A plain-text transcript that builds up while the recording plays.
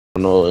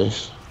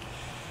noise.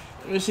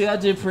 You see, I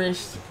just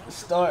pressed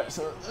start,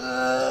 so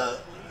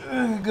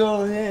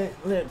go ahead,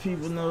 let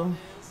people know.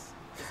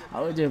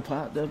 Oh, it just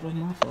popped up on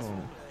my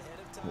phone.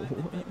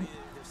 What?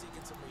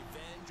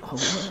 Oh,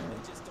 what?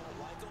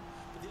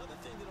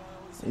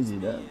 Is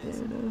it up there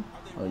though?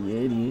 Oh yeah,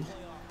 it is.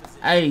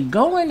 Hey,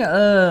 go in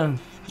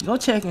go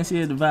check and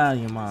see if the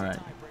volume all right.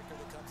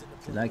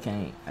 Cause I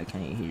can't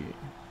hear it.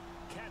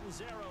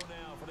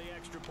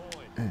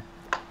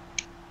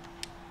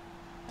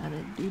 I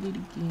did it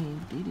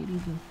again.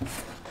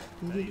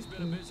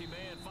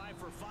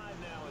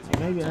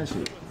 Maybe I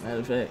should. Matter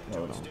of fact,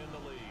 hold on.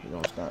 We're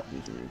gonna stop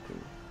this real quick.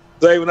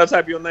 Zay, when I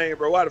type your name,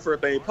 bro, why the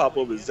first thing pop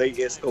up is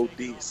Zayesco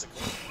D's?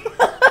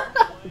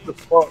 What the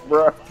fuck,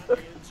 bro?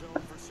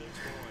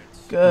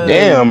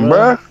 Damn,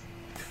 bro.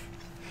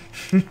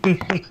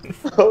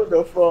 What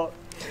the fuck?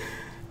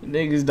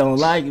 Niggas don't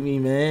like me,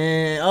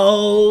 man.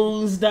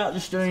 Oh, stop the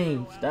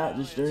stream. Stop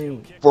the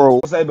stream.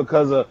 For say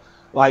because of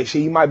like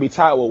shit, you might be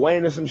tied with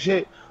Wayne or some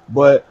shit,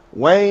 but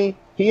Wayne,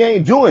 he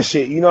ain't doing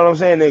shit. You know what I'm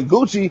saying? And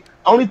Gucci,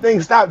 only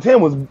thing stopped him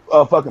was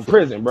fucking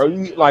prison, bro.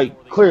 You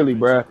like clearly,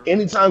 bro.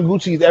 Anytime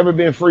Gucci's ever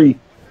been free,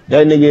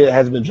 that nigga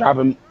has been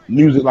dropping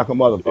music like a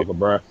motherfucker,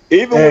 bro.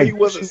 Even when he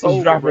wasn't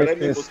sober, bro, that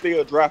nigga was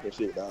still dropping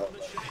shit, dog.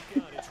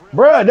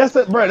 Bro,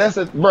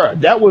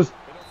 that was,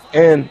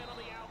 and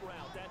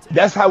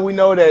that's how we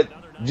know that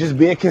just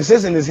being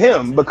consistent is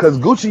him, because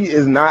Gucci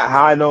is not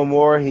high no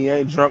more. He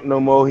ain't drunk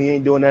no more. He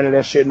ain't doing none of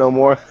that shit no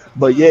more.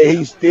 But yeah,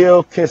 he's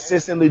still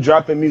consistently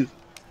dropping music.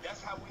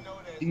 That's how we know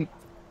that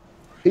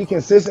he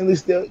consistently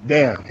still.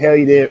 Damn, hell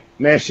he did,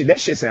 man. Shit, that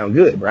shit sound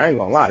good, bro. I ain't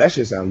gonna lie, that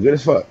shit sound good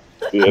as fuck.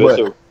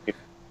 Yeah,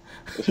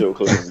 that's your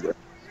closing, bro.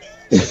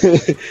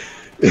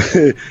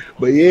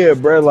 But yeah,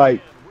 bro,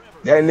 like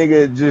that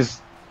nigga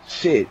just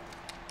shit.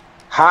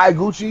 High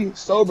Gucci,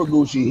 sober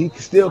Gucci, he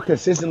still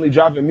consistently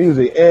dropping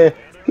music, and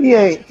he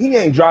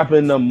ain't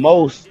dropping the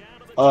most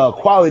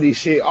quality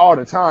shit all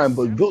the time.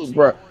 But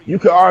bro, you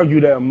could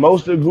argue that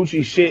most of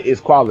Gucci shit is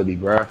quality,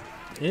 bro.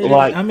 Yeah,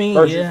 like, I mean,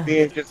 versus yeah.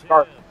 being just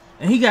art.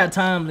 And he got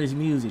timeless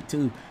music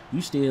too.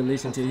 You still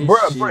listen to his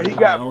shit. Bro, he like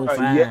got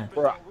 05. yeah,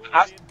 bro.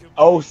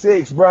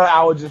 06, bro.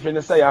 I was just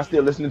finna say I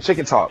still listen to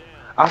Chicken Talk.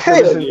 I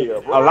still listen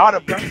to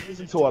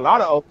a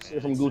lot of old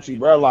shit from Gucci,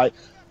 bro. Like,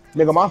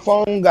 nigga, my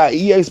phone got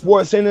EA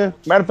Sports Center.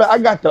 Matter of fact, I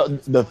got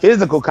the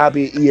physical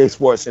copy of EA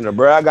Sports Center,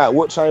 bro. I got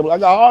Wood Chamber. I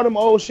got all them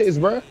old shits,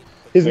 bro.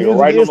 His nigga,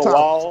 music writing is on the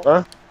wall,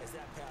 bro.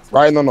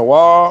 Writing on the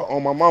wall,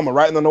 on my mama,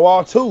 writing on the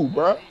wall too,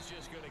 bro.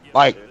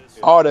 Like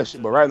all that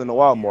shit, but writing on the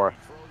wall more.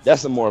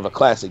 That's more of a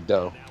classic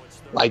though.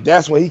 Like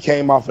that's when he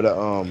came off of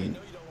the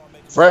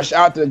fresh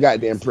out the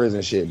goddamn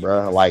prison shit,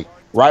 bro. Like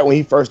right when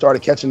he first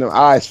started catching them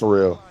eyes for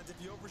real.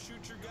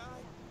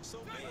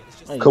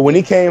 Cause when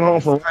he came home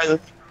from writing.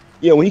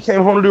 Yeah, when he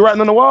came home to do writing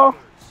on the wall,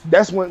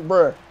 that's when,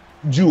 bro,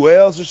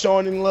 Jewels was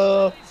showing him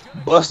love,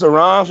 Busta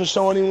Rhymes was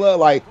showing him love.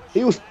 Like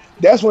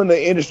that's when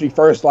the industry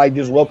first like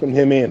just welcomed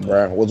him in,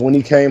 bro. Was when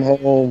he came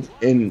home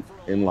in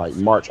like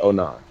March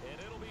 09.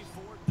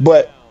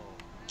 But,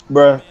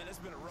 bro,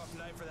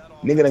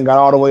 nigga done got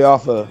all the way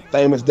off of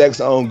Famous Dex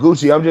on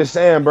Gucci. I'm just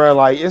saying, bro,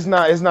 like it's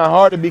not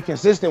hard to be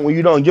consistent when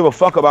you don't give a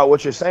fuck about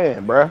what you're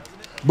saying, bro.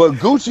 But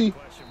Gucci,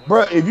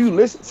 bro, if you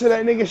listen to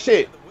that nigga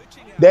shit.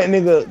 That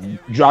nigga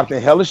dropped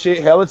in hella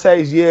shit, hella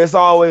taste. Yeah, it's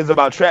always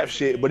about trap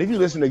shit. But if you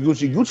listen to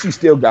Gucci, Gucci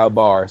still got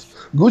bars.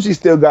 Gucci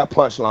still got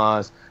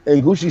punchlines.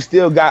 And Gucci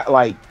still got,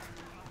 like,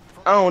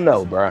 I don't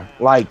know, bro.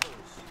 Like,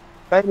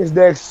 Famous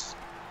Dex,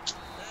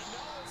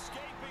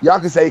 y'all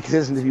can say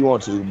consistent if you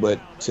want to. But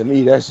to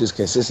me, that's just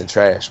consistent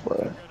trash,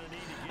 bro.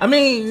 I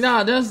mean,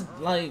 nah, that's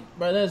like,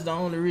 bro, that's the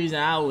only reason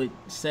I would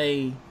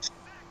say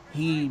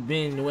he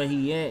been where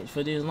he at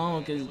for this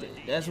long, because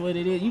that's what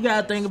it is. You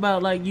gotta think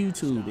about like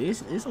YouTube.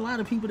 It's a lot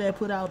of people that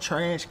put out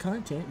trash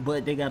content,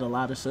 but they got a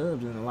lot of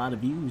subs and a lot of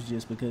views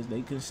just because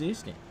they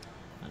consistent.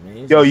 I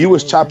mean, yo, you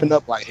was chopping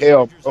up like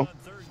hell, bro.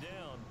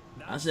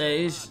 I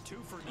say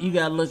you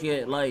gotta look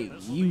at like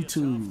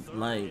YouTube,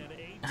 like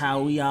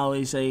how we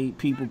always say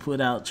people put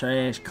out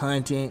trash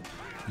content,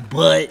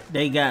 but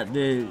they got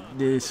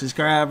the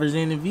subscribers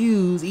and the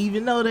views,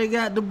 even though they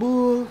got the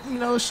bull,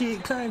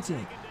 shit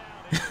content.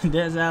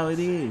 That's how it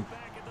is.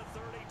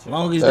 As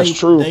long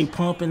as they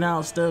pumping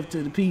out stuff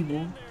to the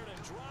people,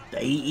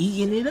 they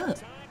eating it up.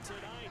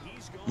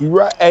 You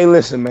right. Hey,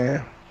 listen,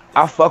 man.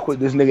 I fuck with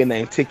this nigga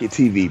named Ticket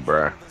TV,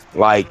 bro.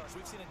 Like,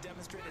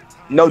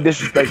 no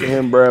disrespect to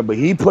him, bro, but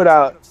he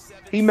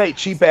make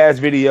cheap ass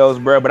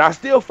videos, bro. But I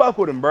still fuck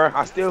with him, bro.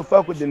 I still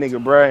fuck with the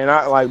nigga, bro. And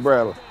I like,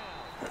 bro.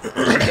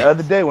 The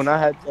other day when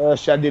I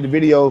did a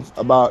video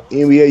about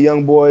NBA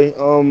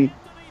YoungBoy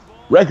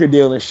record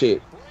deal and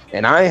shit,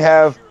 and I ain't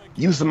have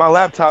use of my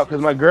laptop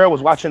because my girl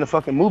was watching a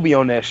fucking movie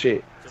on that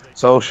shit.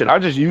 So shit, I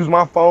just used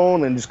my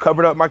phone and just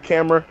covered up my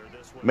camera,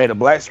 made a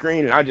black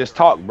screen, and I just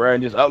talked, bro,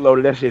 and just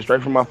uploaded that shit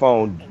straight from my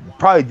phone.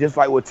 Probably just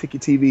like what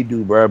Ticket TV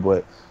do, bro.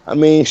 But I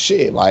mean,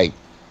 shit, like,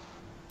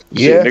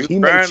 yeah, he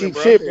made cheap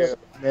shit, bro.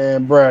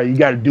 Man, bro, you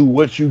got to do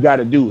what you got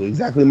to do.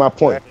 Exactly my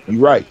point. You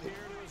right.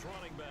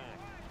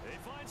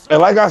 And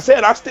like I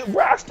said, I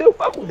still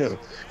fuck with him.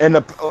 And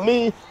I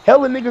mean,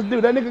 hella niggas do.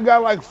 That nigga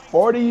got like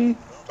 40,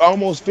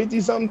 almost 50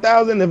 something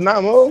thousand, if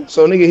not more.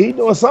 So nigga, he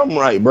doing something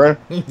right, bro.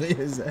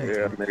 Exactly.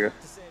 Yeah, nigga.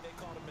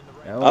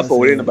 I I fuck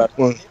with anybody,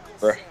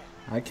 bro.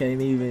 I can't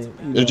even.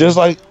 It's just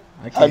like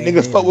I how can't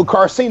niggas fuck with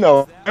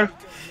Carcino.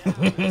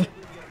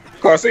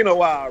 Carcino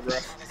wild, bro.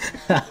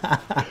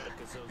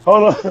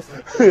 Hold on.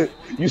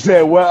 You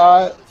said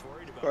what?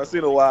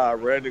 Carcino wild,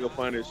 bro. That nigga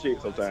funny as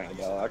shit sometimes,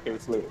 dog. I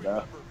can't flip it,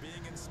 dog.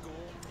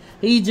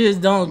 He just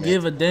don't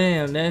give a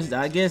damn.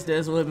 I guess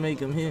that's what make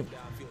him him.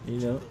 You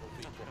know.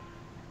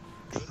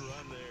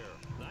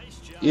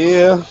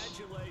 Yeah.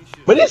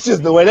 But it's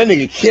just the way that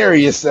nigga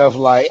carry himself.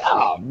 Like,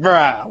 oh,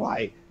 bruh.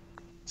 Like,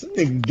 some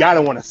nigga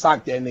gotta want to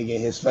sock that nigga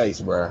in his face,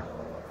 bruh.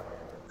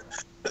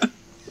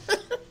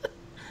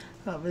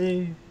 I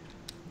mean,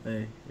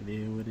 hey, it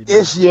is what it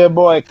It's your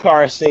boy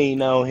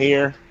Carcino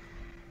here.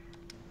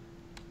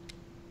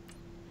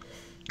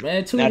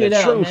 Man, tweet it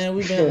out, man.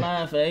 We've been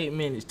live for 8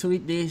 minutes.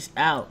 Tweet this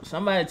out.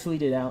 Somebody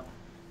tweet it out.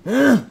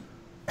 I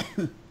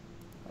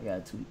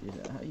gotta tweet this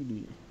out. How you do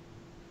it?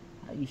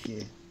 How you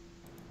share?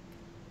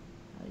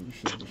 How you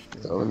share this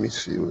shit? So let me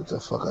see what the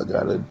fuck I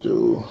gotta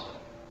do.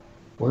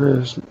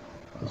 Where's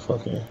the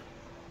fucking...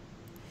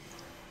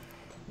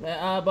 Man,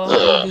 Oddball,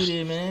 how you do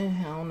this,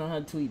 man? I don't know how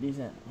to tweet this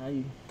out. How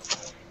you...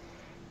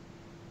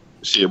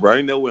 Shit, bro. I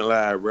ain't never went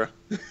live, bro.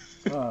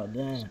 Oh,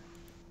 damn.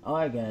 Oh,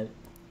 I got it.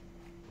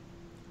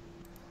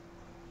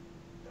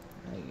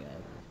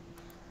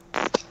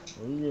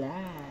 We live,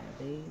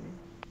 baby.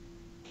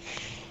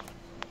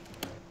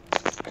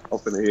 I'm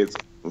finna hit.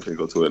 I'm finna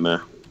go to it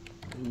now.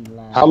 We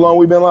live. How long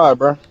we been live,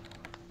 bro?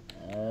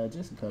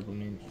 Just a couple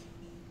minutes.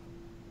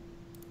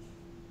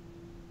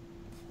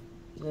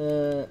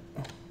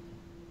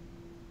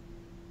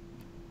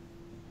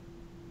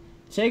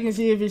 Check and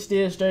see if it's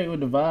still straight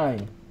with the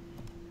volume.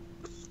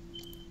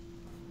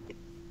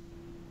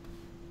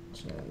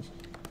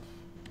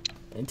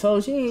 And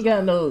Toast, you ain't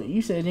got no.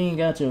 You said you ain't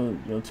got your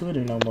Twitter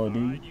no more,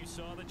 dude.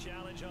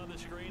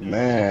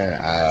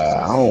 Man,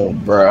 I don't,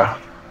 bruh.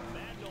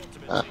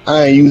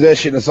 I ain't used that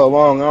shit in so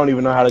long. I don't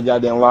even know how to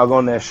goddamn log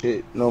on that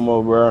shit no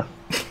more, bruh.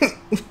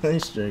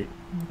 That's straight.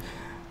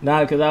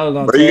 Nah, cause I was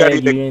gonna Bro, you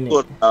tag gotta you in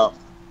get it. out.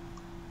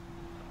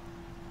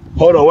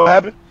 Hold on, what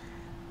happened?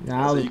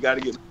 Nah, So you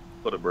gotta get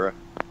Twitter, bro.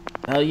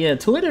 Oh yeah,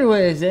 Twitter,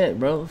 where is that,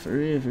 bro? For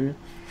real, for real.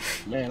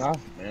 Man, I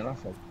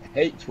fucking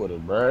hate Twitter,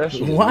 bro. That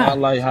shit is Why? not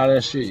like how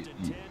that shit...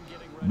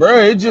 Bro,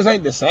 it just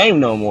ain't the same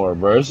no more,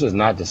 bro. It's just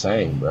not the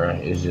same, bro.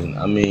 It's just,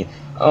 I mean,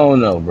 I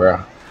don't know, bro.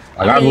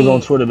 Like, I was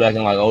on Twitter back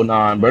in, like,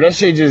 09, bro. That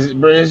shit just,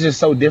 bro, it's just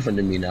so different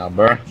to me now,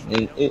 bro.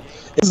 And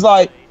it's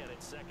like,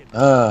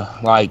 so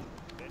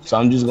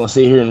I'm just gonna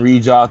sit here and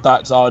read y'all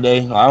thoughts all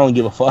day. I don't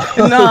give a fuck.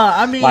 Nah,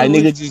 I mean, like,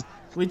 nigga just...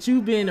 With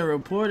you being a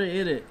reporter,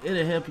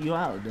 it'll help you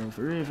out, though,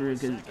 for real,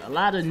 because a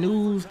lot of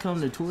news come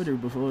to Twitter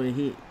before it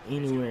hit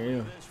anywhere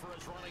else.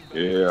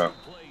 Yeah.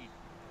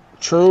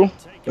 True.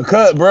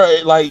 Because, bro,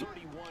 like,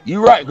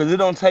 you're right, because it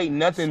don't take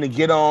nothing to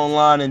get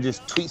online and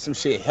just tweet some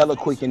shit hella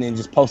quick and then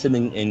just post it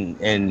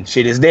and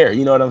shit is there.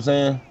 You know what I'm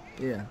saying?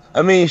 Yeah.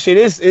 I mean, shit,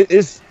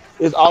 it's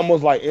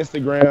almost like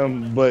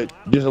Instagram, but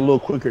just a little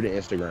quicker than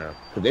Instagram.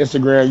 Because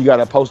Instagram, you got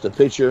to post a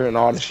picture and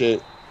all the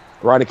shit,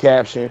 write a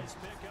caption.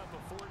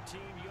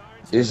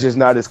 It's just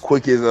not as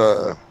quick as,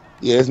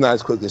 it's not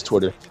as quick as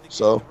Twitter.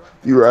 So,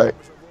 you're right.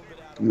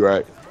 You're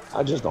right.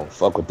 I just don't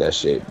fuck with that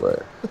shit,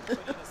 but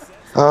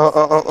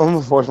I'm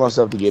gonna force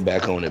myself to get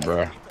back on it,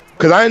 bro.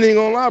 Cause I ain't even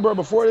gonna lie, bro.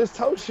 Before this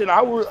toast shit,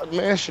 I wasn't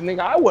using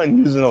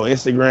no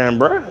Instagram,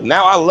 bro.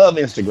 Now I love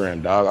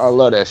Instagram, dog. I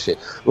love that shit.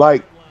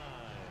 Like,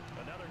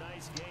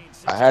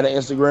 I had an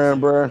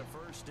Instagram, bro,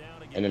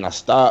 and then I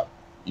stopped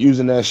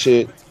using that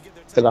shit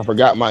because I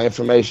forgot my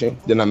information.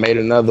 Then I made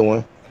another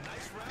one.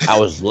 I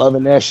was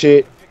loving that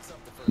shit.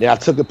 Then I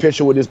took a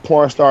picture with this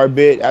porn star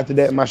bit. After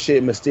that, my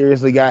shit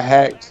mysteriously got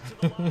hacked.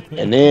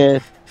 And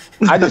then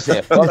I just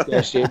said, fuck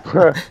that shit,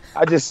 bro.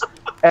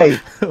 Hey,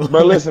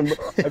 bro, listen, bro.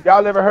 Have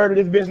y'all ever heard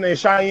of this bitch named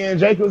Cheyenne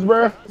Jacobs,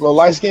 bro? Little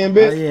light-skinned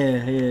bitch?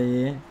 Oh,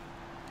 yeah.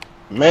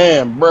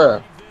 Man,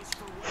 bro.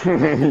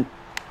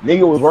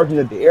 Nigga was working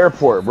at the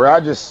airport, bro. I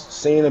just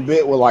seen a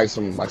bit with like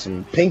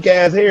some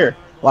pink-ass hair.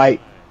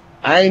 Like,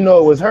 I ain't know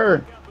it was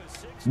her.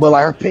 But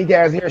like her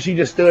pink-ass hair, she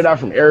just stood out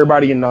from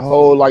everybody in the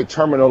whole like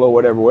terminal or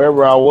whatever,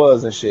 wherever I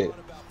was and shit.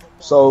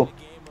 So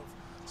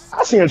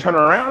I seen her turn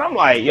around. I'm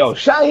like, yo,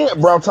 Cheyenne,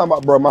 bro. I'm talking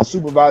about, bro. My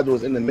supervisor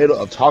was in the middle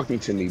of talking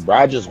to me, bro.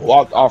 I just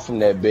walked off from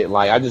that bit.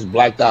 Like, I just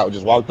blacked out,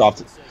 just walked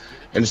off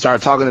and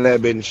started talking to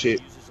that bit and shit.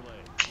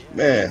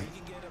 Man,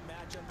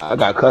 I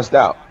got cussed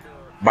out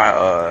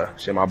by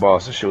my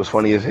boss. That shit was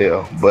funny as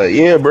hell. But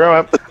yeah,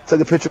 bro, I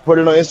took a picture, put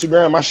it on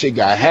Instagram. My shit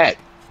got hacked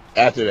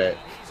after that.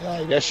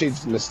 Like, that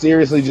shit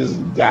mysteriously just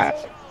got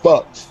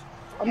fucked.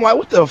 I'm like,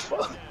 what the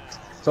fuck?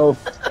 So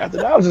after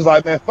that, I was just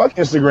like, man, fuck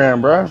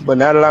Instagram, bro. But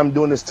now that I'm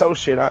doing this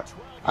toast shit, I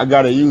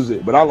gotta use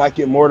it. But I like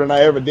it more than I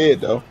ever did,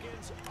 though.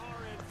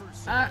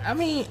 I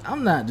mean,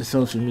 I'm not the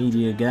social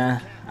media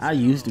guy. I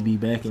used to be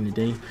back in the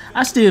day.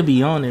 I still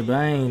be on it, but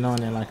I ain't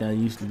on it like I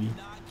used to be.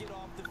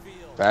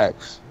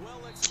 Facts.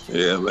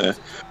 Yeah, man.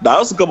 There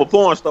was a couple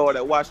porn stars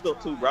that washed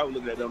up too, bro. I was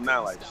looking at them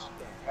now like,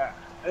 God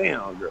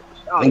damn, girl.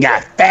 They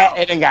got fat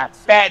and they got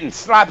fat and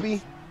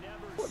sloppy.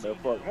 What the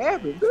fuck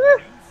happened, man?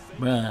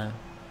 Bruh,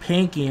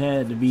 Pinky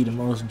had to be the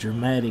most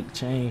dramatic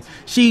change.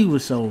 She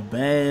was so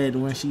bad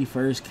when she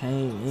first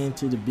came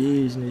into the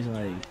business.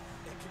 Like,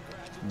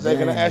 Zay,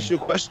 can I ask you a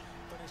question?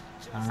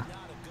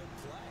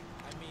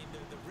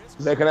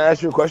 Zay, can I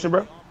ask you a question,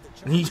 bro?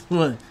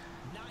 What?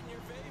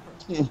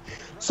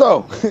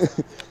 So,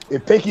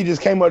 if Pinky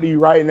just came up to you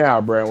right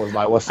now, bro, and was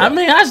like, "What's up?" I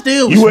mean, I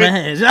still was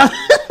smashed.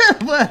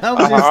 But I'm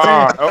just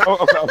saying.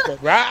 Okay.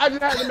 Bro, I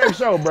just had to make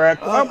sure, bro.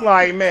 I'm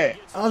like, man.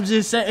 I'm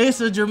just saying,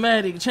 it's a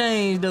dramatic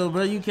change, though,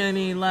 bro. You can't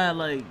even lie,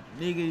 like,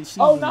 nigga. She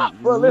Oh, nah,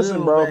 bro.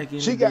 Listen, bro. Back in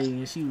the day,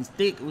 and she was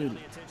thick with it.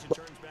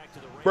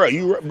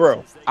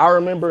 Bro. I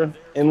remember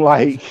in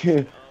like,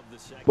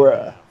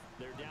 bro.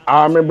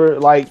 I remember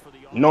like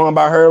knowing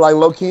about her like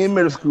low key in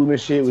middle school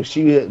and shit. When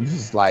she was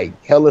just like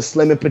hella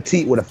slim and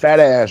petite with a fat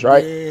ass,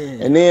 right?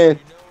 Yeah.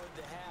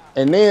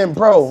 And then,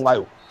 bro,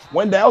 like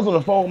one day I was on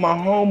the phone with my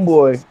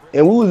homeboy,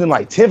 and we was in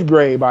like 10th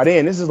grade by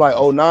then. This is like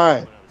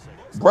 09.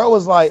 Bro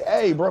was like,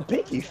 "Hey, bro,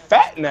 Pinky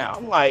fat now."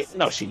 I'm like,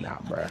 "No, she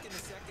not, bro."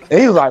 And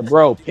he was like,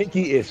 "Bro,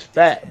 Pinky is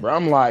fat, bro."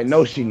 I'm like,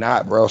 "No, she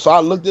not, bro." So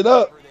I looked it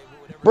up,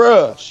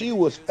 bro. She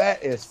was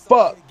fat as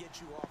fuck.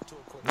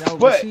 No,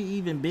 but she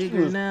even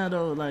bigger now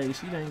though. Like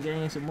she done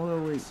gained some more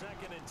weight.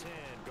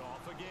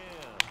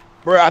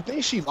 Bro, I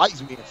think she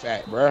likes being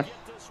fat, bro. I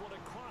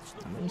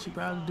mean, she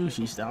probably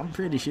do. I'm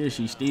pretty sure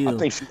she still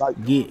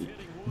get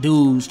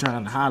dudes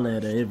trying to holler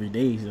at her every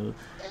day. So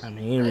I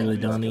mean, it really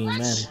don't even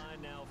matter.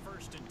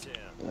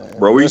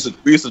 Bro, we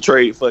used to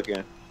trade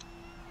fucking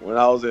when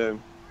I was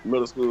in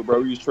middle school,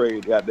 bro. We used to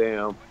trade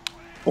goddamn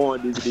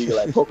porn DVD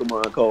like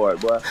Pokemon card,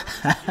 bro.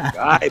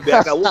 Alright,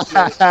 I got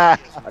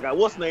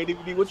what's name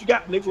DVD. What you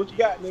got, nigga? What you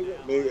got,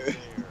 nigga?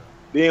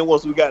 Then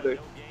once we got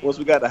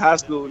to high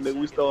school, nigga,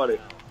 we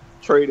started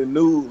trading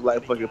news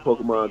like fucking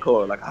Pokemon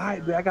card. Like,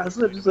 alright, man, I got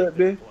such and such,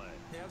 man.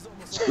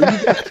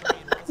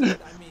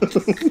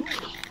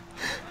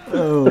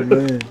 Oh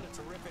man.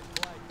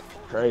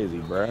 Crazy,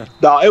 bro.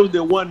 Dog, it was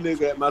the one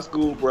nigga at my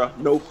school, bro.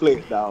 No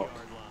flex, dog.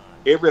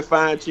 Every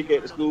fine chick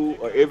at the school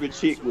or every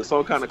chick with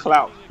some kind of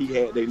clout, he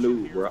had their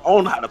news, bro. I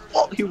don't know how the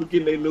fuck he was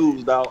getting their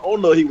news, dog. I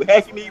don't know if he was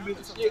hacking these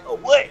bitches shit or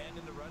what.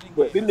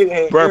 But this nigga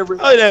had bro,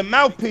 probably that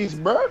mouthpiece,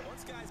 bro.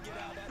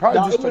 Probably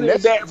dog, just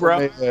finesse that,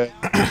 bro.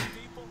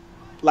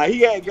 Like,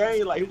 he had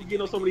game, like, he was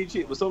getting on some of these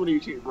chicks, but some of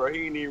these chicks, bro, he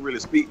didn't even really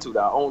speak to,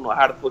 dog. I don't know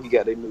how the fuck he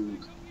got their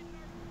news.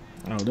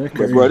 Oh, that's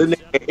crazy. But, bro, this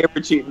nigga had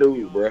every chick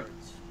news, bro.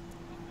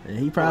 Yeah,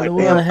 he probably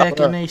was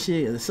hacking that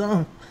shit or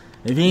something.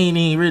 If he ain't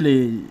even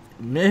really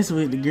mess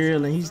with the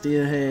girl and he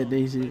still had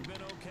that shit.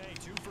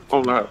 I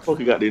don't know how the fuck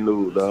he got their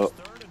news, dog.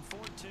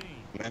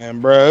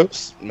 Man, bro,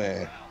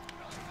 man.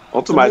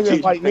 On to my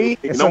niggas like me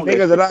and some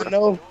niggas that I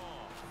know.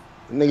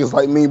 Niggas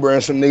like me, bro,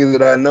 and some niggas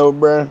that I know,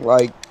 bro.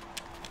 Like,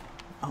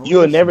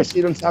 you'll never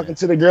see them talking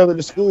to the girl at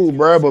the school,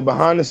 bro, but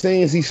behind the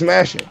scenes, he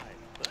smashing.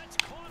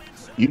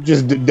 You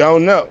just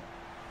don't know.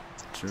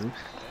 True.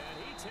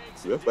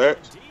 Yeah,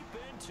 facts.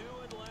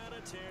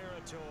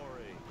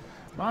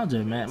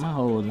 Roger, man, my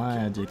whole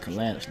line just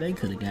collapsed. They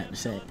could have got the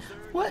sack.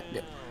 What?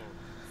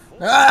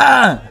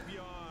 Ah!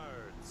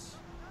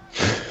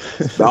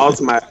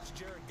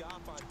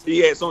 He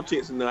had some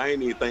chicks in there. I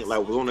ain't even think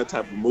like was on that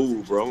type of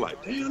move, bro. I'm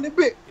like, damn, that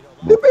bitch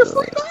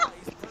freaked out.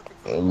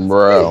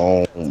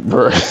 Bro.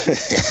 I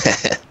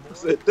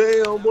said,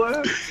 damn,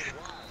 boy.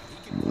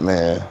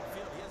 Man.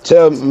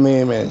 Tell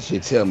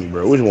me,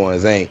 bro. Which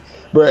ones ain't?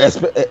 Bro,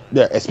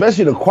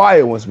 especially the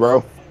quiet ones,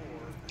 bro.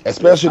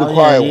 Especially the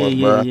quiet ones,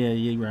 bro. Yeah,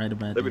 you're right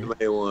about that. Let me the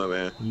main one,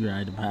 man. You're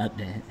right about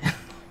that.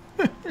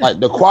 Like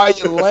the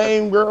quiet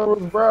lame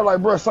girls, bro.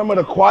 Like, bro, some of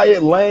the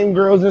quiet lame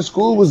girls in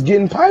school was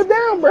getting piped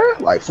down, bro.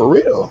 Like, for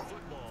real.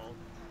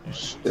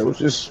 It was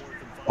just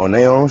on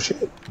their own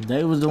shit.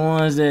 They was the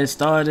ones that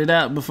started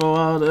out before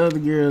all the other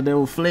girls that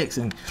were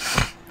flexing.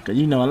 Cause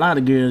you know a lot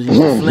of girls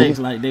used to flex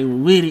like they were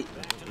with it.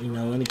 You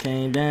know, when it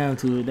came down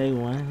to it, they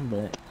won.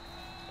 But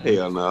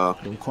hell no.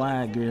 The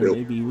quiet girls,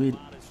 they be with it.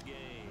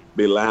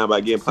 Be lying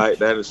about getting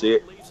piped down and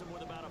shit.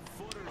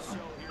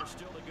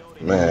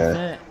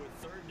 Man.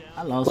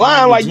 I lost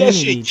lying like that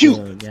shit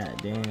cute.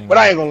 Goddamn. But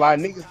I ain't gonna lie,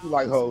 niggas do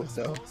like hoes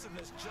though.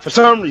 For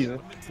some reason,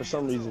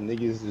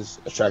 niggas is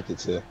attracted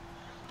to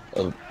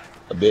a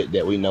bit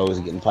that we know is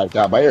getting piped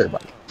out by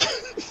everybody.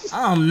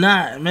 I'm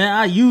not, man.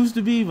 I used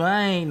to be, but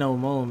I ain't no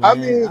more, man. I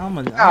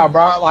mean, nah,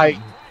 bro. Like,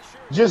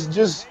 just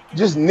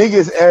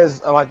niggas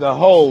as like a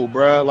whole,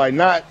 bro. Like,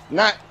 not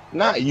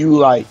you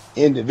like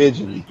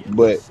individually,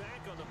 but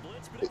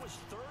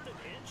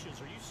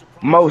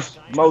most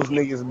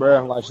niggas,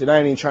 bro. Like, shit, I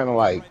ain't even trying to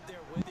like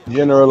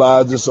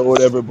generalize this or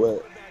whatever,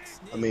 but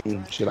I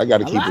mean, shit, I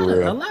gotta keep it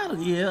real.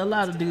 A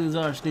lot of dudes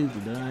are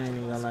stupid, though. I ain't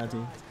even gonna lie to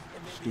you.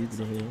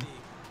 Stupid as hell.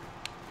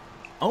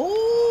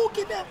 Oh,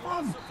 get that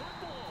one.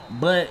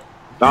 But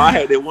no, I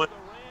had that one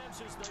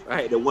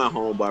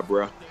homeboy,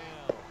 bro.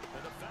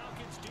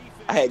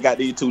 I had got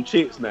these two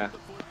chicks now.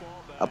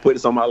 I put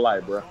this on my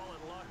life, bro.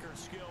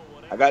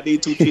 I got these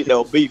two chicks that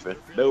were beefing.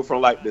 They were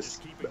from like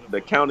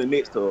the county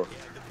next to her.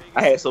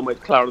 I had so much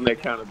clout in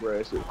that county, bro.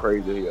 That shit was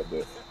crazy here,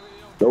 but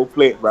no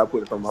flex, bro. I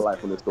put it from my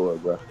life on this story,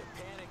 bro.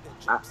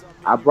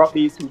 I brought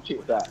these two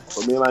chicks out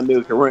so me and my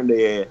niggas can run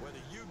their ass.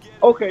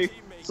 Okay,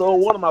 so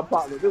one of my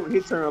partners, it was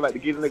his turn like to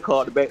get in the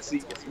car, the back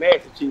seat, and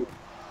smash the chick.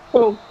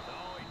 So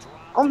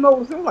I'm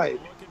noticing like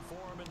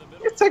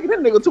it's taking that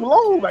nigga too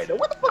long right now.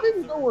 What the fuck is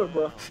he doing,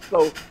 bro?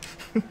 So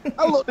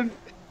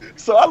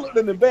I looked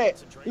in the back.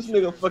 This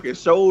nigga fucking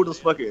shoulders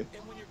fucking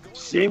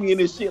shimmying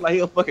this shit like he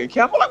a fucking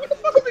camp. I'm like, what the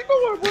fuck is he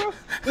doing, bro?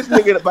 This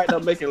nigga back there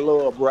making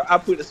love, bro. I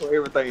put this on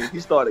everything. He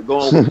started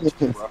going with this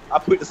shit, bro. I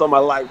put this on my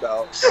life,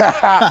 dog.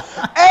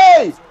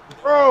 Hey,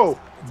 bro.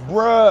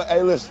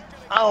 Hey, listen.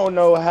 I don't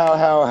know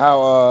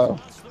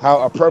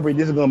how appropriate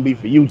this is gonna be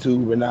for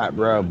YouTube or not,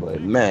 bro.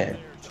 But man,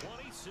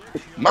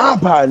 my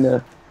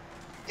partner,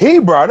 he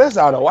brought us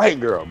out a white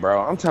girl,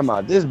 bro. I'm talking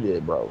about this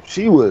bitch, bro.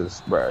 She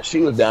was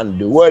down to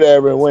do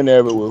whatever,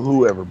 whenever, with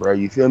whoever, bro.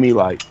 You feel me?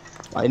 Like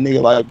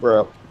nigga, like,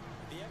 bro.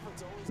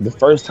 The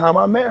first time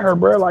I met her,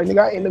 bro, like,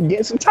 nigga, I ended up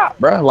getting some top,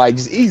 bro. Like,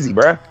 just easy,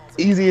 bro.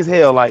 Easy as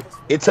hell. Like,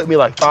 it took me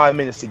like 5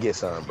 minutes to get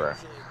some, bro.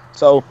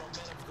 So,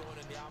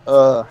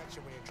 bro,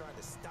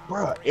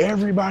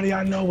 everybody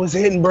I know was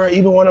hitting, bro.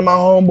 Even one of my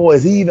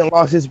homeboys, he even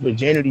lost his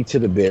virginity to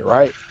the bit,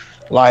 right?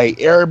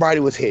 Like, everybody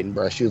was hitting,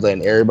 bro. She was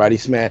letting everybody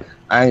smash.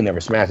 I ain't never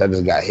smashed. I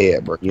just got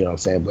hit, bro. You know what I'm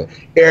saying? But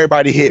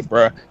everybody hit,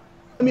 bro.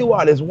 Let me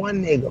why this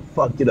one nigga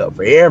fucked it up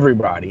for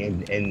everybody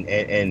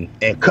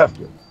and cuffed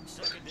her.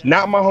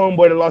 Not my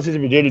homeboy that lost his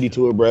virginity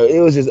to her, bro. It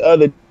was this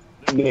other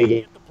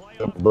nigga,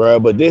 bro.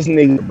 But this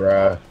nigga,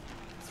 bro.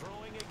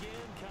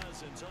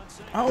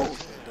 Oh.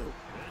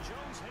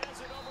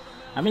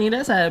 I mean,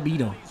 that's how it be,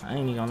 though. I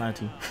ain't even gonna lie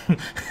to you.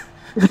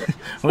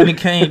 When it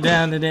came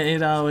down to that,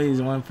 it always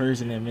one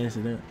person that mess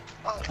it up.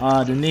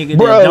 The nigga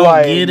that don't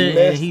like, get it,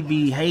 and he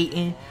be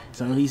hating,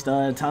 so he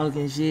started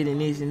talking shit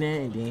and this and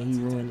that, and then he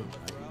ruined it.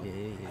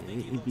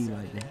 Yeah, it be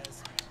like that.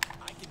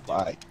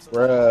 Like,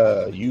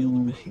 bruh,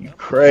 you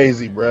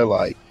crazy, bruh.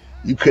 Like,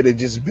 you could have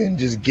just been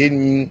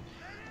getting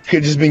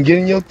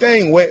your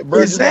thing wet,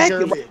 bruh.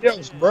 Exactly,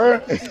 else,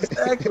 bruh.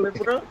 Exactly,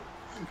 bruh.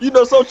 You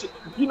know some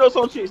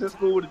chicks in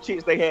school, the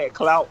chicks they had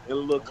clout in a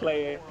little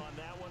class.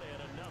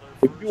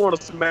 If you want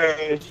to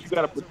smash, you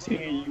gotta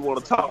pretend you want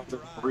to talk to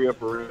for real.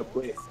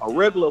 But a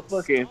regular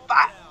fucking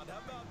thought,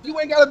 you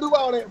ain't gotta do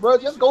all that, bro.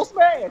 Just go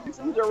smash.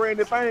 You just ran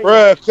the thing,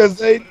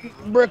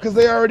 bruh, cause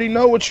they already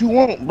know what you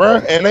want,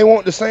 bruh, and they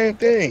want the same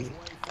thing.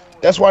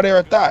 That's why they're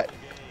a thought.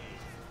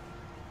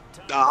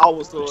 Nah, I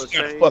was so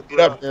ashamed. Fuck it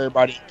up for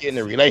everybody getting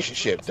a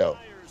relationship though.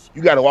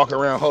 You gotta walk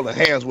around holding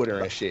hands with her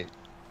and shit.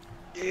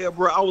 Yeah,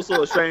 bro, I was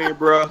so ashamed,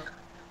 bro.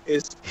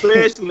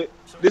 Especially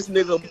this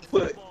nigga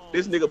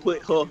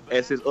put her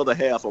as his other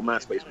half on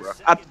MySpace, bro.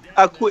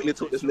 I quickly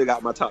took this nigga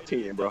out my top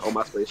 10, bro, on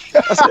MySpace.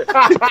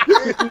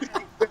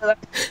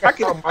 I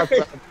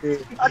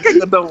can't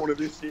condone with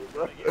this shit,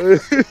 bro.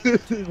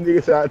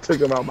 Nigga said I took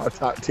him out my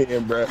top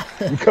 10, bro.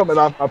 You coming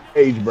off my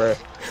page, bro.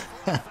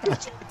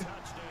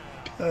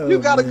 You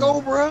gotta go,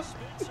 bro.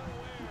 You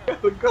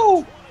gotta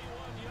go.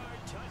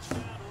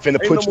 Finna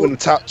put you in the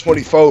top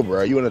 24,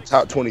 bro. You in the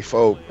top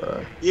 24,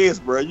 bro. Yes,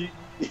 bro.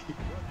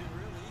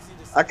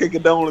 I can't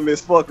condone in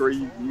this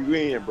fuckery you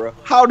in, bro.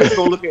 How this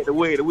gonna look at the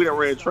way that we done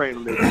ran train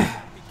on this?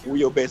 We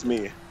your best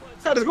man.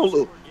 How this gonna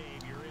look?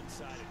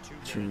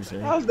 True say.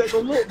 How's that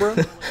gonna look, bro?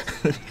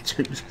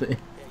 True say.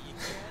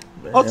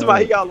 I'm talking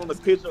about he all on the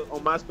picture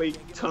on MySpace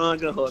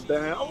tonguing her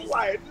down. I'm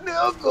like,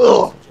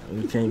 nigga.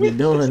 We can't be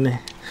doing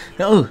that.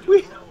 Oh.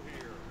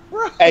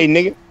 Hey,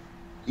 nigga.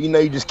 You know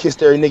you just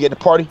kissed every nigga at the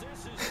party?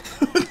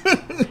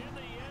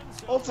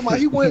 I'm talking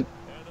about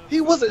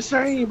he wasn't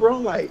ashamed, bro.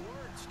 Like,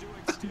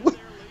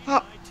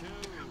 I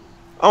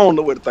don't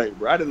know what to think,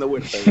 bro. I didn't know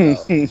what to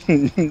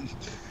think.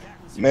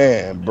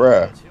 Man,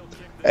 bruh.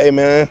 Hey,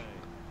 man.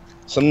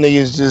 Some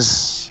niggas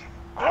just,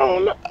 I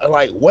don't know.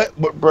 Like,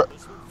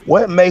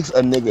 what makes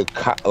a nigga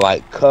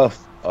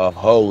cuff a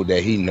hoe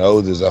that he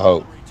knows is a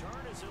hoe?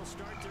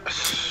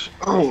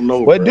 I don't know.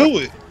 What bro. do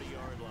it?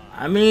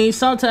 I mean,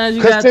 sometimes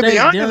you gotta think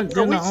they're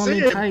the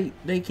only type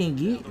they can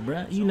get,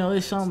 bro. You know,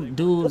 there's some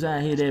dudes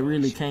out here that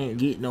really can't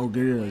get no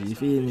girls. You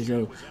feel me?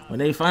 So when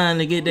they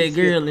finally get that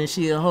girl and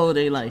she a hoe,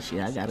 they like,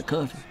 shit, I gotta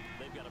cuff her.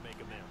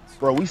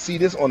 Bro, we see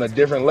this on a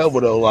different level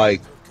though.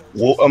 Like,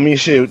 well, I mean,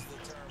 shit.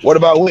 What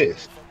about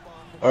Wiz?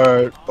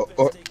 Or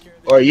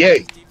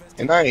Ye?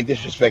 And I ain't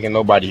disrespecting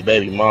nobody's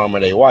baby mom or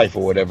their wife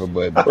or whatever,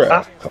 but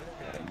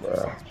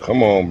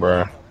come on,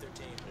 bro.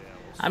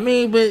 I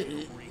mean, but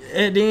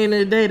at the end of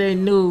the day, they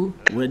knew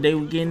what they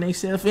were getting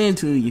themselves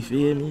into. You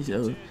feel me?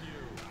 So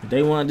if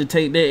they wanted to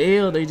take that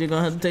L, they just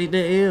gonna have to take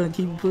that L and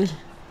keep it pushing.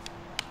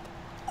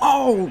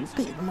 Oh,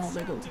 come on,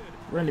 let go.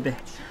 Run it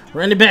back.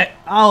 Run it back.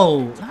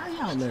 Oh, how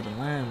y'all let a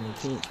lineman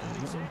catch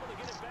him?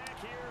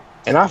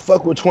 And I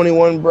fuck with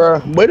 21,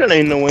 bro. But it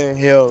ain't no way in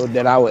hell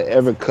that I would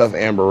ever cuff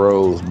Amber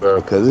Rose, bro.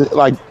 Because,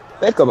 like,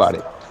 think about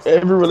it.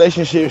 Every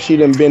relationship she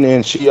done been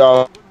in, she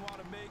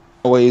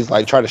always,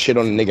 like, try to shit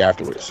on the nigga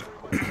afterwards.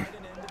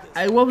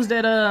 Hey, what was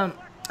that?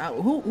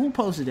 Who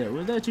posted that?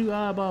 Was that you,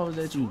 Oddball? Was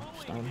that you,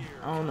 Stone?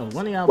 I don't know.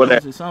 One of y'all What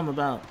posted something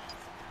about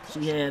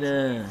she had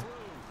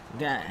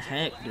got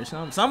hacked or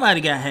something.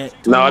 Somebody got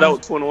hacked. 21? No,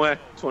 that 21? was 21.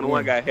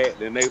 21 Yeah. got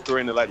hacked, and they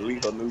threatened to like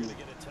leak her news.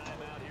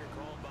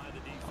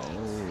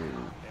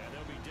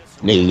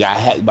 Nigga got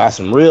hacked by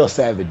some real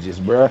savages,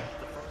 bruh.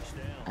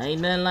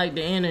 Ain't nothing like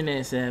the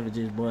internet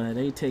savages, boy.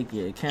 They take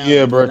your account.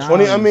 Yeah, bro.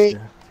 20. I mean,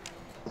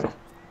 stuff.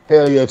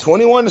 hell yeah,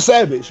 21 the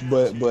savage,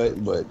 but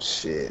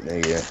shit,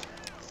 nigga.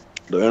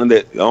 The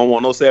internet, I don't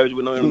want no savage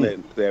with no internet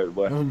savage,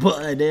 boy.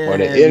 Boy, the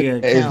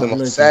internet is the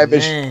most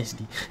savage.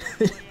 Nasty.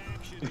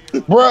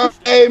 Bro,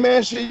 hey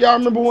man, shit, y'all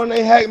remember when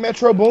they hacked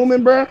Metro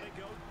Boomin, bro?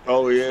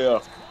 Oh yeah.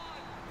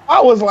 I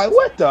was like,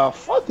 what the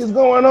fuck is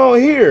going on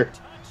here?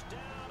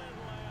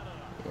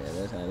 Yeah,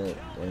 that's how that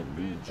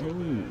be.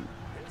 Ooh.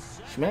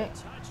 Smack.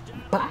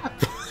 Pop.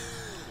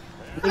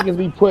 Niggas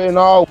be putting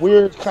all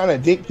weird kind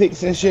of dick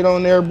pics and shit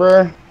on there,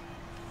 bro.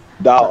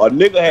 Dog, a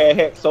nigga had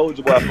hacked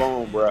Soldier Boy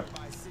phone, bro. I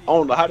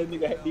don't know how the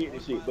nigga did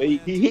this shit, but he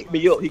hit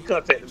me up. He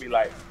contacted me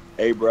like,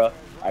 hey, bro,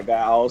 I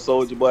got all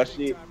Soldier Boy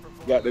shit.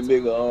 Got the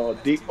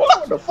nigga dick.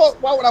 What the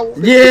fuck? Why would I want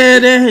Yeah,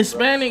 that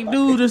Hispanic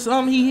dude or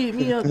something, he hit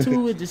me up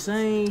too with the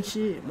same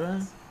shit, bro.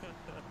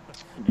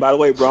 By the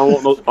way, bro, I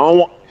don't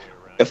want,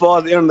 as far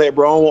as the internet,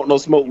 bro, I don't want no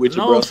smoke with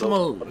you, bro. No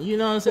smoke. You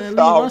know what I'm saying? Leave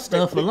my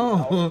stuff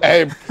alone.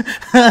 Hey,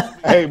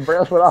 bro,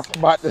 that's what I was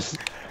about to say.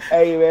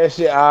 Hey, man,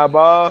 shit,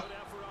 Eyeball.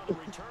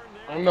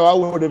 I know I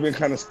would have been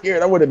kind of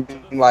scared. I would have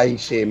been like,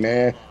 shit,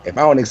 man. If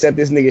I don't accept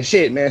this nigga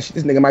shit, man,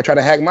 this nigga might try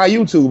to hack my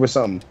YouTube or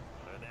something.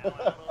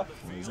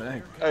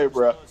 Exactly. Hey,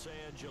 bro.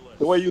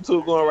 The way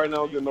YouTube going right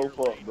now, I don't give no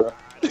fuck, bro.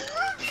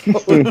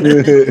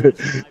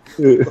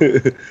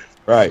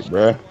 Right,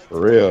 bro. For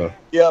real.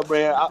 Yeah,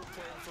 man. I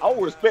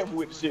was respectful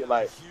with the shit.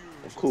 Like,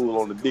 I'm cool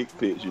on the dick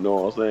pics, you know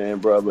what I'm saying,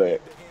 bro?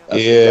 But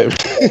yeah.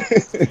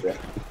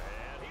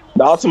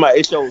 The ultimate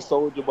it showed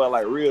Soldier Boy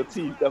like real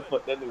teeth. That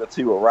nigga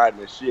teeth was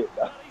riding the shit.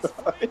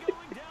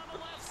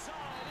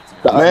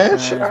 Man,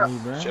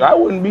 shit, I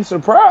wouldn't be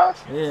surprised.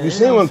 Yeah, you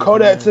seen when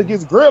Kodak took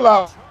his grill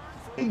out,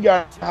 he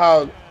got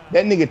how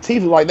that nigga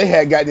teeth like they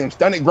had goddamn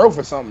stunted growth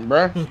or something,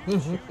 bro.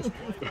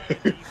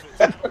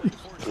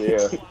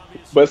 Yeah,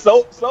 but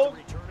Soldier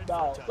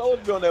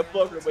be on that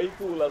fucker, but he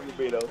cool as a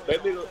bit though.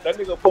 That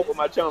nigga fuck with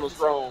my channel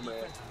strong,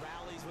 man.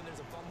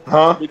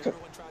 Huh?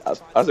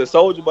 I said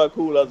Soldier Boy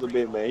cool as a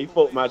bit, man. He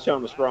fuck my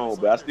channel strong,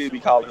 but I still be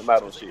calling him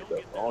out on shit though.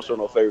 I don't show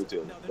no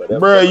favoritism.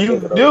 Bro,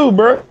 you do,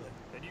 bro.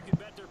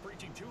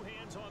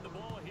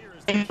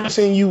 I ain't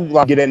seen you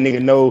like get that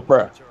nigga no,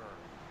 bro.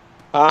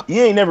 Huh?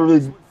 You ain't never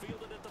really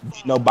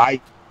no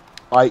bite.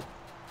 Like,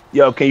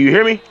 yo, can you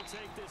hear me?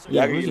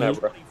 Yeah, I can hear you now,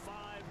 bro.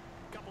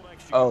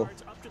 Oh,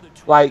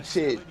 like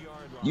shit.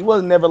 You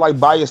wasn't never like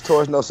biased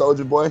towards no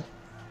Soldier Boy.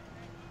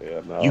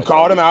 Yeah, no. You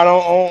called him out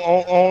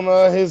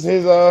on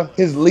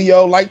his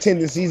Leo like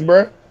tendencies,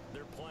 bro.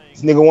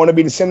 This nigga want to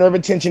be the center of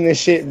attention and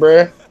shit,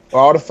 bro.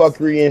 All the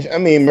fuckery and I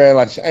mean, man,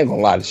 like I ain't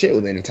gonna lie, the shit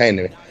was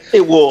entertaining.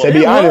 It was. To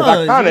be honest,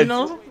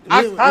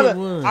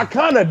 I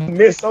kind of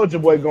miss Soldier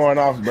Boy going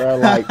off, bro.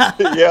 Like,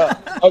 yeah,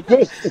 a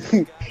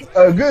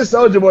good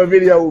Soldier Boy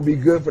video would be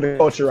good for the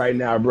culture right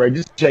now, bro.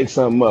 Just shake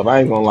something up. I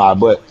ain't gonna lie,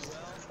 but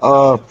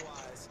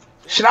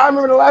shit, I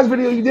remember the last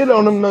video you did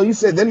on him. No, you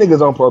said that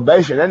nigga's on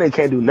probation. That nigga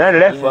can't do none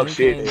of that fuck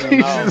shit.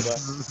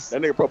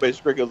 That nigga probation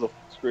strict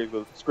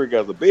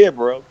as a bed,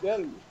 bro.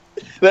 That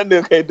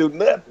nigga can't do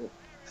nothing.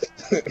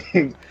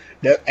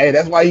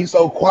 That's why he's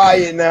so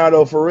quiet now,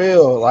 though. For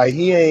real, like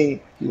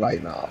he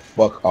like, nah,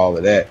 fuck all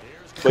of that.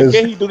 But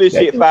can he do this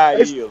shit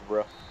 5 years,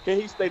 bro?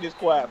 Can he stay this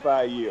quiet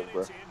 5 years,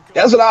 bro?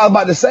 That's what I was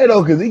about to say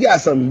though, because he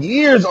got some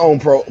years on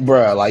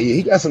bro. Like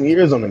he got some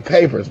years on the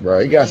papers, bro.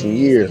 He got some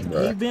years,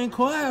 bro. He been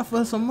quiet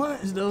for some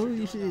months though.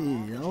 Shit,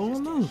 I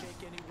don't know.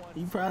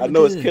 He probably I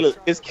know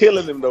it's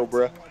killing him though,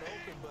 bro.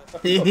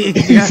 You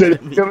said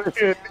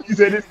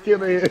it's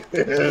killing him.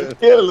 It's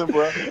killing him,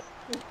 bro.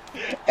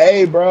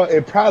 Hey, bro,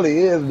 it probably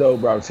is though,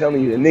 bro. I'm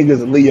telling you, the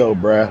niggas are Leo,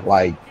 bro.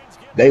 Like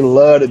they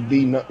love to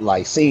be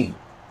like seen.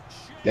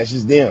 That's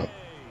just them.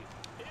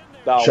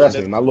 Dog, trust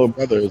me, my little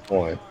brother is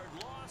going.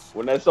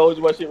 When that Soldier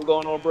Boy shit was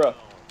going on, bro,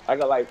 I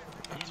got like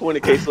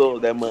 20K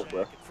subs that month,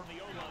 bro.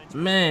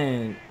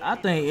 Man, I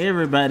think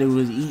everybody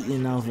was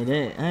eating off of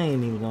that. I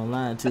ain't even gonna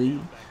lie to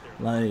you.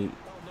 Like,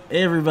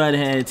 everybody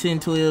had 10,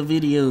 12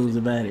 videos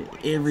about it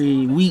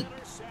every week.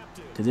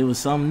 Because it was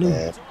something new.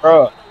 Man,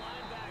 bro.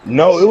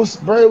 No, it was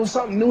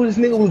something new this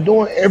nigga was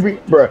doing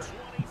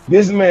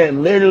this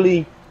man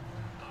literally,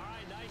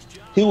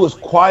 he was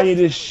quiet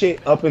as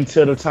shit up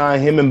until the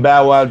time him and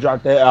Bow Wow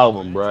dropped that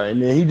album, bro.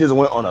 And then he just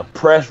went on a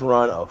press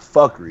run of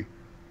fuckery.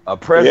 A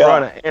press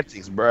run of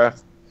antics, bro.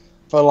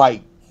 For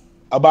like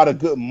about a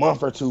good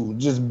month or two.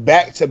 Just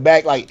back to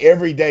back, like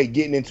every day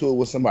getting into it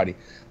with somebody.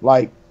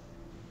 Like,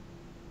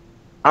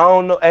 I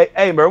don't know.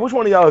 Hey, bro, which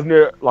one of y'all is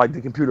near like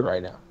the computer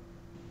right now?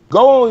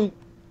 Go on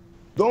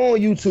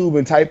YouTube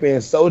and type in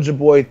Soldier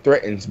Boy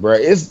threatens, bro.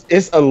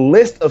 It's a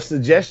list of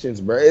suggestions,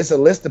 bro. It's a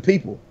list of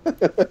people.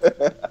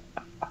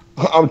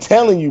 I'm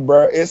telling you,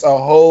 bro. It's a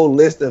whole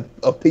list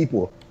of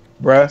people,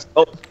 bro.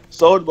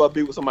 Soulja Boy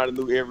beef with somebody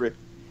new every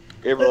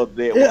other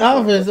day. I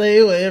was gonna say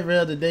it was every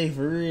other day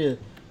for real.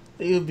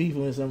 He was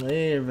beefing with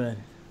everybody.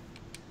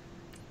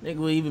 Nigga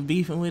was even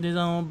beefing with his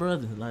own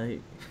brother.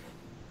 Like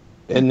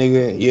that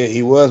nigga, yeah,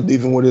 he was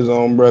beefing with his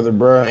own brother,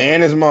 bro,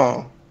 and his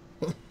mom.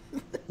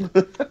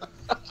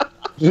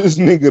 This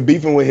nigga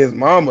beefing with his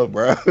mama,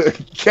 bro.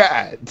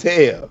 God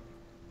damn.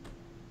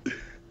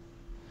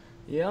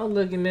 Yeah, I'm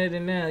looking at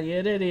it now.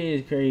 Yeah, that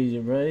is crazy,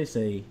 bro. They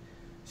say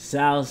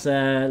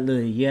Southside,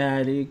 Lil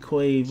Yachty,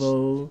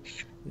 Quavo.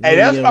 Hey,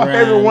 that's my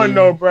favorite one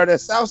though, bro. The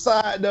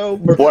Southside though,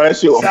 bro. Boy, that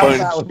shit was funny.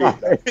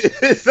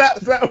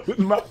 Southside was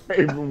my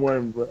favorite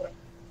one, bro.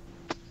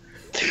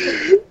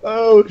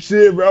 Oh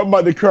shit, bro! I'm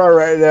about to cry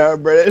right now,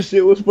 bro. That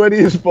shit was funny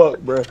as fuck,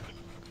 bro.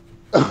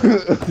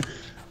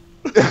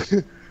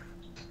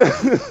 This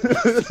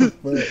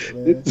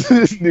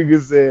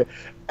nigga said,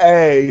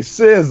 "Hey,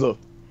 SZA,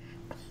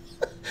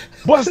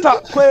 boy,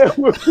 stop playing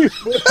with me."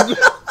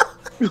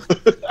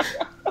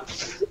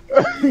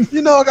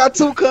 You know I got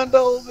 2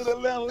 condos in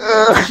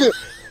Atlanta.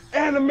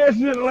 And a mess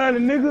in Atlanta,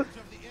 nigga.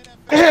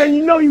 And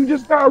you know you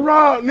just got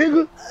robbed,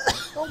 nigga.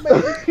 Don't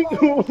make me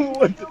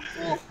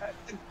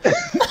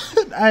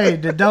Hey,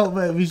 don't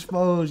make me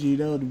expose you.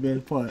 That was the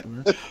best part,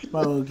 bro.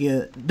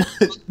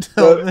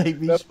 Don't make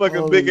me that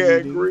fucking big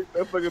ass grill.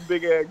 That fucking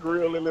big ass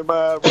grill in the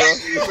mind, bro.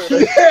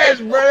 Yes,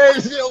 bro.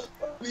 That shit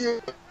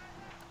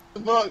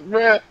fuck,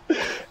 bro.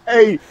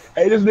 Hey,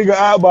 this nigga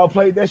Oddball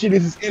played that shit.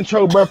 This is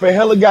intro, bro, for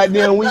hella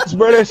goddamn weeks,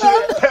 bro. That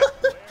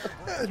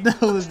shit.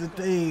 That was the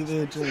thing,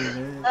 intro,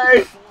 man.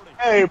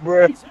 Hey,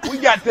 bro. We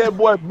got that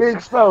boy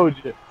Big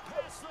Soldier.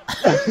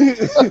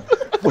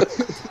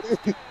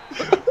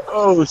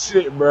 Oh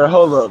shit, bro.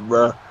 Hold up,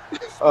 bro.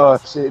 Oh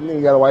shit,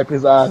 nigga gotta wipe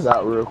his eyes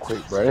out real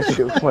quick, bro. That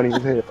shit was funny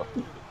as hell.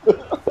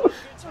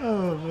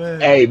 Oh man.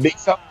 Hey, Big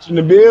Soldier in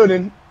the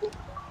building.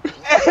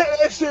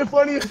 That shit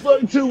funny as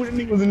fuck too when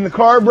the nigga was in the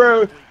car,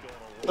 bro.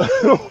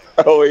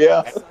 Oh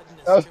yeah.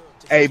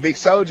 Hey, Big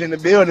Soldier in the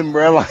building,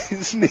 bro. Like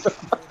this nigga.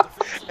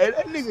 Hey,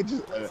 that nigga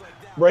just,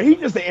 bro. He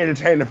just an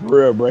entertainer for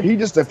real, bro. He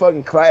just a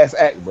fucking class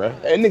act, bro.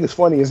 That nigga's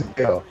funny as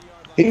hell.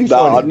 He's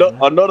funny.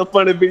 Another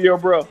funny video,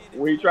 bro.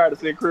 When he tried to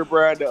send Chris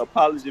Brown the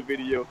apology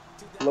video.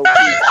 Oh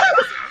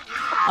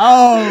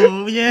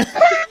yeah.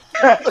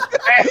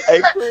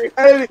 Hey, Chris.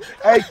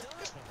 Hey,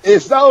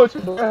 it's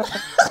Soldier, bro.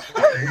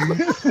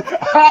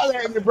 Holla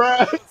at me, bro.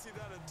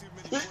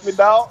 Hit me,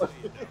 dog.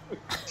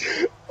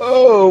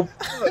 Oh.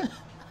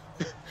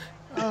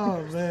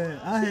 Oh man,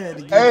 I had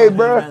to get. Hey,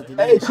 bro.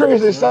 Hey,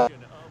 Chris, it's Soldier.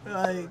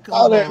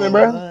 Holla at me,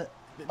 bro.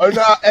 Oh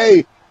no,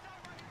 hey.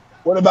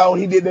 What about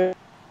when he did that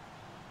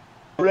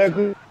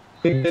record?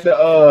 He did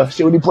the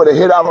shit when he put a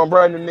hit out on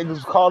bro, and the niggas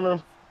was calling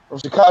him from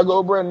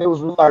Chicago, bro, and it was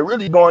like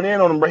really going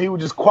in on him, bro. He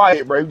was just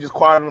quiet, bro. He was just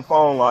quiet on the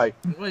phone, like,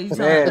 wait,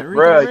 man,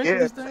 bro,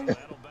 yeah.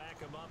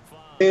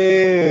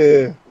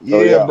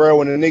 Yeah, bro.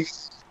 When the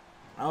niggas,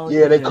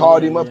 they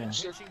called him up and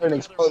shit and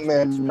exposed,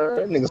 man.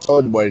 That nigga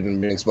Soulja Boy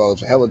didn't been exposed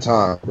for hella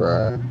time,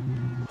 bro.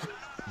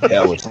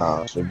 Hella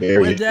time, so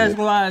but that's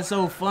why it's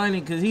so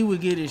funny, because he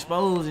would get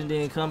exposed and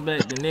then come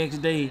back the next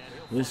day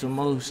with some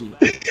more shit.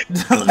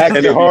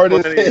 Acting hard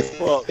as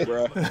fuck,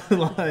 bro.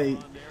 Like,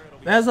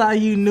 that's how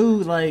you knew,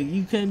 like,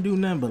 you couldn't do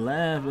nothing but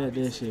laugh at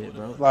that shit,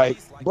 bro. Like,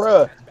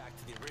 bro,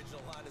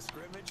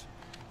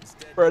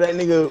 that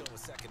nigga,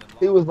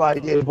 he was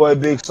like, yeah, boy,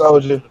 Big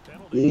Soldier.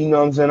 You know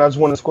what I'm saying? I just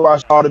want to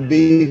squash all the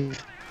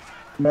beef.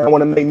 Man, I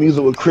want to make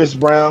music with Chris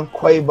Brown,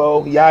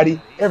 Quavo,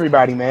 Yachty,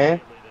 everybody, man.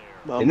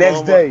 The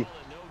next day.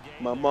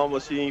 My mama,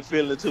 she ain't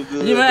feeling too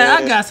good. Yeah,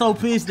 man, I got so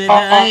pissed that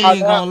I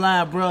ain't gonna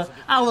lie, bro.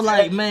 I was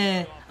like,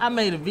 man, I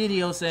made a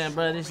video saying,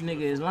 bro, this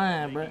nigga is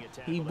lying, bro.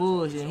 He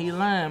bullshit, he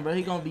lying, bro.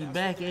 He gonna be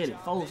back at it.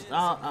 Folks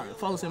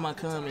in my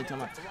comment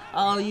talking about,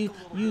 oh, you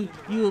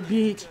a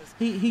bitch.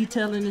 He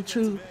telling the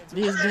truth.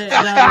 This,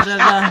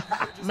 that,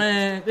 da.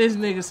 Man, this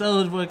nigga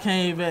Soulja Boy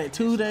came back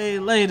 2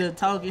 days later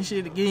talking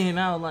shit again.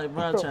 I was like,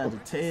 bro, I tried to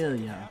tell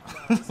y'all.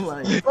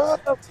 Like,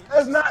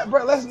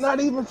 bro, let's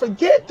not even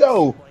forget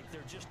though.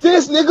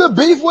 This nigga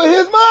beef with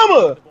his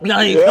mama.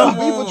 Come beef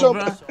on, with your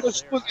bro.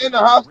 She was in the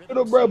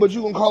hospital, bro, but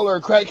you gonna call her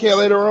a crackhead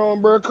later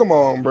on, bro? Come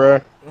on, bro.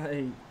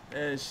 Like,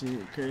 that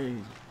shit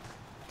crazy.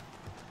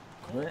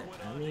 What?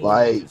 I mean,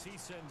 like,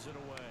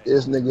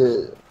 this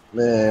nigga,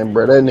 man,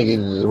 bro, that nigga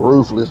is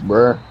ruthless,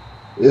 bro.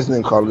 This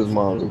nigga called his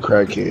mom a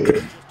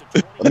crackhead.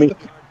 I mean,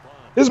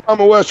 his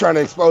mama was trying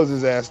to expose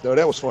his ass, though.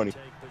 That was funny.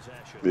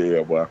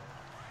 Yeah, boy.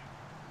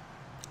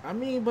 I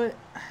mean, but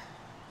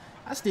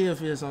I still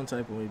feel some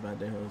type of way about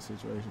that whole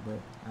situation, but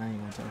I ain't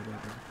gonna talk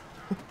about that.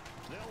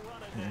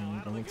 I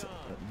ain't gonna talk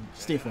about that.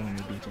 Stiff on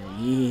me,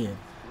 bitch. Yeah.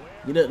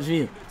 Get up the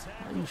field.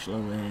 Why you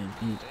slow ass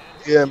bitch?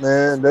 Yeah,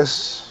 man,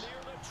 that's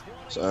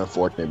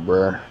unfortunate,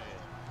 bro.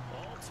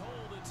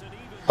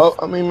 Oh,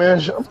 I mean, man,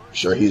 I'm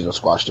sure he's gonna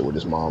squash it with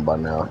his mom by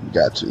now. You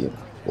got to.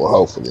 Well,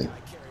 hopefully.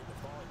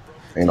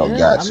 Ain't no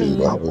got to,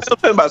 but hopefully. I'm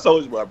talking about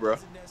Soulja Boy, bro.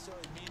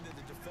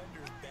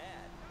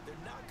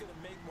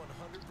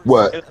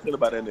 What? Ain't no telling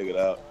about that nigga,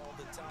 dog.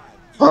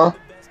 Huh?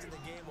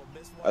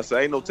 I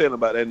said, ain't no telling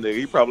about that nigga.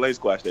 He probably ain't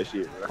squashed that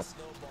shit, bro.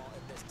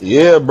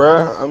 Yeah,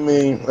 bro. I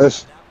mean,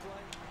 let's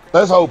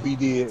hope he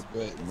did,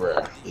 but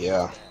bro,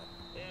 yeah.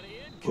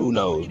 Who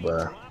knows,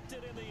 bro?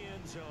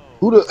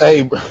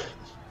 Hey, bro.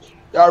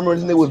 Y'all remember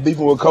this nigga was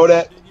beefing with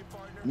Kodak?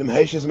 Them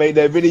Haitians made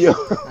that video.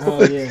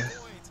 Oh yeah.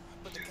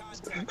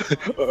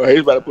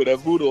 He's about to put that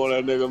voodoo on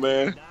that nigga,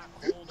 man.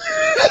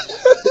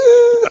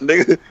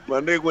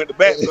 my nigga went to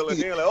bat and like,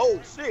 oh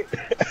shit.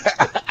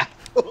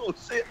 Oh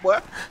shit, boy.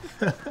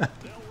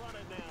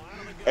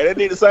 And they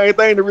did the same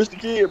thing to Rich the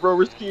Kid, bro.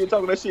 Rich the Kid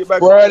talking that shit back.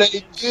 Bro,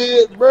 they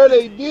did, bro.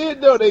 They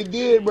did, though. They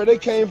did, bro. They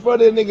came for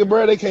that nigga,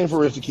 bro. They came for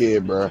Rich the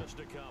Kid, bro.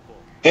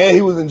 And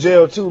he was in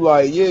jail, too.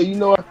 Like, yeah, you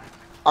know what?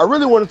 I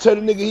really want to tell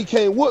the nigga he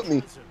can't whoop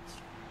me.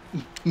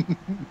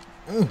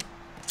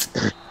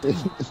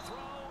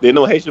 They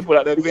know Haitian put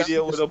out that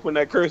video with them putting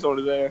that curse on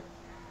his ass.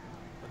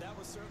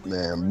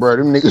 Man, bro,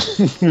 them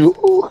niggas.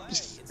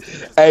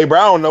 Hey, bro,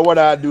 I don't know what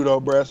I'd do, though,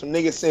 bro. Some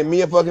niggas send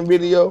me a fucking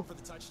video.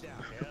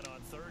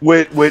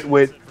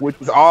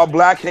 With all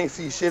black, can't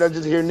see shit. I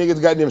just hear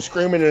niggas got them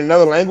screaming in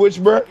another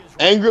language, bro.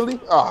 Angrily.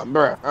 Oh,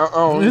 bro.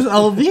 It's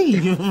OB.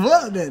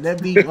 Fuck that.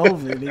 That beat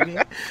over,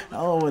 nigga. I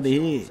don't want to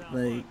hear it.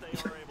 Like,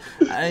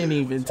 I ain't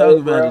even talking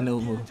about it no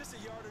more.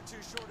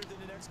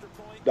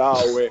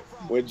 Dog,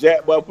 when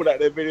Jack Boy put out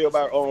that video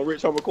about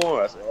Rich Homie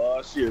Corn, I said,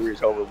 oh shit,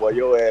 Rich Homie Boy,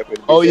 your ass.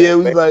 Oh yeah,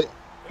 we like.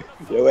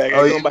 Your ass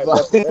ain't come back.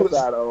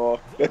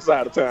 That's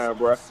out of time,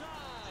 bro.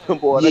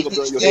 Boy, yeah,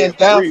 you stand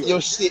down for your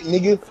shit,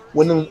 nigga.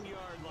 When them.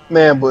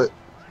 Man, but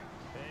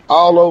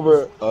all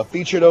over a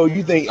feature though,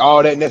 you think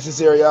all that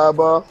necessary,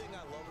 Oddball?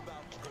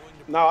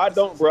 No, I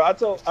don't, bro. I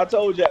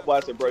told Jack Boy, I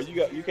said, bro,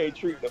 you can't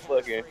treat the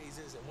fucking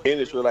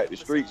industry like the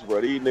streets,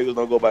 bro. These niggas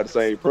don't go by the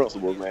same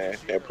principles, man.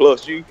 And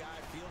plus, you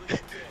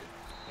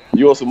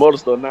on some other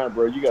stuff now,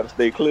 bro. You got to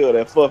stay clear of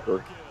that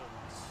fucker.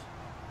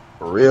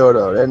 For real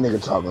though, that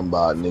nigga talking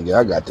about, nigga,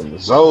 I got them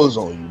Zoes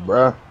on you,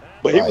 bro.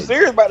 But he was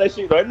serious about that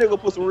shit, though. That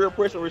nigga put some real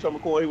pressure on Rich Homie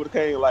Corn. He would have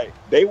came like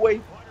day way.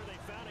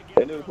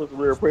 That nigga put some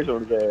real pressure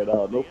on his ass,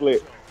 dog. No flex.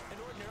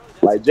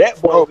 Like,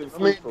 Jack Boy was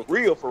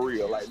for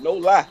real. Like, no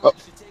lie.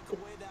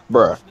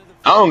 Bruh,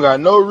 I don't got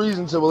no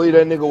reason to believe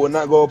that nigga would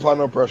not go apply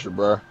no pressure,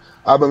 bruh.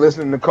 I've been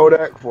listening to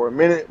Kodak for a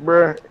minute,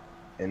 bruh.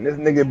 And this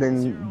nigga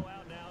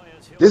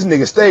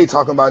stayed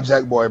talking about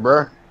Jack Boy,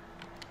 bruh.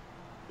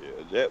 Yeah,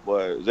 Jack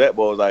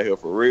Boy was out here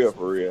for real.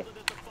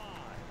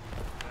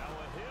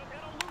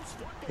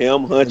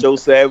 Him, Huncho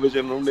Savage,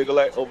 and them nigga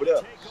like over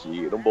there.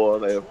 Shit, them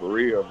boys out here for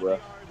real, bruh.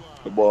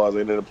 The boys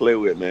ain't there to play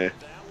with, man.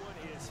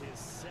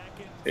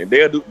 And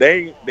they'll do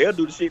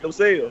the shit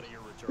themselves.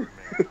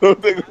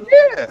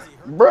 Yeah,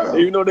 bro.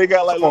 You know they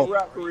got like little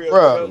rap careers.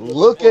 Bro,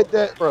 look at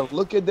that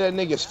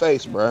nigga's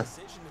face, bro.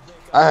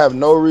 I have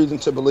no reason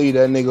to believe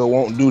that nigga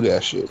won't do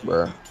that shit,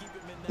 bro.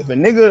 If a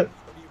nigga,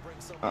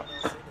 I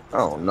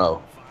don't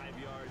know,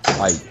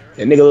 like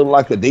that nigga look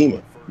like a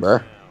demon, bro.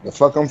 The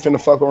fuck I'm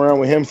finna fuck around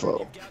with him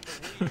for?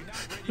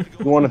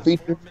 You want a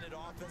feature?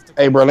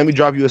 Hey, bro, let me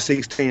drop you a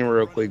 16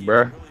 real quick,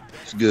 bro.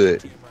 It's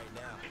good.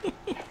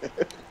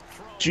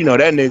 But you know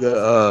that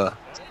nigga,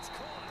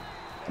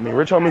 I mean,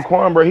 Rich Homie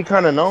Quan, bro, he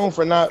kind of known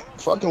for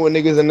not fucking with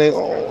niggas and they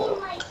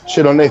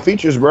shit on their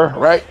features, bro,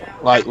 right?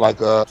 Like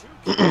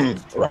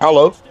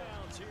Rallo.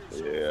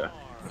 Yeah.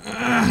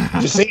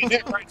 Just seeing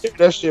that right there,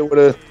 that shit would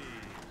have.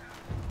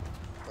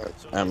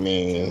 I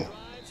mean,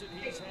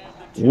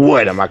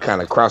 what am I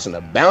kind of crossing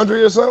a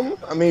boundary or something?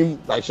 I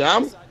mean, like,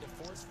 I'm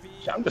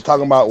just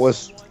talking about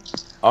what's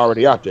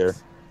already out there.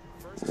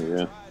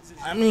 Yeah.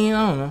 I mean,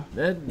 I don't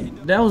know.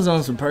 That was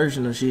on some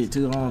personal shit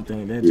too. I don't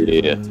think that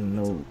just wasn't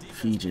no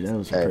feature. That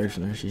was some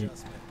personal shit.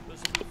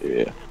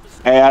 Yeah.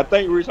 Hey, I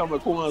think Rich Homie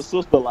Quan's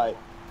sister, like,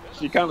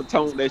 she kind of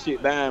toned that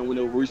shit down when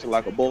it was reaching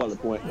like a boiling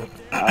point.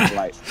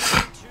 I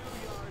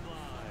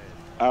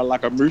was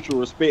like a mutual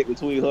respect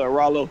between her and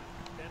Rollo.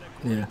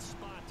 Yeah.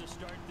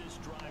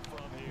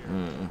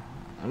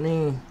 I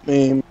mean,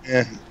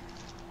 yeah.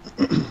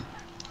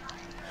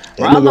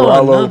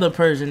 Rollo another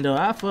person though.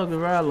 I fuck with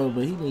Rollo,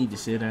 but he need to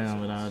sit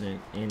down with all that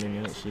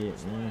internet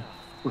shit, man.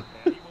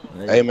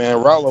 Like, hey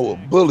man, Rollo a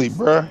bully,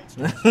 bro.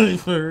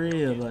 For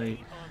real, like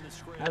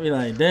I be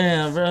like,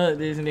 damn, bro,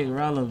 this nigga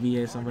Rollo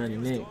be at somebody's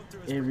neck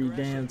every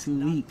damn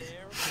 2 weeks.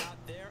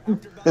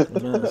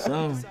 About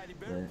something,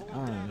 but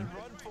I don't know.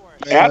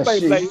 Man, I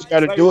think Blake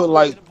gotta do it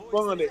like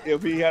fun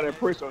if he had that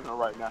pressure on him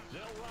right now.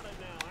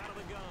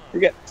 He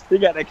got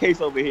that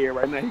case over here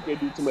right now. He can't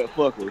do too much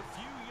fuckery.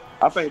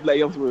 I think Blake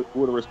Youngster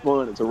would have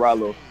responded to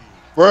Rollo.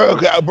 Bro,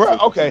 okay.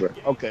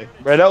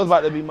 Bro, that was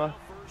about to be my.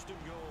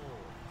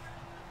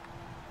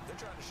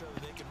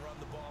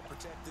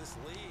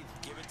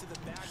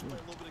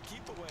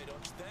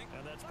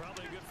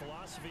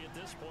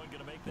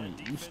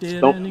 You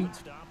still there,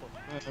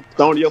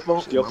 Don't your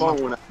phone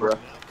went out, bro.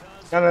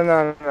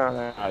 No.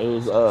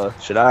 It was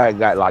shit. I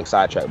got like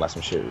sidetracked by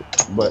some shit,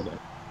 but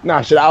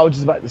nah, shit. I was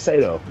just about to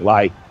say though,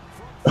 like,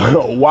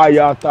 why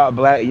y'all thought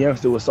Black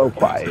Youngster was so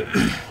quiet?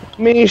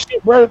 I mean,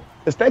 shit, bro.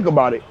 Let's think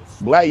about it.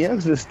 Black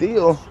Youngster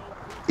still,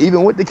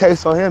 even with the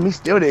case on him, he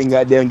still didn't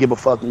goddamn give a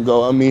fuck and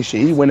go. I mean,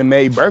 shit. He went and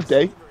made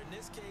birthday.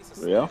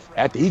 Yeah.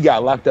 After he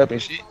got locked up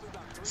and shit.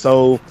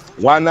 So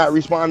why not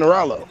respond to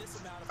Rollo?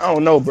 I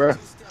don't know, bro.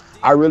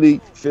 I really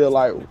feel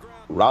like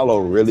Rollo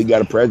really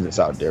got a presence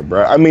out there,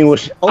 bro. I mean,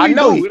 I he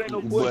know do. he, It ain't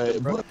no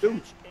question, bro. but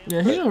Dude.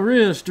 Yeah, he a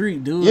real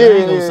street dude. Yeah, I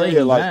ain't gonna say yeah,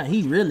 he like, not.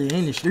 He really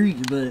in the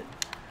streets, but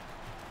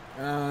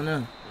I don't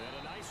know.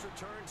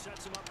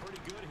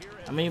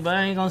 I mean, but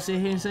I ain't gonna sit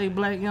here and say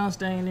Black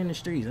Youngster ain't in the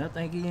streets. I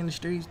think he in the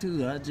streets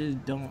too. I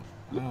just don't.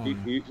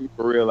 He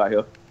for real out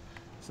here.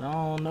 So I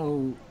don't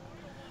know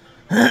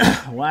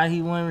why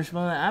he wouldn't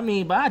respond. I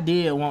mean, but I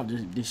did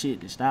want the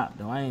shit to stop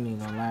though. I ain't even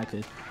gonna lie,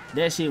 cause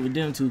that shit with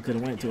them two could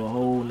have went to a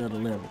whole nother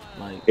level.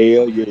 Like,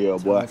 hell yeah,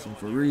 boy.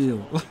 For real,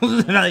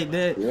 like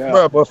that.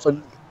 Yeah, bro.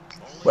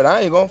 But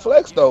I ain't gonna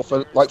flex though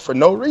for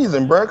no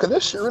reason, bro. Cause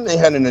this shit really ain't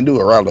had nothing to do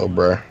with Rollo,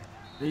 bro.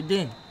 It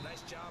didn't.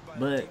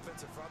 But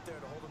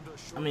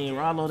I mean,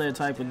 Rollo that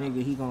type of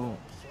nigga.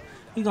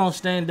 He gonna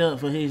stand up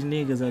for his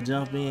niggas or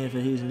jump in for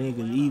his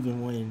niggas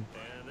even when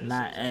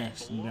not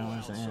asked. You know what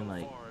I'm saying?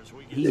 Like,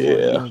 he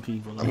one of them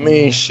people. I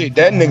mean, shit,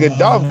 that nigga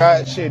Dog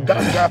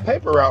got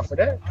paper out for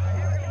that.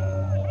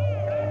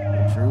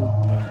 True,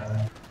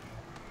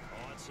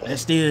 but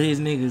that's still his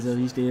niggas, so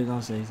he still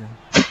gonna say something.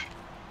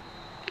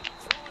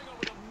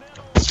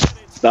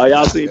 So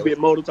y'all seen Big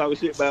Motor talking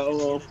shit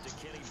about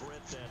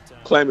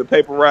claiming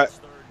paper right?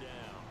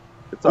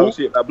 Talking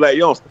shit about Black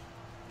Youngster.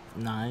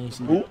 Nah, I ain't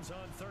seen that.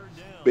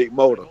 Big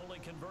Motor.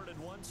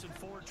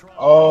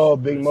 Oh,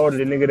 Big Motor,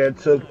 the nigga that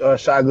took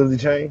Shy Glizzy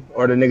chain,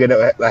 or the nigga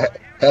that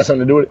had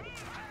something to do with it.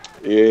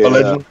 Yeah.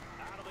 Allegedly.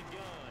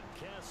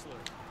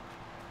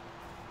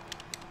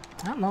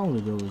 How long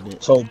ago was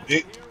that? So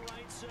big.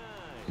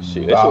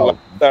 Shit,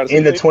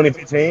 In the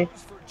 2015.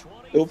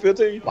 It was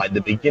 15. Like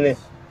the beginning.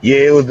 Yeah,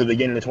 it was the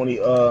beginning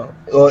of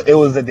it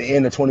was at the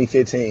end of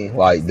 2015,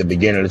 like the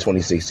beginning of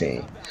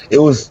 2016. It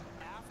was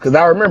because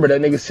I remember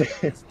that nigga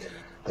said.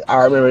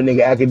 I remember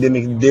nigga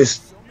Academic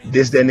this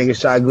that nigga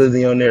Shy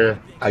Glizzy on there.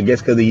 I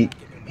guess because he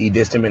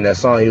dissed him in that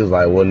song. He was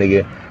like, well,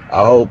 nigga,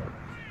 I hope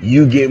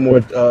you get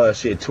more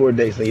tour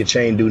dates than your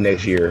chain do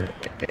next year.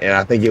 And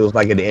I think it was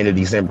like at the end of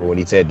December when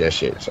he said that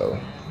shit. So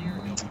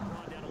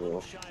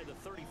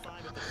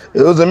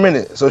it was a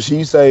minute. So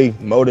she say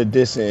Motor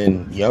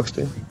dissing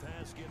Youngster?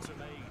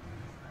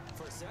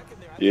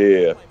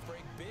 Yeah.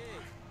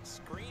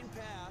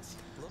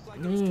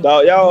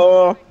 Now,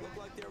 y'all,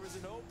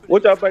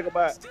 what y'all think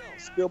about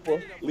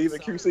Skipper leaving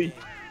QC?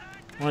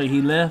 Wait,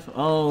 he left?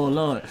 Oh,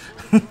 Lord.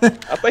 I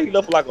think he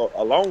left like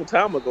a long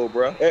time ago,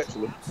 bro,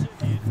 actually.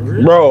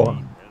 Bro,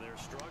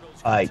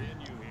 like,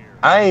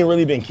 I ain't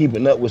really been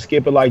keeping up with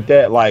Skipper like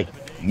that, like,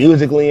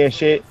 musically and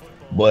shit,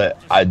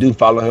 but I do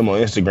follow him on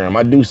Instagram.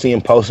 I do see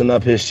him posting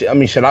up his shit. I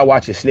mean, I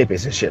watch his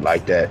snippets and shit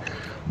like that.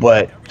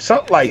 But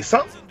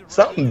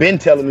something been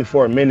telling me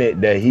for a minute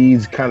that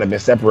he's kind of been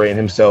separating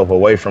himself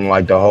away from,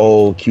 like, the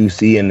whole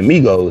QC and the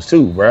Migos,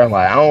 too, bro.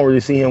 Like, I don't really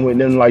see him with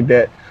them like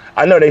that.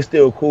 I know they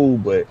still cool,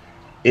 but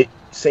it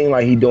seemed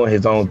like he doing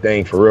his own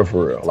thing for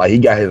real. Like, he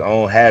got his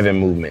own having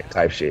movement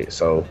type shit.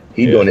 So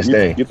he doing his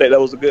thing. You think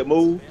that was a good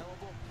move?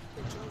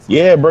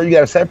 Yeah, bro, you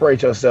gotta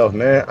separate yourself,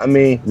 man. I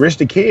mean, Rich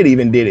the Kid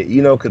even did it,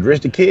 you know, because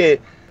Rich the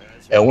Kid,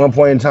 at one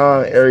point in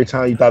time, every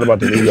time you thought about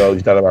the Migos, you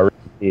thought about Rich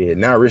the Kid.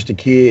 Now Rich the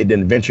Kid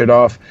then ventured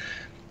off,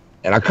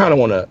 and I kind of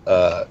want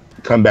to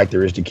come back to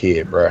Rich the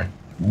Kid, bro.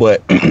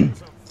 But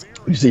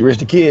you see, Rich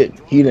the Kid,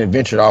 he then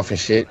ventured off and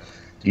shit,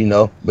 you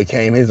know,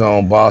 became his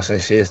own boss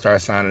and shit,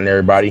 started signing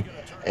everybody.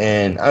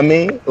 And I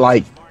mean,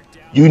 like,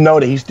 you know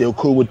that he's still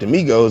cool with the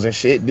Migos and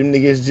shit. Them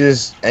niggas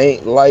just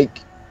ain't like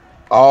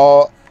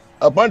all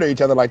up under each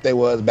other like they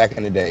was back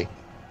in the day.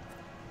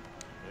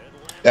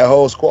 That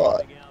whole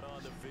squad.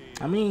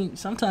 I mean,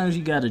 sometimes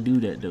you gotta do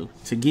that though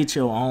to get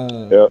your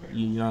own. Yep.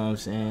 You know what I'm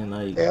saying?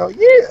 Like, hell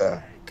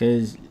yeah.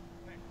 Cause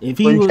if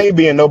he was, can't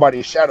be in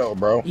nobody's shadow,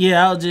 bro.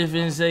 Yeah, I was just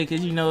finna say,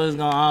 cause you know it's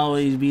gonna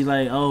always be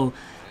like, oh,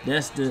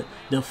 that's the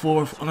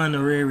fourth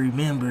honorary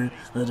member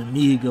of the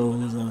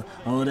Migos, or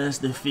oh, that's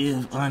the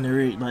fifth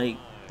honorary. Like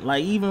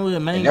even with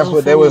Mango, that's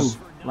what they was.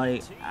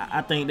 Like,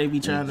 I think they be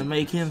trying to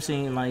make him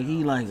seem like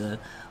he like a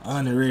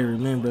honorary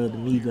member of the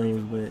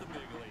Migos, but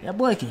that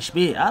boy can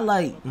spit. I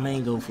like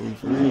Mango Food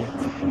for real.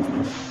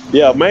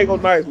 Yeah, Mango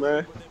nice,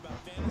 man.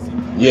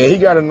 Yeah, he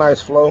got a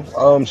nice flow.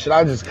 Shit,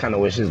 I just kind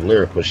of wish his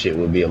lyrical shit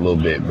would be a little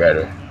bit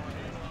better.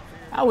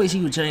 I wish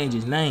he would change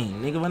his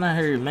name, nigga. When I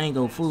heard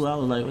Mango Food, I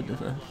was like, what the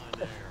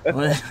fuck?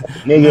 What?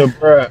 Nigga,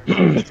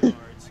 bruh.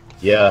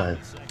 Yeah.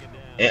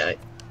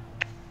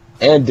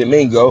 And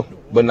Domingo.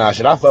 But nah,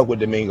 shit, I fuck with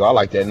Domingo. I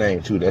like that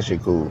name too. That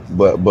shit cool.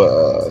 But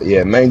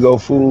yeah, Mango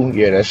Food,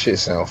 yeah, that shit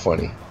sound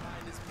funny.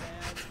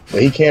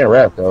 But he can't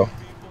rap though.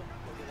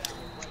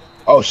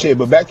 Oh shit,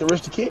 but back to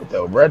Rich the Kid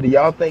though, bro. Do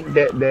y'all think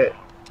that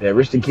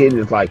Rich the Kid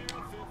is like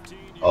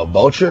a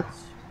vulture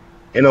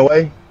in a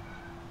way?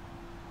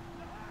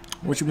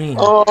 What you mean?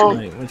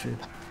 Like, what you?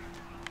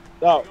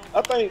 No,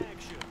 I think.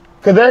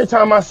 Cause every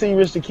time I see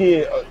Rich the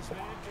Kid,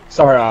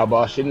 sorry,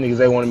 Oddball, shit, niggas,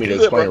 they wanted me to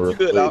explain real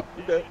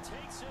quick.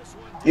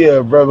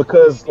 Yeah, bro,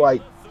 because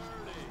like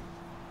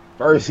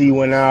first he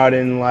went out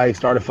and like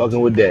started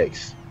fucking with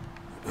Dex.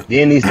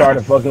 Then he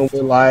started fucking with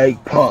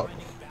like Punk.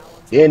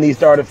 Then he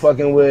started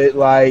fucking with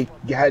like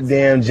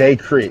goddamn Jay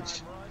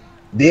Critch.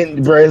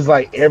 Then, bro, it's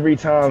like every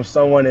time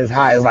someone is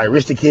hot, it's like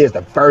Rich the Kid's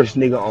the first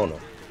nigga on them.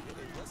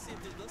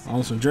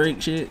 On some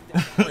Drake shit.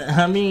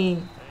 I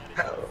mean,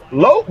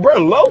 low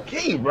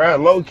key, bro,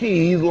 low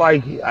key. He's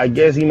like, I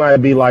guess he might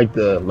be like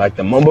the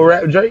mumble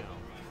rap Drake.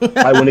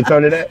 Like when it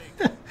comes to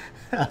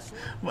that,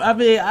 I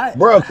mean,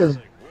 bro, because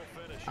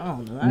I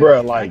don't know. bro,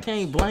 I like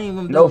can't blame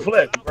him. no Though.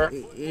 flex, bro.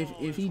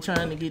 If he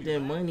trying to get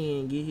that money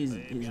and get his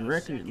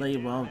record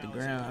label off the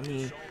ground, I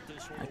mean,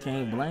 I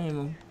can't blame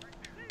him.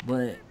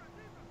 But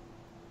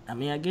I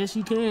mean, I guess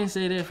you can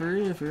say that for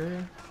real, for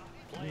real.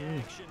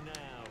 Yeah.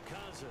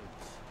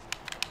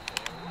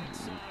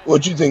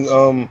 What you think?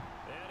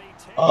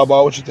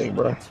 About what you think,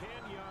 bro?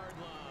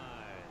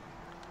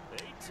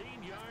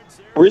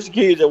 Rich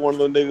Kid is one of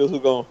those niggas who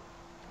gonna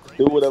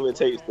do whatever it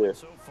takes to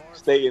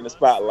stay in the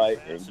spotlight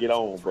and get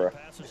on, bro.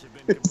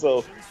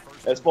 So,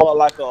 as far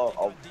like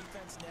a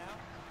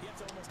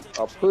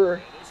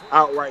pure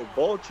outright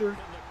vulture,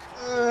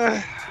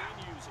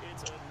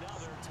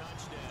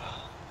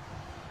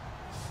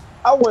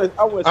 I wouldn't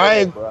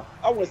say that, bro.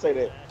 I wouldn't say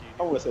that,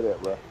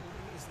 bro.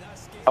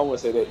 I wouldn't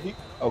say that.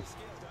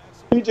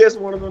 He just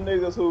one of them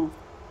niggas who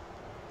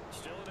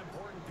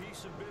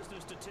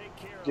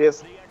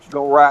just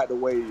gonna ride the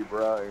wave,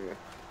 bro. And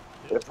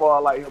as far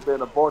as like him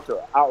being a vulture,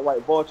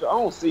 outright vulture, I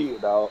don't see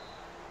it, dog.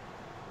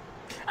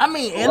 I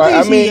mean, at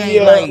least he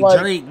ain't like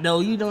Drake, though.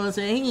 You know what I'm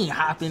saying? He ain't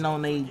hopping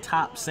on they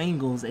top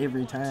singles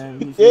every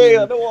time.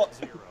 Yeah,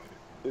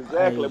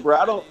 exactly,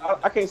 bro.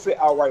 I can't say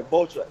outright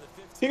vulture.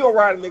 He gonna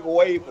ride a nigga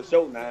wave for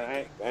sure. Now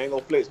I ain't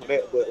gonna flex with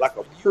that, but like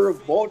a pure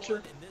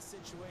vulture,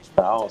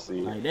 I don't see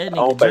it. Like that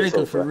nigga Drake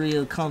so, for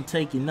real come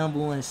take your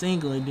 #1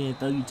 single and then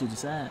throw you to the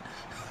side.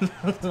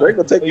 Drake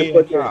will take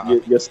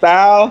your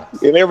style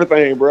and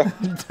everything, bro.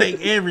 Take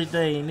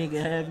everything,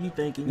 nigga. Have you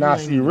thinking you ain't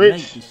see even Rich.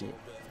 make the shit.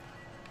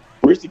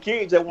 Rich the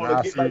Kid just want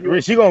to get like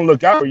Rich. He gonna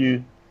look out for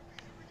you.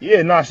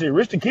 Yeah, shit.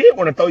 Rich the Kid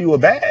want to throw you a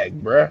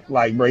bag, bro.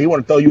 Like, bro, he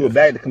want to throw you a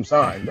bag to come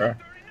sign, bro.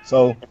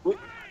 So.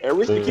 And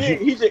Rich the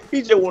Kid,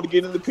 he just want to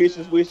get in the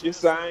pictures with you,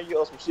 sign you,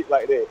 or some shit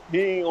like that. He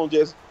ain't gonna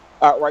just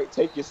outright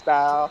take your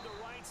style.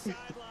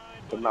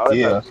 No, that's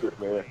not shit,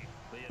 man.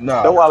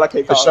 No, that's why I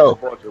can't call him a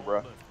vulture,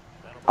 bro.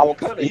 I was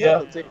kind of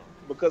hesitant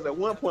because at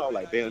one point I was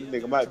like, damn,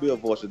 this nigga might be a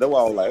vulture. That's why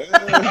I was like,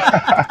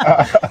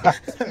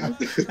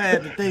 I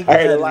had to think about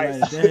it, like,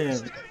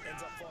 damn.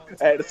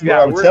 I had to see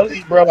how I'm telling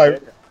you, bro,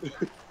 like,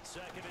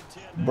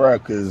 bro,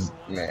 cause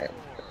man,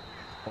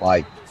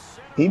 like,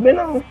 he been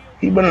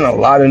in a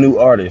lot of new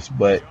artists,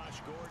 but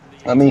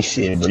I mean,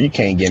 shit, bro, you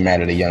can't get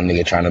mad at a young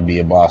nigga trying to be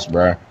a boss,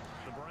 bro.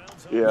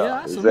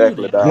 Yeah,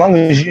 exactly. As long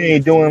as you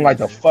ain't doing like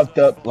the fucked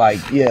up, like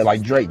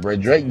Drake, bro.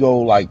 Drake go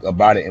like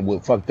about it and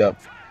with fucked up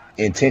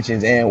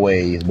intentions and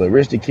ways, but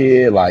Rich the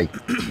Kid, like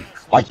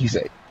you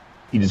say,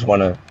 he just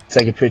want to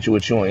take a picture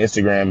with you on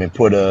Instagram and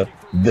put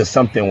the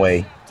something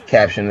way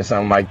caption or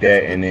something like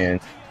that, and then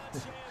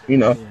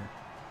do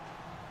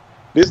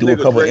a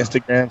couple Drake,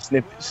 Instagram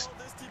snippets.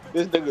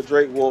 This nigga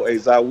Drake wore a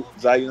Zion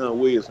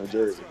Williamson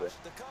jersey, bro.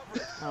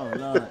 Oh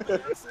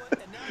Lord.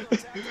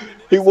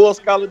 He wore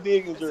Scholar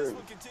Diggins jersey.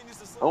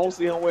 I don't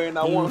see him wearing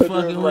that one. He was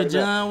fucking with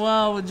John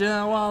Wall when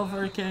John Wall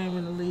first came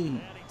in the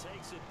league.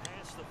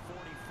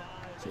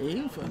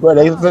 See, bro,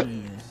 they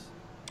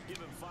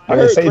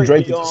say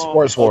Drake is a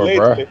sports whore,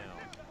 bro.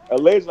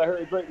 Allegedly, I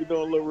heard Drake be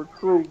doing a little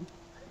recruiting.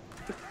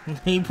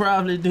 He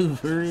probably do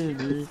for real,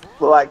 dude.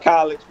 For like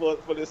college, for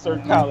this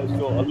certain college,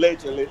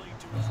 allegedly.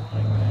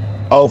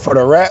 Oh, for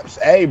the raps,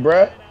 hey,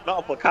 bro.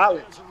 No, for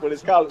college, for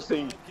this college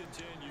team.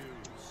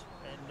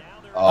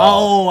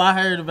 Oh, I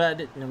heard about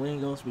it. And we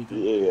ain't gonna speak.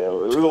 Yeah,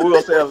 we're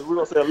gonna say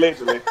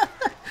allegedly.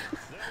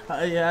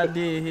 Yeah, I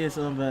did hear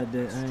something about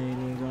that. I ain't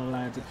even gonna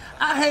lie to you.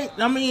 I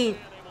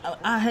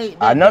hate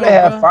that. I know they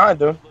have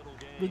Finder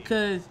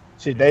because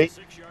shit they.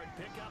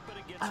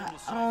 I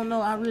don't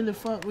know. I really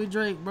fuck with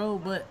Drake, bro,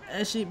 but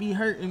that shit be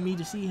hurting me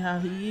to see how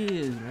he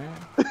is, man.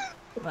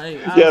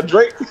 Like,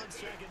 Drake.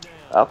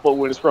 I fuck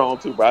with it strong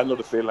too, bro. I know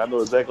the feeling. I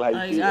know exactly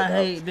how you feel. I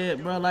hate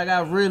that, bro. Like,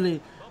 I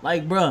really,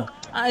 like, bro,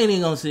 I ain't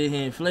even gonna sit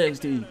here and flex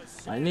to you.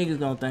 Like, niggas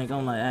gonna think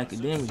I'm like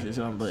academics or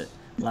something, but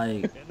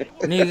like,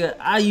 nigga,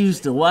 I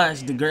used to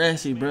watch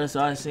Degrassi, bro.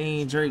 So I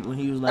seen Drake when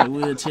he was like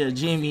Wheelchair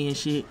Jimmy and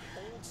shit.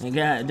 And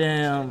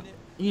goddamn,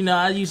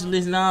 I used to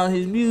listen to all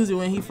his music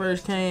when he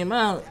first came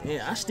out,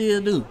 and I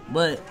still do.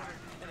 But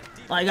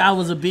like, I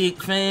was a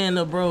big fan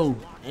of bro,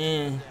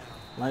 and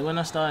like when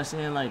I started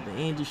seeing like the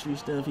industry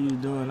stuff he was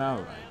doing, I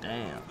was like,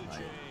 damn, like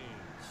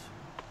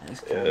that's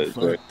kind of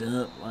fucked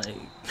up. Like,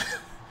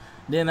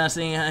 then I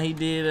seen how he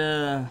did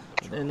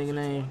what that nigga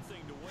name?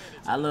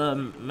 I love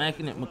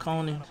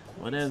McConaughey,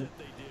 whatever.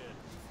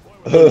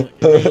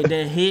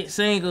 that hit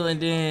single,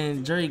 and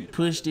then Drake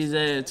pushed his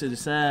ass to the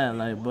side.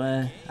 Like,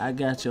 boy, I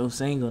got your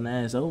single,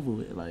 now it's over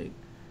with. Like,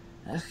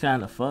 that's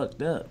kind of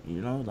fucked up,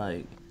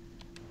 Like,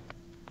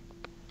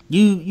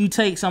 you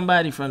take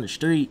somebody from the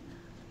street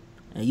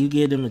and you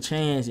give them a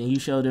chance and you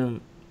show them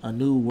a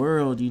new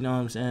world. You know what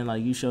I'm saying?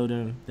 Like, you show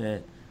them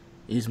that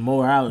it's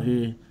more out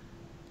here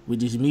with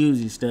this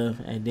music stuff,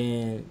 and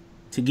then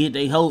to get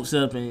their hopes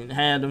up and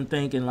have them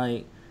thinking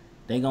like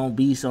they gonna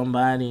be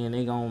somebody and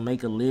they gonna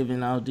make a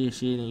living out this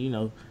shit, and you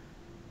know,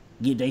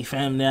 get their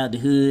family out the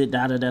hood,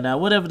 da da da da,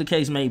 whatever the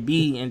case may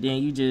be, and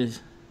then you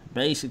just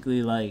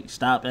basically like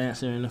stop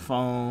answering the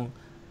phone,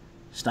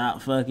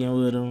 stop fucking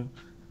with them.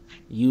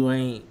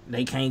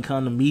 They can't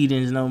come to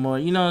meetings no more.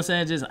 You know what I'm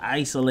saying? Just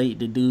isolate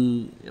the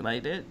dude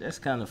like that. That's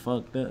kind of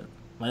fucked up.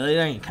 Like it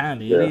ain't kind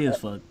of, it is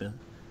fucked up.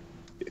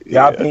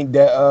 Y'all think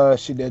that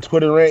shit, that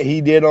Twitter rant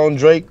he did on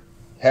Drake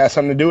had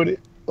something to do with it?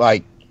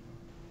 Like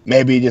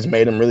maybe it just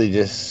made him really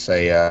just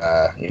say,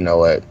 you know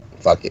what,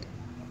 fuck it.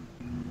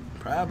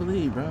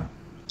 Probably, bro.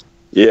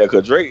 Yeah,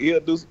 cause Drake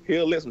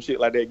he'll let some shit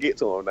like that get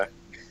to him now.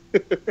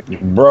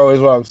 Bro,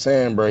 is what I'm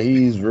saying, bro.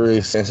 He's really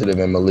sensitive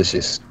and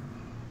malicious.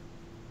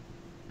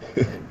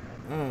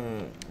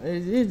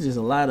 It's just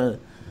a lot of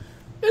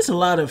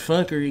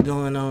fuckery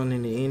going on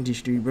in the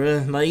industry,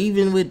 bro. Like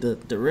even with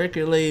the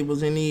record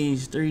labels and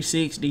these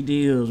 360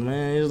 deals,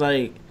 man. It's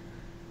like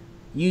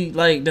you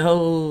like the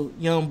whole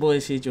young boy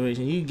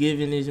situation. You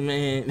giving this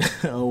man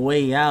a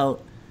way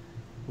out,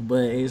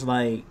 but it's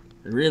like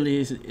really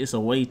it's a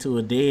way to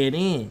a dead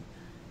end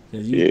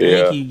because you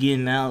think you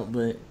getting out,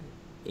 but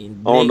I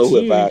don't know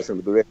what vibes him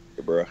to do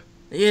that, bro.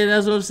 Yeah,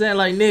 that's what I'm saying.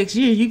 Like next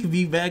year, you could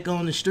be back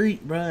on the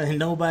street, bro, and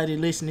nobody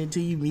listening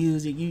to your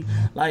music. You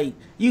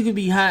could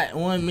be hot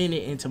 1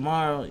 minute, and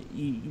tomorrow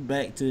you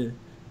back to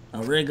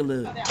a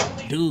regular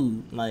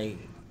dude. Like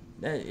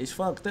that is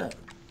fucked up.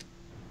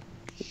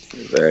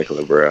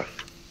 Exactly, bro.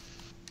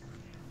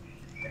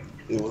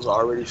 It was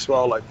already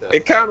small like that.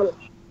 It kind of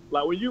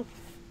like when you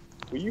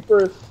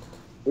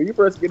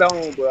first get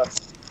on, bro.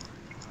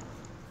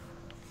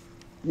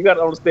 You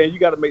gotta understand. You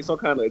gotta make some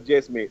kind of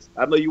adjustments.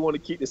 I know you want to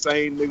keep the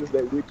same niggas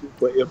that with you,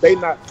 but if they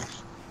not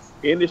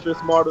industry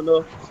smart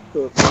enough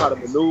to try to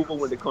maneuver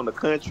when it comes to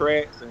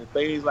contracts and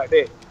things like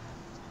that,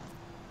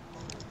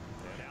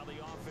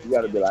 you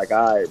gotta be like,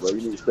 all right, bro,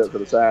 you need to step to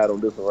the side on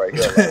this one right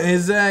here. Like,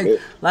 exactly.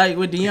 Like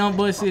with the young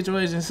boy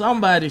situation,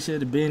 somebody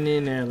should have been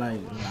in there.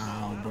 Like,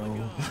 nah,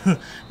 bro,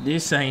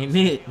 this ain't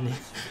it.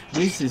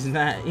 This is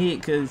not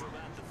it. Cause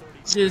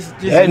just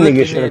that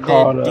nigga should have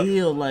called that up.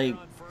 deal, like.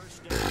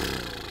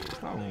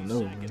 I don't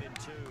know, man.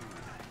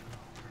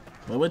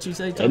 But what you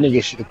say, Tom? That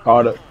nigga should have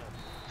called up.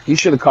 He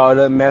should have called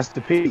up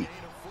Master P.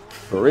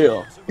 For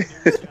real.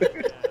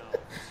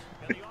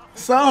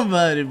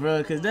 Somebody,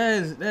 bro, cause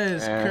that's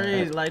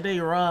crazy. Like they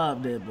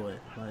robbed that boy.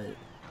 Like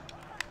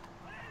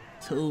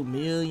 $2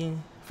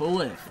 million for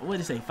what? What did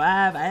he say?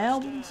 5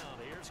 albums?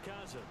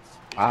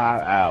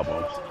 5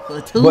 albums.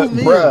 For $2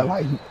 million. Bruh,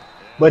 like.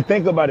 But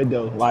think about it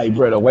though, like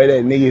bro, the way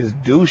that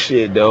niggas do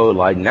shit though,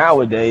 like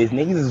nowadays,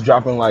 niggas is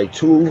dropping like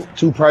two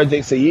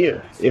projects a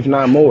year, if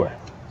not more.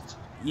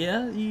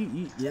 Yeah,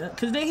 yeah,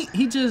 cause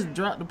he just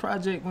dropped the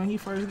project when he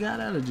first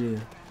got out of jail,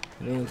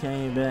 and then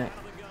came back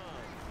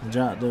and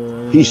dropped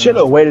the. He should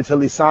have waited till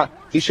he signed.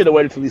 He should have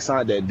waited till he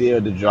signed that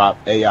deal to drop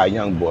AI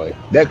Youngboy.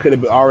 That could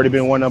have already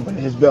been one up in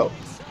his belt.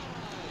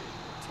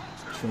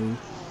 True.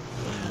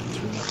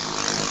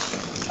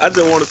 I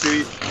just want to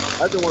see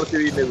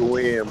these niggas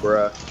win,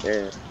 bro,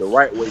 and the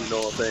right way. You know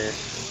what I'm saying?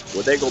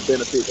 Where they gonna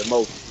benefit the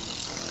most.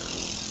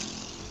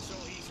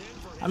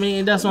 I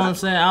mean, that's what I'm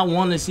saying. I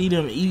want to see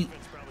them eat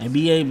and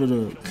be able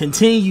to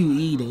continue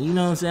eating. You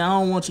know what I'm saying? I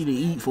don't want you to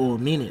eat for a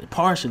minute,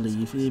 partially.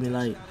 You feel me?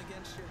 Like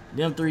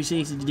them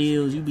 360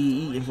 deals, you be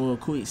eating for a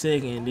quick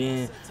second, and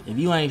then if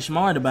you ain't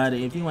smart about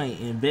it, if you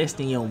ain't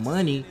investing your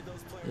money,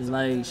 it's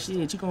like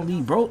shit. You gonna be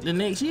broke the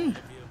next year.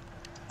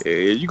 Yeah,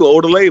 you go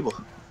owe the label.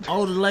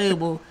 Owe the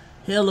label,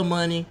 hella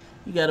money.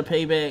 You gotta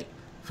pay back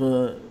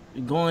for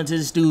going to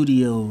the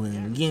studio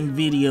and getting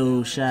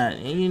video shot,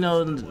 and you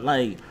know,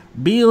 like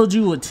build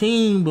you a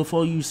team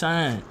before you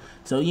sign,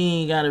 so you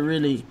ain't gotta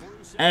really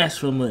ask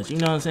for much. You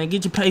know what I'm saying?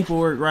 Get your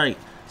paperwork right,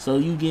 so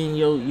you getting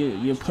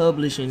your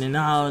publishing and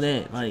all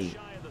that. Like,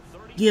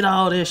 get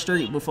all that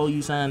straight before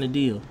you sign the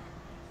deal.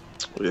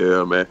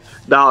 Yeah, man.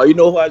 Now you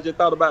know who I just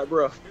thought about,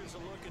 bro.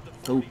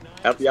 Who?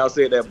 After y'all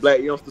said that black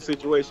youngster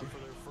situation.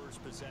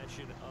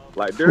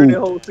 Like during that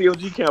whole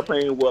CLG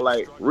campaign, well,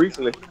 like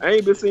recently, I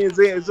ain't been seeing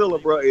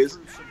Zayesco, bro. Is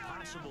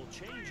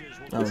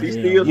he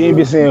still? You ain't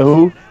been seeing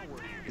who?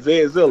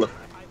 Zayesco.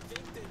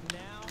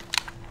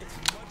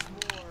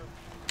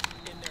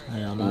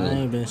 Hell no, I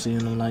ain't been seeing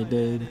him like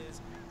that.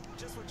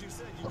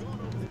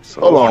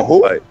 So, hold on,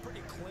 who? Like,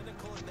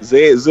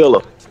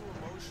 Zayesco.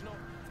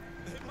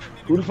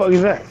 Who the fuck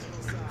is that?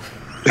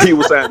 He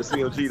was signed to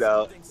CLG,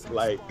 dog.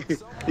 Like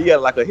he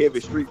got like a heavy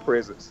street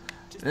presence.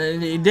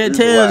 That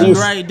tells you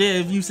right there.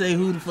 If you say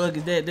who the fuck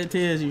is that, that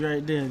tells you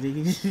right there,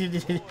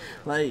 nigga.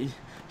 Like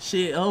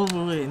shit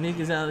over with.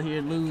 Niggas out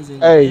here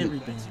losing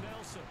everything.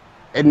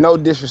 And no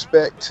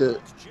disrespect to,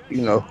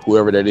 you know,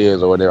 whoever that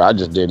is or whatever. I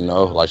just didn't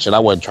know. Like shit, I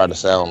wasn't trying to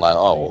sound like,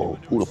 oh,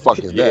 who the fuck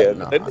is that? Yeah,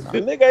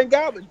 the nigga ain't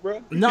garbage,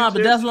 bro. Nah,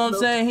 but that's what I'm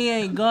saying. He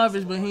ain't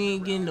garbage, but he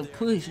ain't getting the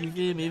push. You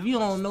feel me? If you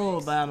don't know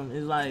about him,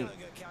 it's like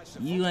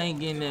you ain't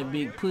getting that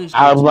big push.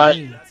 I was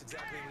like,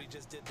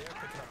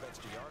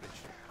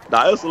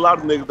 Nah, there's a lot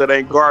of niggas that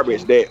ain't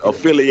garbage that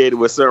affiliated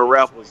with certain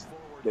rappers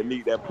that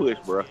need that push,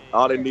 bro.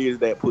 All they need is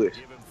that push.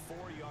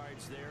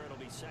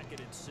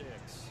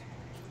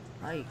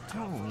 Like, I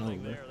don't know,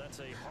 bro.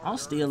 I'm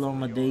still on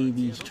my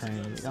Davies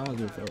train. I don't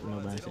give a fuck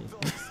what nobody say.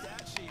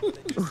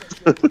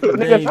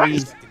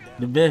 Davies,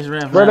 the best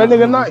rapper Bro, that out, nigga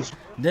man. nice.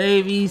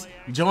 Davies,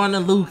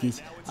 Jordan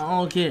Lucas. I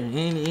don't care.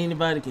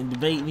 Anybody can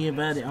debate me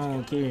about it. I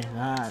don't care.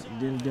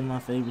 They're my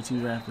favorite two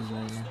rappers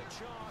right now.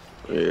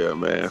 Yeah,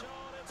 man.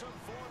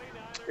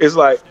 It's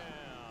like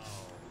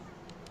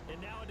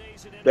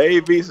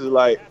Davies is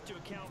like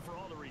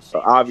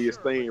an obvious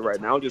thing right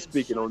now. I'm just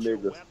speaking on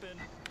niggas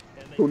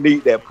who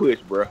need that push,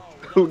 bro.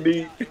 Who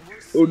need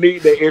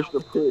that extra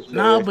push, man.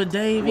 Nah, but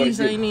Davies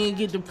ain't even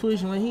get the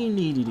push when he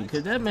needed it.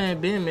 Because that man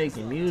been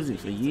making music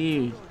for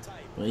years.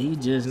 But he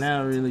just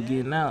now really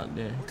getting out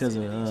there because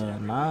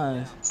of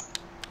Nas.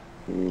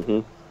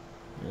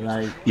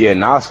 Like, yeah,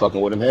 Nas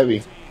fucking with him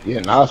heavy. Yeah,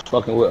 Nas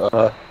fucking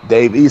with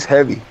Dave East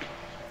heavy.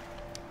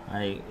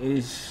 Like,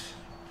 it's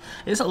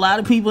a lot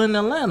of people in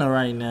Atlanta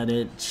right now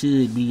that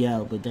should be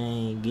out, but they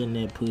ain't getting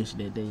that push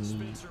that they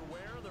need.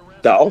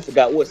 I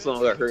forgot what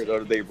song I heard the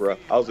other day, bro.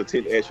 I was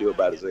intending to ask you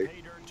about it, Zay.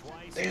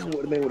 Damn,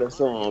 what the name of that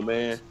song,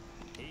 man?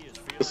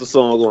 It's a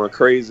song going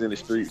crazy in the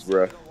streets,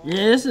 bro.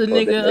 Yeah, it's a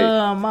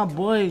nigga, my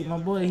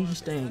boy, he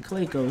stay in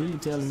Clayco. He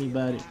telling me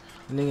about it.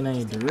 A nigga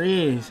named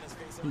Derez.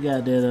 He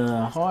got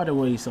that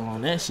Hardaway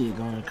song. That shit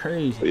going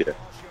crazy.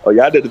 Oh,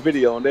 yeah, I did the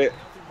video on that.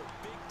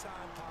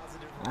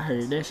 I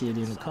heard that shit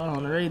in the car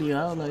on the radio.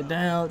 I was like,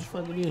 damn, what the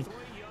fuck it is?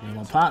 And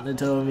my partner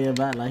told me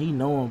about it, like he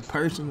know him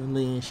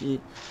personally and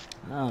shit.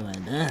 And I was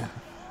like, damn.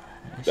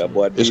 That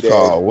boy it's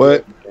called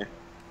what?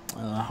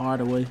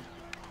 Hardaway.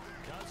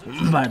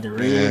 By the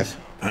Reds.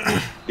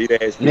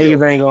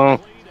 Niggas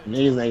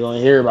ain't gonna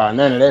hear about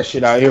none of that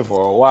shit out here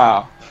for a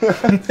while.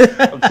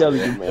 I'm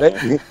telling you,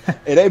 man.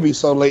 They be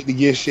so late to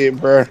get shit,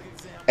 bro.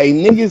 Hey,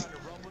 niggas.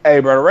 Hey,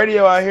 bro, the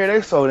radio out here,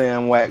 they so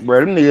damn whack,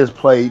 bro. Them niggas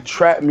play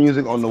trap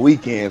music on the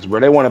weekends,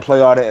 bro. They want to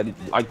play all that,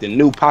 like the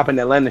new poppin'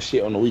 Atlanta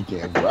shit on the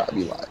weekends, bro. I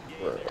be like,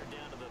 bro.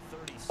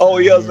 Oh,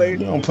 yeah, Zay.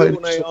 Don't play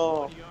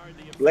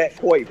Black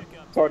Quake,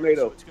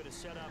 Tornado.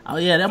 Oh,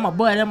 yeah, that's my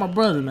boy. That's my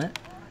brother, man.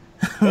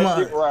 That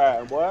shit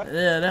right, boy.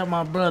 Yeah, that's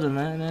my brother,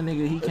 man. That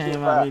nigga, he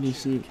came out with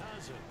this shit.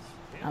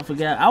 I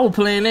forgot. I was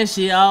playing that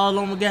shit all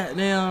on my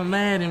goddamn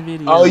Madden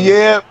video. Oh,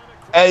 yeah.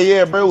 Hey,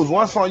 yeah, bro. It was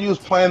one song you was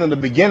playing in the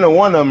beginning of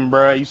one of them,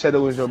 bro. You said it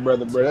was your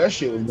brother, bro. That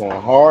shit was going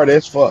hard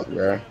as fuck,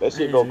 bro. That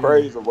shit go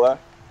crazy, boy.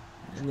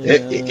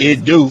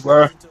 It do,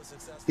 bro.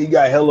 He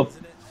got hella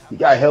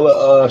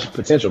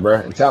potential, bro,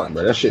 and talent,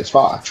 bro. That shit's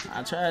fire.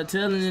 I tried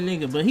telling the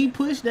nigga, but he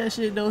pushed that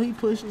shit, though. He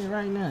pushing it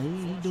right now. He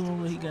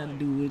doing what he got to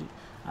do with it.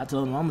 I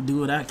told him I'm going to do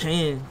what I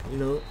can,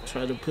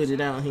 try to put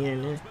it out here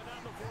and there.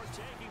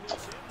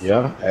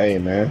 Yeah, hey,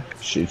 man.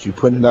 Shit, you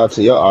putting it out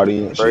to your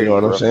audience, you know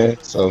what I'm saying?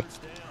 So...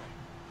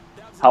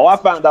 How I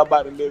found out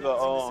about the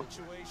nigga,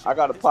 I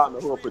got a partner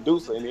who a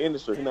producer in the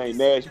industry. His name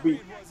Nash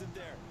B.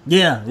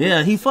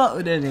 Yeah, he fucked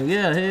with that nigga.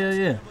 Yeah, hell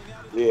yeah.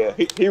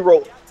 Yeah, he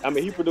wrote. I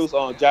mean, he produced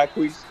on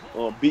Jacquees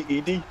on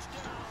BED.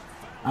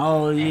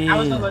 Oh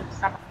yeah.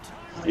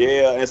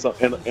 Yeah,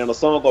 and a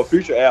song on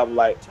Future album.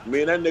 Like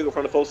me and that nigga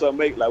from the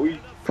 478, like we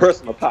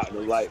personal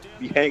partners. Like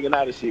we hanging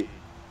out and shit.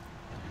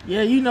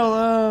 Yeah,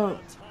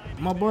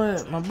 my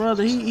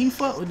brother, he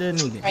fucked with that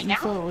nigga. He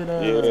fucked with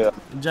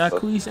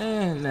Jacquees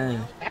and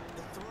Nash.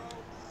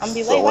 I'm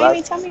be like, why you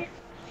ain't tell me?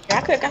 I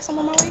could have got some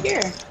of my way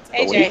here. So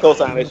when he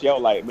co-signed that shit, I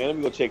was like, man, let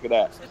me go check it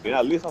out. Then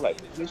I listened, I'm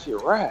like, this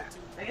shit right.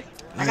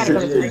 I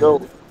gotta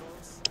go.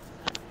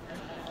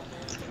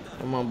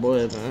 My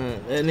boy,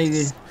 man, that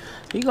nigga,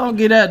 he gonna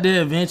get out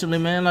there eventually,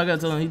 man. Like I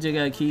told him, he just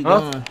gotta keep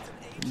going.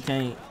 You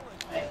can't,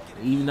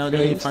 even though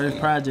they his first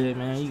project,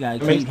 man, you gotta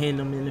keep hitting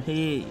them in the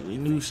head with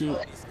new shit.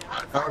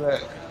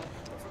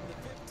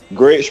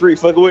 Greg Street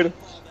fucking with him?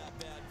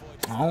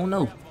 I don't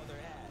know.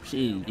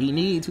 Shit, he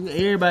need to.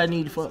 Everybody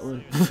need to fuck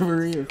with him. For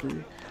real.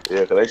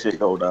 Yeah, cause that shit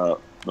go down.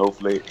 No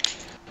flake.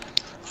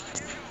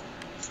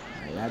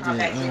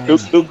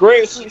 Do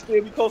Greg Street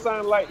still be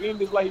co-signing like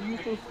Indies like he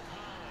used to? You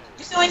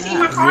still ain't seen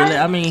my car? Really,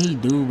 I mean, he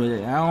do,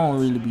 but I don't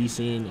really be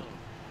seeing it.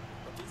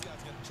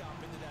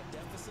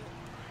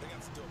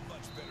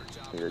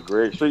 Yeah,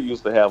 Greg Street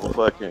used to have a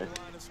fucking...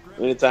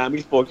 Anytime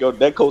he spoke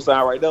that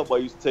co-sign right there, boy,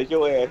 used to take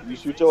your ass, you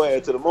shoot your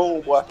ass to the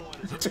moon, boy.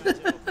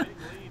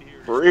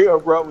 For real,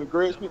 bro. When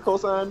Greg Street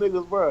co-sign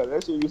niggas, bro,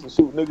 that shit used to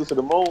shoot niggas to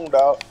the moon,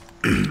 dog.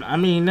 I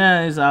mean,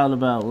 now it's all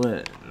about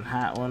what?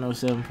 Hot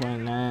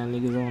 107.9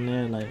 niggas on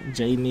there, like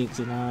J Nix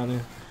and all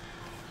that.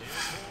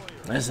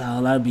 That's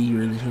all I be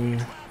really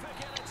hearing.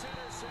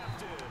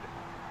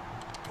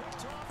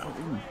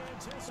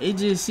 It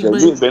just see,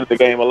 you've been in the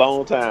game a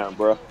long time,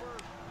 bro.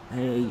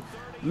 Hey,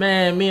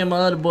 man, me and my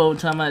other boy were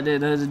talking about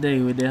that the other day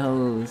with that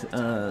whole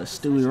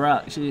Stewie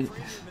Rock shit.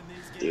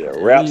 Yeah,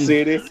 Rap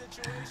City.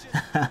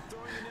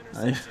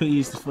 Like, we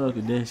used to fuck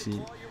with that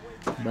shit.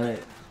 But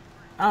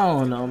I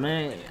don't know,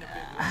 man.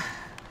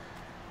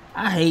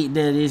 I hate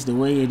that it's the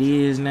way it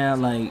is now.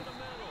 Like,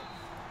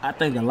 I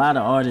think a lot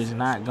of artists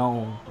not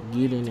gonna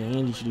get in the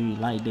industry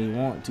like they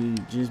want to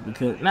just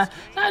because not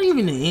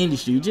even the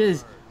industry,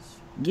 just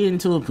get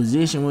into a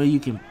position where you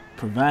can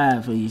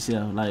provide for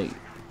yourself. Like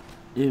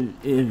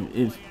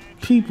if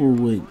people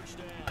would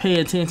pay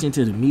attention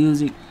to the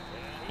music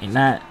and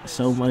not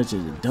so much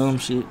of the dumb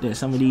shit that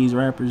some of these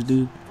rappers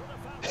do,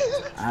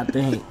 I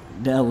think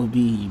that would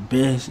be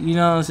best. You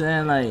know what I'm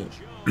saying? Like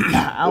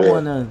I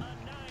wanna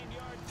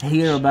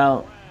hear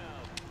about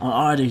an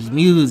artist's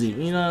music.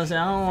 You know what I'm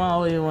saying? I don't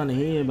always want to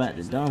hear about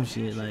the dumb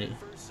shit. Like,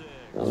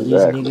 oh,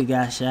 this nigga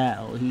got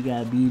shot, or he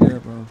got beat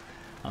up,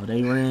 or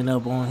they ran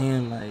up on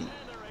him. Like,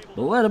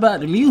 but what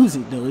about the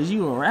music though? Is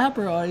you a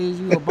rapper or is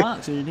you a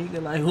boxer,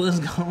 nigga? Like, what's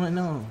going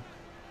on?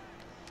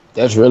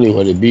 That's really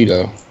what it be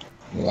though.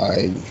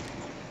 Like,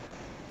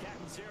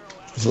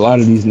 there's a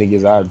lot of these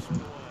niggas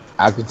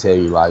I could tell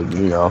you, like,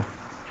 you know,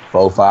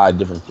 4 or 5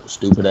 different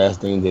stupid ass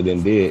things they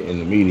done did in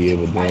the media,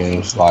 but then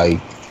it's like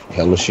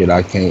hella shit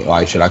I can't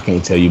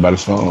tell you about a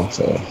song.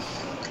 So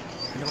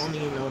I don't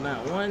even know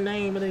not one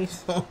name of their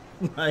song.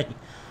 Like,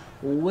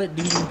 what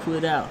do you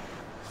put out?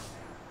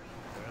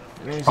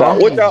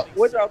 What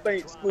y'all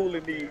think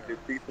schooling needs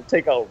to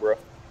take over, bro?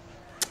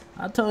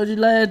 I told you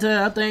last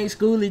time, I think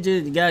Schoolie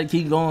just gotta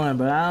keep going,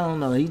 but I don't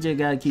know. He just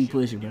gotta keep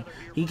pushing, bro.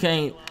 He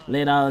can't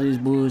let all this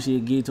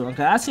bullshit get to him.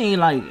 Cause I seen,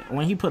 like,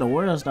 when he put a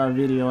World Star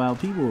video out,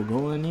 people were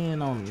going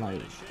in on,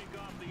 like,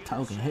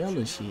 talking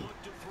hella shit.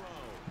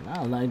 And I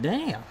was like,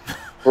 damn.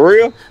 For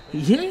real?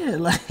 Yeah,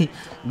 like,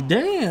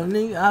 damn,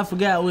 nigga. I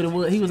forgot what it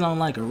was. He was on,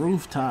 like, a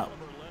rooftop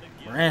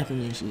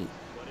rapping and shit.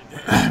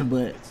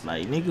 But,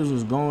 like, niggas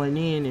was going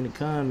in the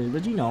comments.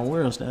 But, you know,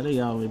 World Star,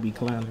 they always be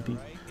clowning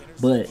people.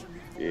 But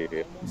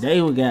yeah,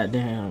 they were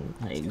goddamn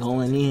like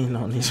going in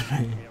on this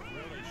man.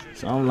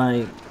 So I'm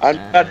like,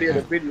 I did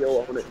a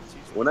video on it.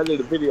 When I did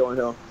a video on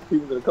him,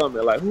 people in the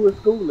comment like, "Who is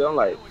Schoolie?" I'm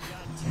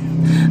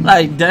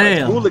like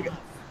damn, like,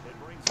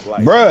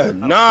 bruh,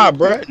 nah,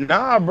 bruh.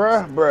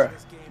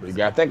 You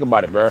gotta think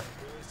about it, bruh.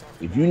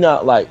 If you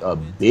not like a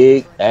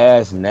big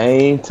ass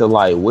name to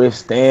like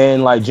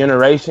withstand like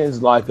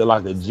generations, like a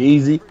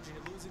Jeezy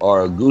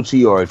or a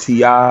Gucci or a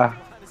T.I.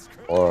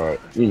 or,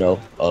 you know,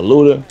 a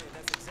Luda.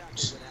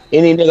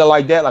 Any nigga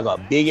like that, like a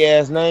big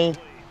ass name,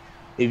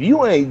 if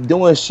you ain't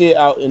doing shit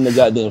out in the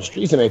goddamn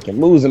streets and making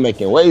moves and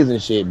making waves and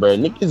shit, bro,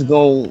 niggas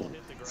gon'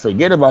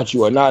 forget about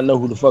you or not know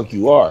who the fuck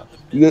you are.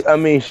 You got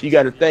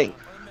to think.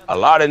 A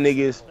lot of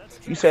niggas,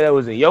 you say that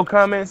was in your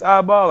comments,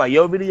 Oddball, like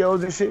your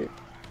videos and shit?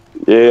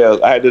 Yeah,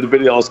 I did a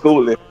video on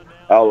Schoolie.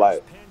 I was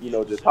like, you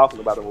know, just talking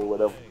about him or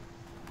whatever.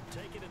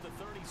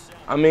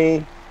 I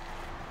mean,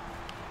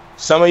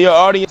 some of your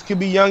audience could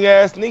be young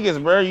ass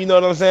niggas, bro. You know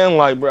what I'm saying?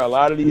 Like, bro, a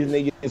lot of these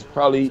niggas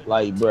probably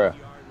like, bro,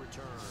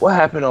 what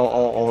happened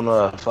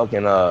on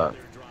fucking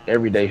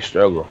Everyday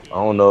Struggle? I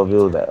don't know if it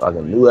was like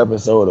a new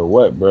episode or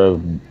what,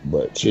 bro.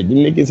 But shit, the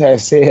niggas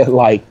had said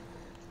like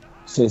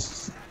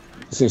since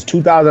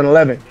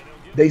 2011,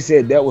 they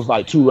said that was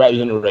like 2 rap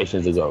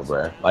generations ago,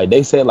 bro. Like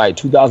they said like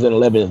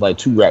 2011 is like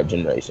 2 rap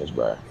generations,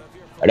 bro.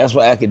 Like, that's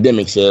what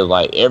academics says.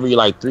 Like every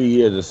like 3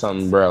 years or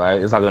something, bro.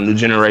 Like it's like a new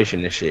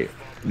generation and shit.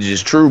 It's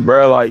just true,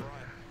 bro. Like,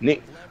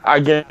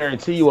 I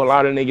guarantee you a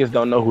lot of niggas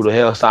don't know who the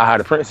hell Sci-Hi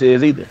the Prince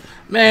is either.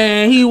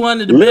 Man, he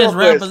one of the best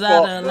rappers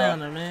out of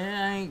Atlanta,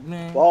 bro.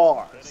 Man.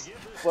 Bars.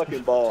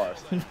 Fucking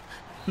bars.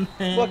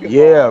 Fucking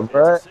yeah,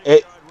 bars. Bro.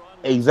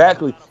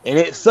 Exactly. And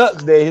it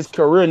sucks that his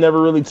career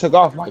never really took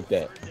off like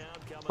that.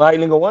 Like,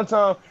 nigga, one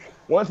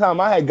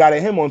time I had got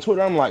at him on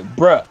Twitter. I'm like,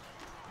 bruh,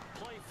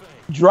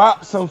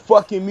 drop some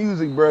fucking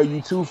music, bro.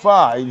 You too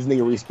far. This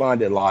nigga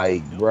responded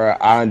like, bruh,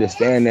 I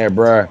understand that,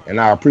 bruh, and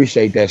I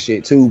appreciate that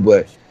shit too,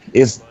 but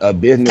it's a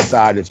business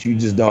side that you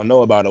just don't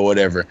know about or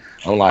whatever.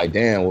 I'm like,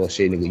 damn, well,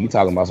 shit, nigga, you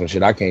talking about some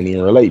shit I can't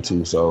even relate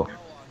to, so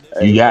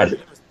you got it.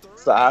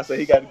 So I say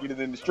he got to get it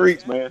in the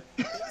streets, man.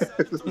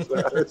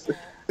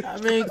 I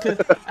mean, cause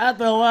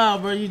after a while,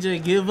 bro, you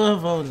just give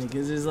up on it,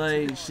 cause it's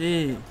like,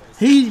 shit.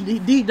 He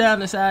deep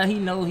down inside, he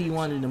know he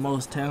one of the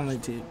most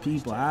talented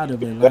people out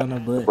of Atlanta,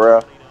 but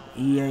bruh,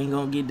 he ain't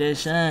gonna get that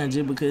shine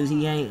just because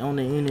he ain't on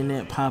the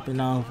internet popping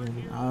off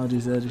and all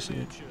this other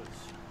shit.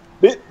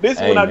 This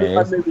when I knew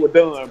my nigga was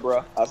done,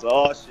 bro. I said,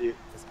 oh shit,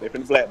 they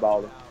finna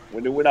blackball him.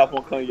 When they went off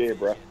on Kanye,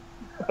 bro.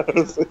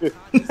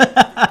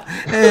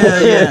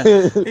 Hell yeah,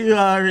 you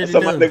already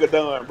know. My nigga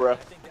done, bro.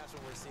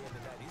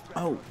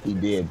 Oh, he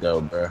did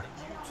though, bro.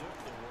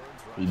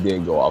 He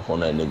did go off on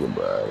that nigga,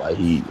 bro. Like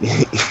he.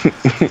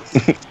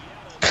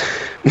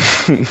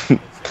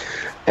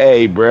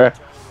 Hey, bro.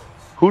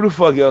 Who the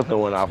fuck else done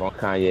went off on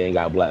Kanye and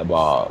got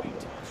blackballed?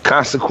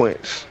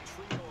 Consequence.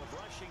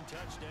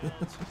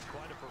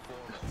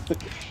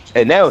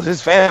 And that was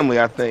his family,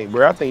 I think,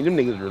 bro. I think them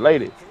niggas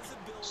related.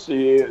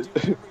 Shit.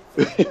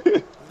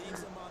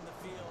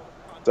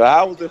 So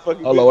how was it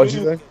fucking? Hello, what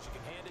you think?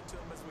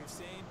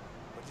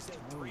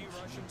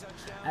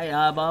 Hey,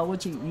 Oddball,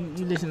 what you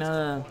listen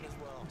to?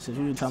 Since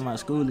we were talking about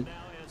Schoolie,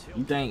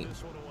 you think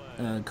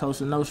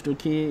Costa Nostra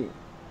kid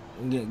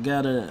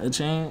got a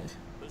chance?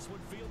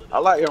 I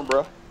like him,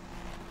 bro.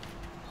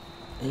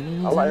 I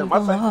like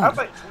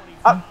him.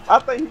 I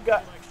think he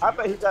got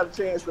a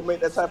chance to make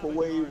that type of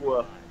wave.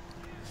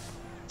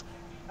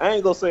 I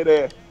ain't gonna say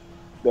that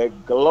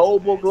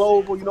global.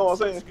 You know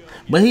what I'm saying?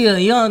 But he a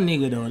young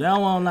nigga though. That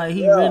one like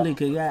he Yeah, really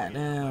could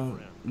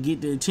goddamn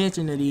get the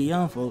attention of these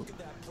young folks.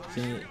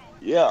 So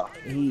yeah.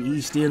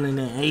 he's still in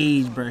that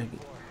age bracket.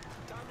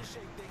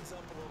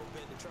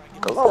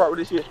 Cause I rock with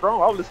this shit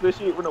strong. I was listening to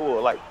this shit when it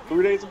was like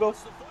 3 days ago.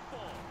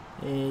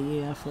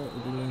 Yeah, I fuck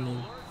with the little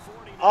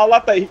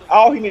nigga.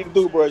 All he need to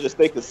do, bro, is just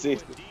stay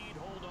consistent.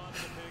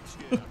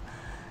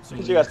 You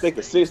just gotta stay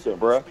consistent,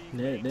 bro.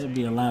 That'd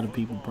be a lot of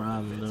people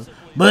problem though.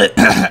 But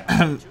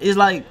it's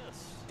like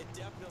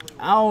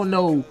I don't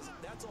know.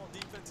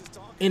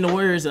 In the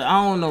words of,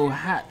 I don't know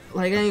how.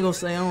 Like I ain't gonna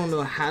say I don't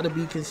know how to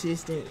be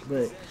consistent,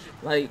 but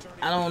like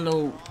I don't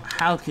know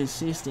how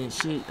consistent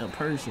shit a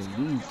person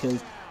be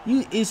because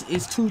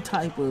it's two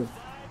type of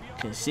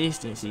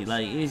consistency.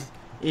 Like it's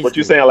What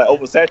you saying, like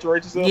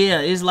oversaturate yourself? yeah,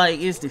 it's like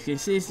it's the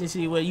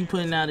consistency where you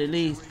putting out at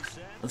least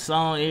a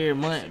song every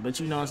month, but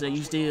you know what I'm saying,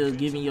 you still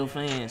giving your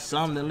fans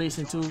something to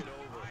listen to.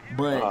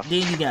 But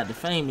then you got the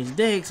famous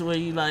decks where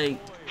you like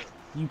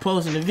you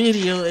posting a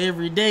video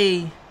every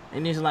day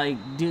and it's like,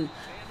 dude,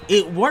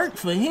 it worked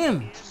for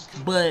him,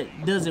 but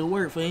does it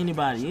work for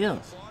anybody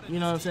else? You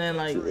know what I'm saying?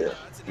 Like,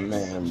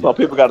 Man, some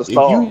people got to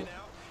starve.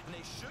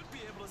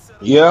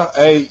 Yeah,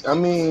 hey, I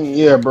mean,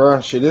 yeah,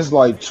 bro. Shit, it's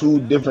like two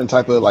different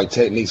type of like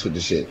techniques with the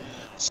shit.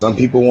 Some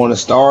people want to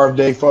starve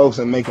their folks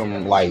and make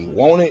them like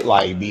want it,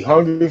 like be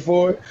hungry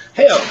for it.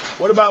 Hell,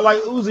 what about like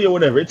Uzi or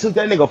whatever? It took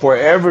that nigga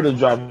forever to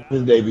drop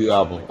his debut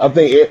album.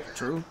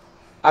 true.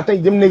 I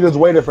think them niggas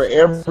waited for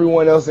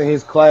everyone else in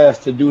his class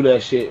to do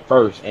that shit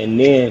first, and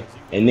then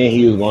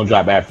he was gonna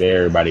drop after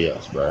everybody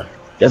else, bro.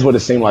 That's what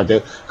it seemed like.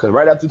 That because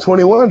right after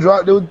 21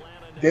 dropped, then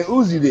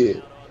Uzi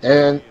did,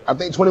 and I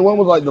think 21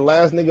 was like the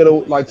last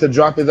nigga to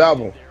drop his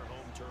album.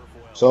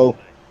 So,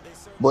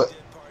 but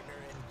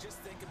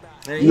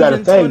And you gotta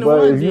think,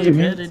 bro. If you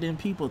better than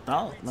people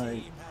thought,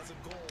 like.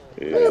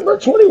 Man, bro,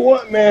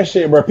 21, man,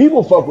 shit, bro.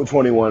 People fuck with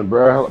 21,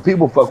 bro.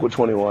 People fuck with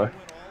 21.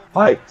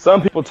 Like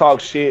some people talk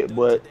shit,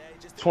 but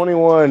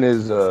 21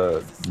 is,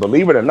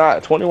 believe it or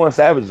not, 21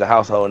 Savage is a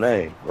household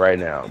name right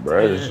now,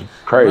 bro. It's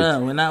crazy.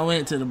 Bro, when I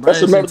went to the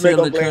Bryson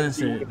Tiller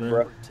concert,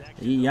 bro,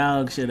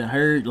 y'all should have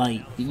heard,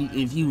 like,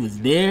 if you was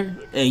there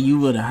and you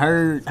would have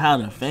heard how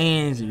the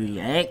fans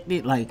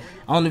reacted. Like,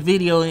 on the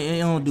video, it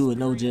don't do it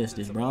no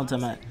justice, bro. I'm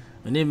talking about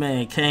when this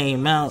man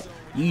came out,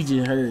 you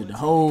just heard the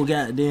whole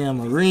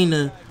goddamn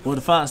arena or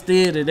the Fox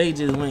Theater, they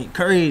just went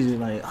crazy.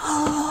 Like,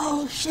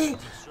 oh, shit.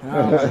 And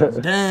I was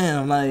like,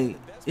 damn, like,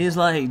 it's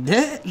like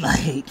that?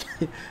 Like,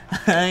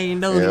 I ain't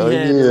know he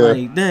had it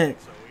like that.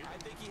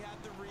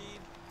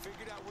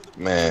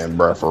 Man,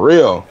 bro, for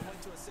real.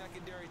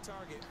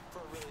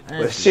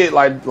 But shit,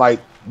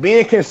 like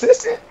being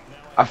consistent,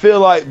 I feel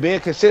like being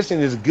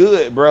consistent is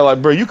good, bro.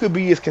 Like, bro, you could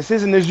be as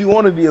consistent as you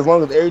want to be as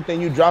long as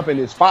everything you dropping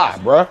is fire,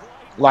 bro.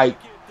 Like,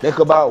 think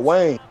about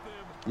Wayne.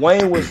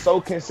 Wayne was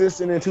so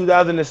consistent in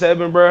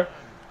 2007, bro.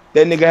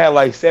 That nigga had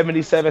like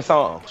 77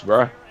 songs,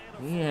 bro.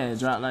 He had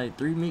dropped like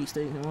 3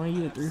 mixtapes in 1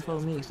 year,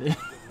 3-4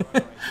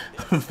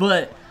 mixtapes.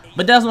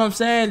 but that's what I'm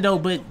saying though.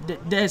 But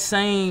that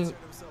same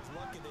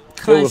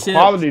concept, it was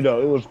quality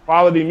though. It was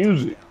quality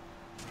music.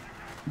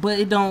 But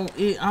I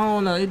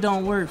don't know. It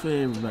don't work for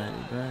everybody,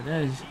 bro.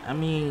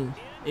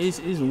 It's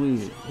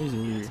weird. It's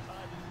weird.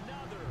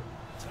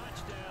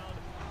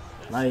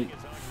 Like,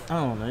 I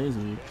don't know. It's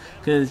weird.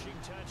 Cause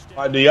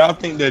do y'all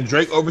think that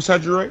Drake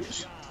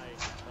oversaturates?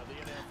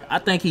 I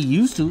think he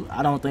used to.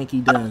 I don't think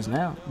he does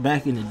now.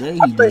 Back in the day,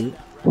 he did.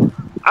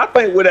 I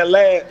think with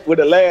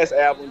the last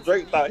album,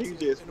 Drake thought he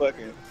just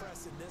fucking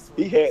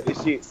he had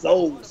this shit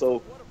sold,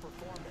 so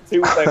he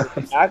was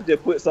thinking I can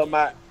just put something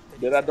out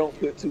that I don't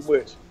put too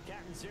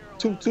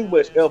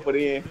much effort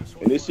in,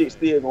 and this shit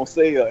still gonna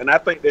sell. And I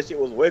think that shit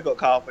was a wake up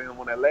call for him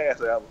on that last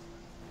album.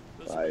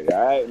 Like,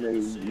 all right,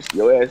 nigga,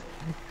 your ass,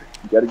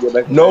 you gotta get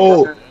back.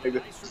 No,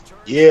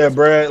 yeah,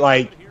 bro.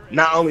 Like.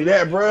 Not only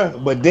that, bro,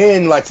 but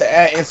then, like, to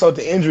add insult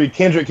to injury,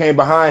 Kendrick came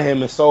behind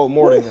him and sold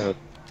more than him.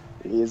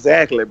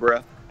 Exactly,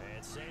 bro.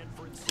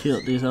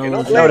 Killed this whole. I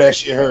know that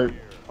shit hurt.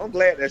 I'm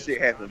glad that shit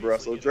happened, bro.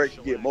 So Drake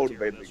can get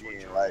motivated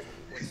again. Like,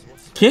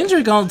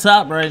 Kendrick on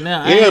top right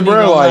now. Yeah,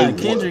 bro. Like,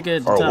 Kendrick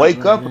at the or top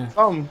wake right up now. or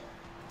something.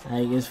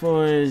 Like, as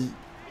far as,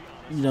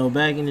 you know,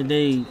 back in the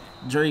day,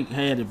 Drake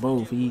had it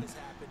both. He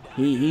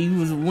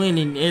was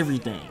winning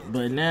everything,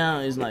 but now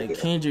it's like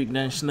Kendrick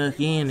done snuck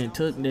in and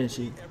took that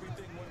shit.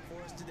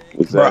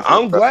 Exactly, bro,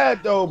 I'm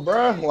glad though,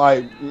 bro.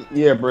 Like,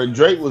 yeah, bro.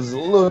 Drake was a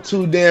little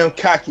too damn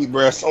cocky,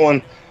 bro.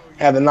 Someone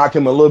had to knock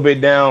him a little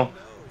bit down,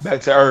 back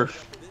to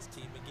earth.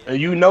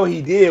 And you know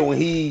he did when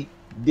he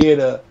did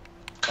a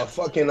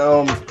fucking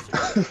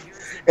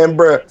and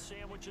bro.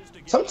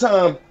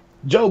 Sometimes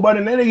Joe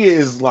Budden, that nigga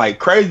is like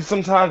crazy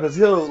sometimes because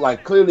he'll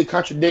like clearly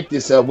contradict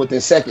himself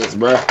within seconds,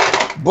 bro.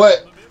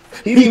 But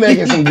he be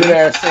making some good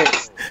ass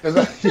sense,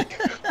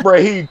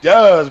 bro. He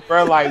does,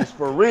 bro. Like,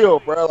 for real,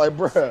 bro. Like,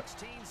 bro.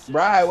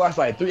 Bro, I watched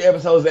like 3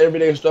 episodes of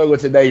Everyday Struggle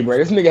today, bro.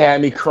 This nigga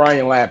had me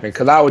crying laughing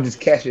because I would just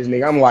catch this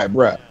nigga. I'm like,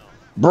 bro,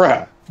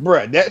 bruh,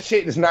 that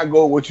shit does not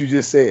go with what you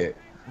just said.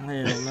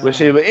 Nah. But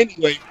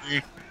anyway,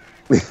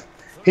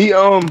 he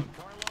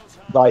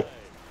like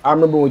I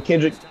remember when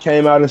Kendrick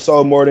came out and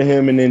sold more to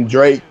him, and then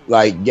Drake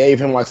like gave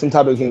him like some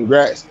type of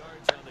congrats.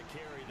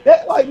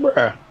 That like,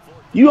 bruh,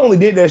 you only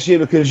did that shit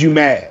because you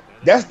mad.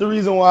 That's the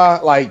reason why.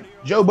 Like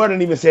Joe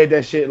Budden even said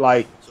that shit.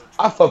 Like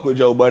I fuck with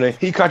Joe Budden.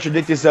 He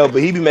contradicts himself,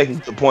 but he be making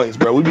good points,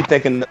 bro. We be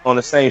thinking on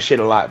the same shit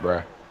a lot,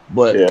 bro.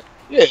 But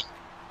yeah,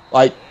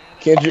 like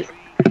Kendrick,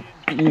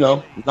 you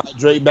know, knocked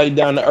Drake back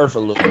down to earth a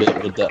little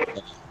bit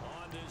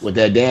with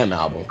that damn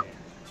album.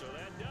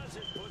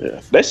 Yeah,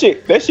 that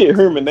shit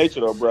human nature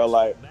though, bro.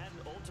 Like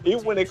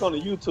even when they come to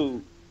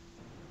YouTube,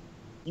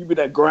 you be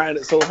that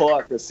grinding so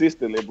hard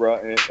consistently, bro.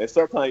 And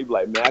sometimes you be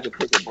like, man, I can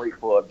take a break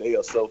for a day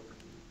or so.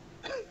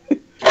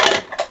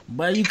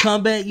 But you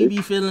come back, you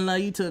be feeling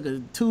like you took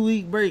a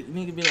 2-week break.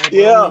 Nigga be like,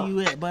 yeah, where you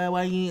at? Boy,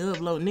 why you ain't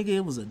upload? Nigga,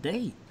 it was a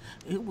day.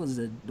 It was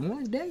a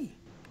one day.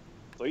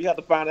 So you have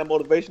to find that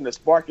motivation to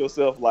spark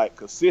yourself like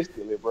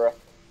consistently, bro.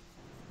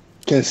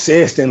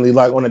 Consistently,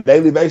 like on a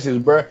daily basis,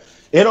 bro.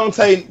 It don't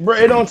take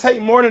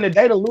more than a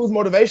day to lose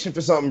motivation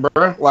for something,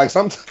 bro. Like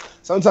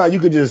sometimes you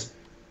could just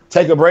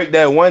take a break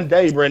that one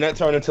day, bro, and that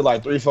turn into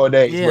like 3-4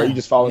 days, bro. You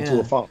just fall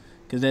into a funk.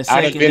 Cause that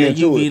second day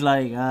you be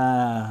like,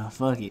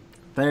 fuck it.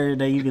 Third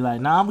day you be like,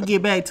 nah, I'm gonna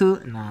get back to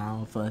it.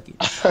 Nah, fuck it.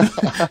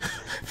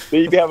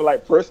 Then you be having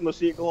like personal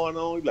shit going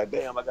on. You be like,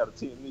 damn, I gotta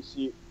attend this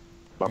shit.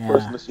 My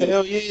personal shit.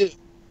 Hell yeah.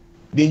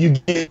 Then you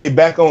get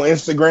back on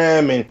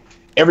Instagram and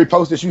every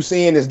post that you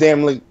seeing is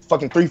damn like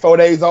fucking 3-4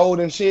 days old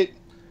and shit.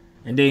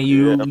 And then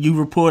you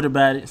report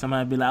about it.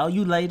 Somebody be like, oh,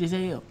 you late as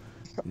hell.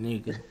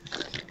 Nigga.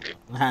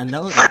 I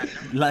know that.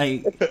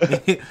 Like,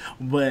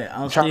 but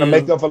I'm trying to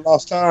make up for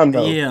lost time,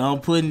 though. Yeah, I'm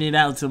putting it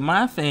out to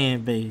my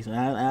fan base.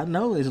 I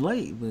know it's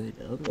late, but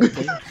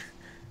okay.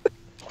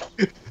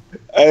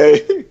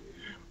 Hey,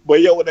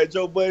 but yo, with that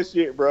Joe Budden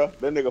shit, bro,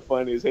 that nigga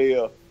funny as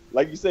hell.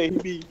 Like you say, he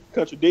be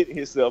contradicting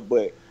himself,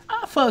 but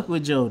I fuck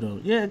with Joe though.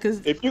 Yeah,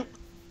 cause if you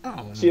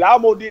shit, I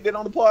almost did that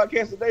on the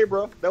podcast today,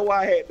 bro. That's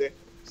why I had to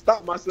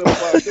stop myself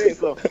before I said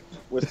something.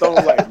 When Stone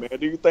like, man,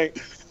 do you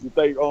think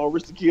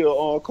Rich the Kid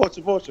or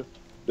Culture Vulture?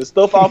 The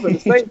stuff off in the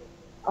safe.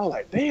 I was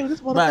like, damn,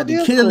 this motherfucker about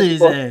to kill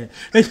his ass.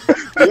 Yeah.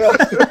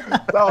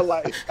 So I was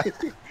like,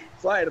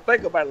 so I had to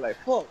think about it like,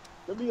 fuck,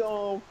 let me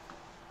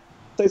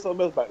say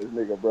something else about this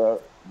nigga,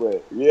 bro.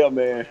 But yeah,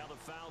 man,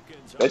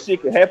 that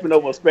shit can happen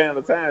over a span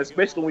of time,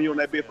 especially when you're on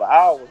that bit for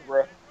hours,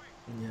 bro.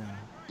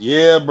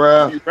 Yeah,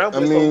 bro. You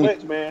rambling so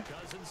much, man.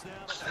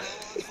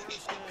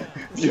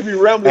 You be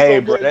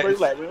rambling so much, bro. You're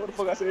like, man, what the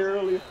fuck I said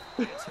earlier?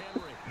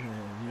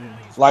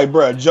 Like,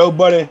 bro, Joe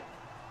Budden.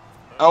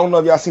 I don't know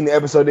if y'all seen the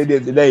episode they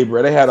did today,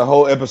 bro. They had a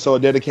whole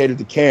episode dedicated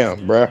to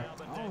Cam, bro.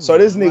 So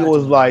this nigga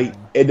was like,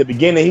 at the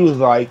beginning, he was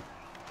like,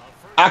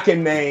 I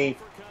can name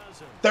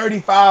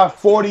 35,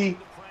 40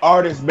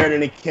 artists better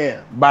than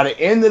Cam. By the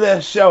end of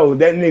that show,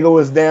 that nigga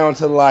was down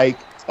to like,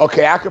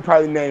 okay, I could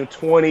probably name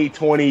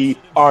 20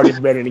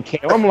 artists better than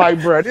Cam. I'm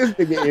like, bro, this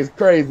nigga is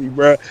crazy,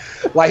 bro.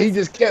 Like, he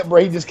just kept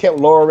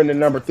lowering the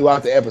number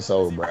throughout the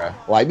episode, bro.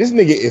 Like, this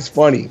nigga is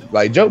funny.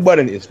 Like, Joe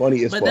Budden is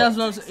funny as fuck. But that's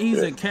what I'm saying.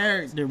 He's a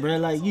character, bro.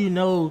 Like, you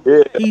know,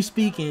 he's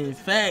speaking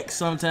facts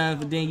sometimes,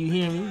 but then you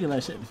hear him, you get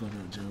like, shut the fuck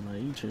up, Joe.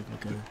 Like, you tripping,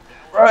 cuz.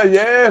 Bro,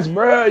 yes,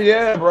 bro.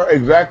 Yeah, bro.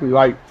 Exactly.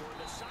 Like,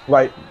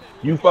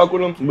 you fuck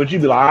with him, but you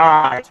be like,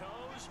 all right.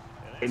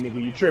 Hey,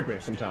 nigga, you tripping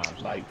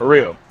sometimes. Like, for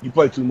real. You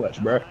play too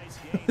much, bro.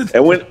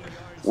 And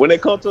when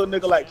it comes to a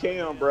nigga like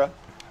Cam, bro,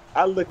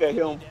 I look at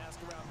him.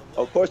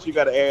 Of course, you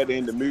got to add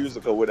in the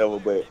music or whatever,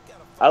 but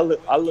I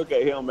look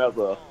at him as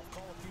a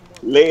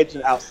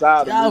legend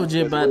outside of I was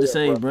just about to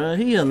say, bro,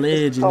 he a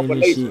legend in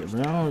this shit,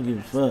 bro. I don't give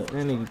a fuck.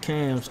 That nigga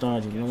Cam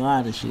started a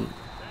lot of shit.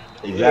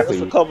 Exactly.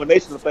 It's a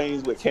combination of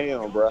things with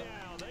Cam, bro.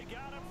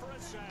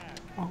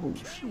 Oh,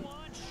 shit.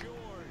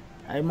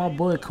 Hey, my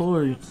boy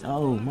Corey.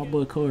 Oh, my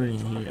boy Corey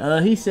in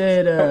here. He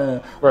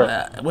said,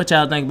 what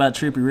y'all think about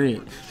Trippie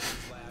Redd?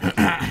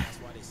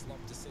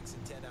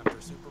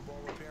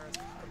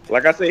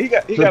 Like I said, he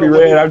got Trippie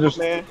Redd.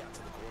 Man.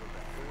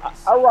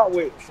 I rock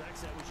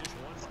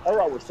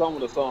with some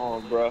of the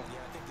songs, bro.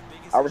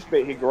 I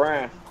respect his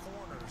grind.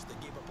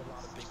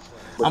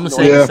 I'm gonna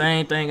say the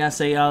same thing I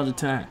say all the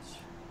time.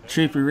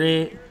 Trippie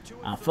Redd,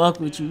 I fuck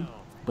with you,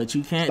 but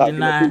you can't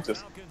deny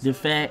the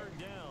fact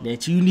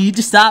that you need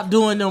to stop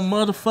doing them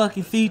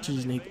motherfucking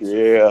features, nigga.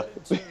 Yeah.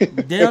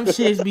 Them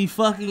shits be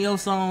fucking your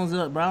songs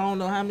up, bro. I don't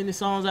know how many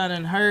songs I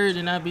done heard,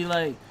 and I be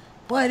like,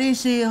 boy,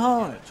 this shit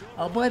hard.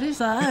 Oh, boy,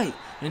 this alright.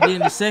 And then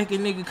the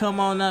second nigga come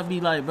on, I be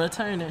like, bro,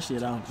 turn that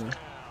shit off, bro.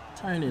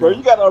 Turn it off. Bro,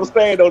 you gotta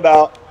understand, though,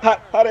 dog,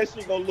 how that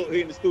shit gonna look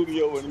here in the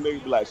studio and the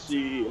nigga be like,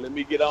 shit, let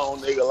me get on,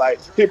 nigga. Like,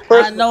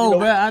 I know,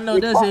 bro. I know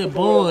that's his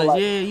boys. Like,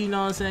 yeah, you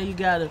know what I'm saying? You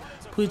gotta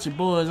put your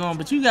boys on,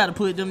 but you gotta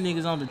put them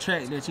niggas on the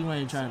track that you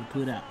ain't trying to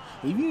put out.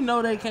 If you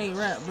know they can't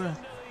rap, bro,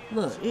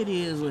 look, it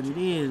is what it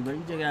is, bro.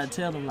 You just gotta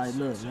tell them, like,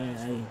 look, man,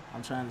 hey,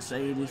 I'm trying to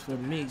save this for the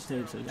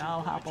mixtape, so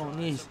y'all hop on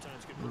this.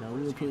 You know,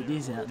 we'll put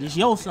this out. This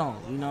your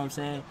song, you know what I'm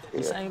saying?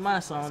 This ain't my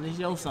song, this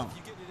your song.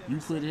 You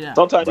put it out.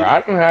 Sometimes Bro,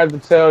 I didn't have to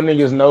tell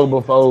niggas no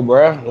before,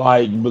 bro.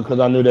 Like because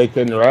I knew they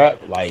couldn't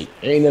rap. Like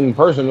ain't nothing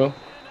personal.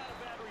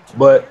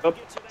 But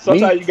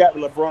me, sometimes you got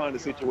LeBron in the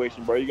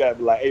situation, bro. You gotta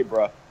be like, hey,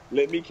 bro,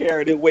 let me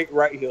carry this weight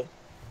right here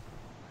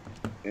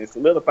and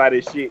solidify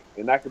this shit,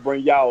 and I can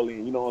bring y'all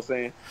in. You know what I'm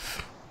saying?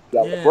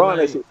 Got Yeah, LeBron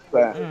that like, shit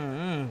fine.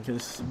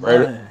 cause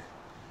right?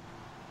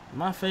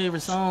 my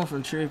favorite song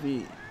from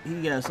Trippy,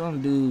 he got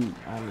some dude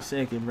on the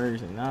second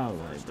verse, and I was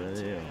like, bro,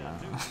 yeah,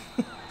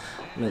 nah.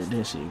 Let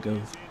that shit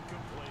go.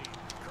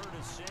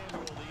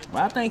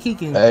 But I think he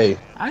can. Hey,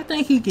 I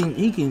think he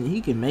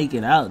can make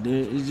it out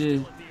there. It's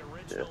just.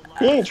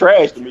 He ain't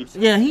trash to me.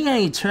 Yeah, he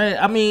ain't trash.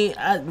 I mean,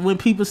 when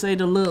people say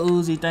the Lil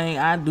Uzi thing,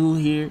 I do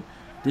hear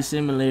the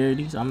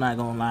similarities. I'm not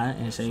gonna lie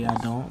and say I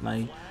don't.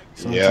 Like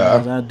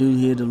yeah. sometimes I do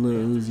hear the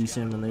Lil Uzi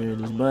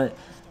similarities, but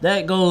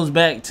that goes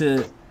back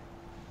to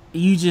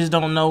you just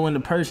don't know when the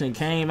person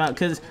came out.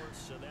 Cause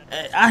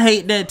I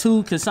hate that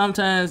too. Cause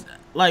sometimes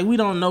like we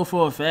don't know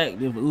for a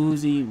fact if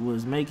Uzi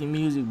was making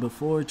music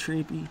before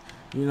Trippy.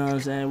 You know what I'm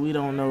saying? We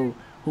don't know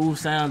who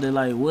sounded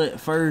like what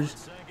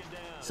first.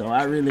 So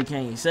I really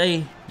can't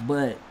say,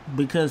 but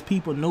because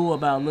people knew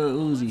about Lil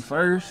Uzi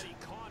first,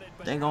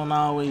 they gonna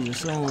always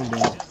assume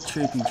that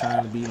Trippy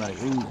trying to be like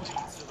Uzi.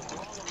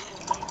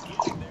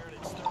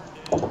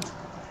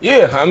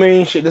 Yeah, I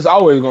mean, shit, it's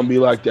always gonna be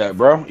like that,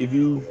 bro. If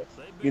you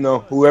know,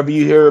 whoever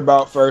you hear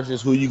about first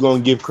is who you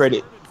gonna give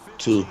credit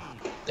to.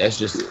 That's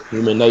just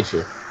human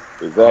nature.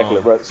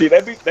 Exactly, bro. See,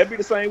 that be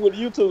the same with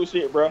the YouTube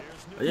shit, bro.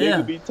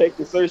 Yeah, Niggas be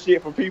taking certain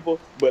shit from people,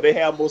 but they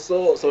have more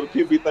subs, so the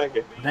people be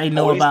thinking, they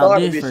know oh, they about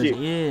started this this first. shit.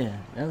 Yeah,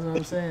 that's what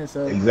I'm saying.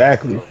 So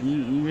Exactly.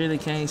 you really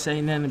can't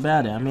say nothing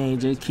about it. I mean,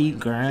 just keep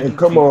And grinding.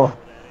 come on,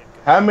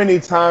 how many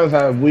times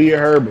have we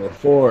heard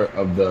before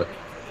of the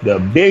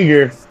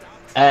bigger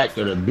act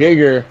or the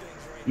bigger,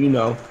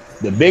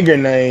 the bigger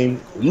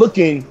name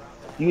looking,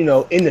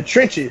 in the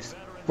trenches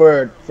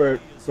for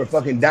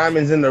fucking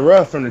diamonds in the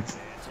rough from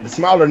the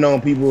smaller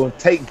known people,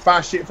 take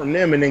five shit from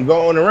them and then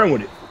go on and run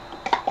with it.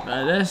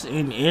 That's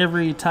in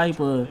every type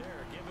of.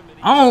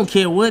 I don't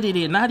care what it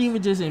is, not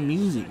even just in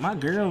music. My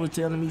girl was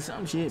telling me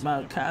some shit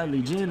about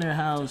Kylie Jenner,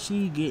 how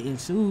she getting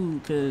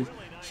sued because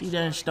she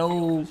done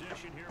stole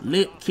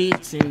lip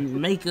kits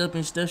and makeup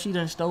and stuff. She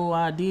done stole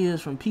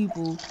ideas from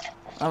people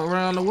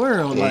around the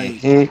world.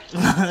 Like, Hmm.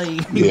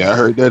 like Yeah, I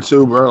heard that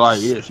too, bro.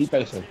 Like, yeah, she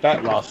facing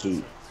fat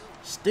lawsuit.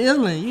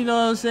 stealing, you know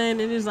what I'm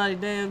saying? And it's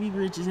like, damn, you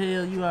rich as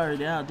hell, you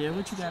already out there.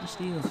 What you gotta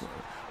steal for?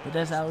 But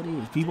that's how it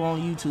is. People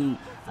on YouTube,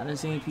 I done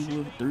seen people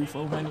with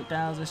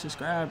 300,000-400,000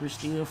 subscribers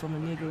steal from a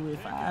nigga with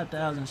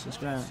 5,000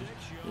 subscribers.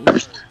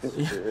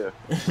 Yeah.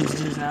 It's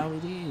just how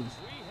it is.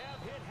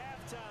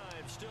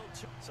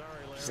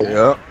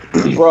 Yeah.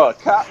 Bro,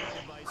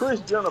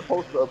 Chris Jenner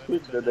posted a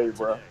picture today,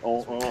 bro,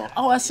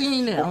 Oh, I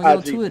seen that on on your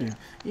IG. Twitter.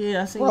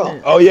 Yeah, I seen Bro,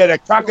 that. Oh yeah, the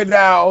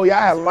crocodile. Oh yeah,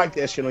 I like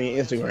that shit on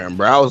your Instagram,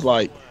 bro. I was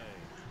like,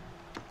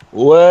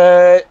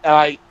 what?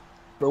 Like,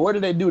 bro, what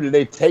did they do? Did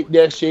they take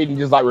that shit and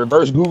just like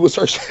reverse Google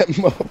search that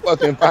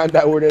motherfucker and find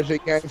out where that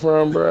shit came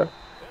from, bro?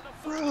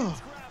 bro,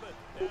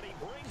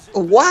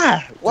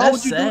 why? Why That's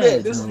would you do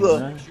that? sad though,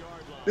 bro.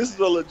 This is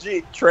a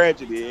legit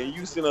tragedy, and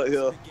you sitting up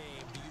here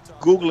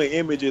googling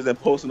images and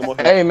posting them on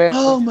here. Hey man,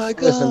 Oh my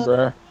listen, god,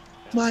 bro.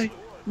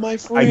 my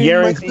I friend,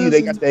 my guarantee you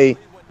they cousin. got they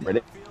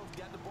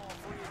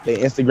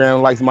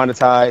Instagram likes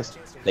monetized,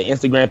 they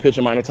Instagram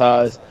picture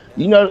monetized.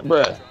 You know,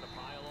 bro,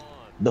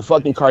 the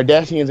fucking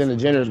Kardashians and the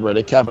Jenners, bro,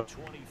 they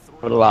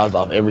capitalized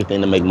off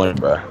everything to make money,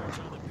 bro.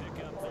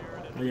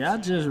 Yeah, I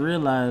just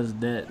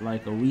realized that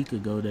like a week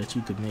ago that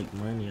you could make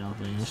money off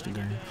of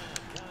Instagram.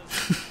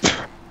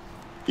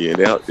 Yeah,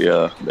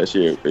 that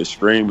shit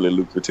extremely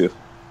lucrative.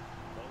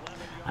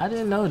 I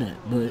didn't know that,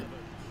 but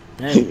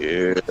hey,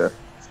 Yeah,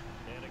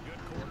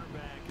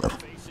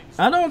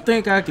 I don't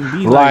think I can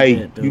be like Like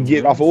that though, you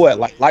get bro. off of what,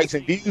 like likes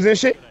and views and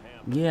shit.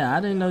 Yeah,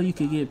 I didn't know you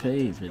could get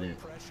paid for that.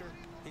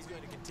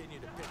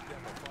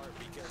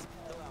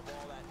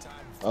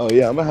 Oh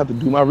yeah, I'm gonna have to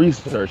do my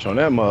research on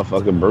that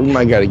motherfucker, bro. We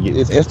might gotta get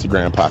this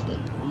Instagram popping.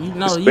 You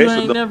know, you especially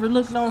ain't the, never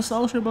looked on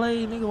Social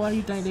Blade, nigga. Why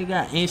you think they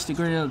got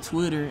Instagram,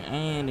 Twitter,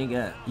 and they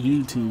got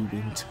YouTube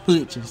and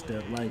Twitch and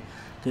stuff like?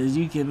 Cause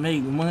you can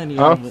make money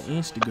Huh? off of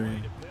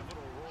Instagram.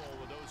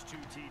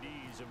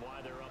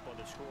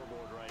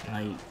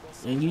 Like,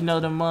 and you know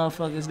the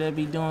motherfuckers that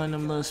be doing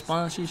them little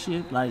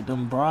sponsorship, like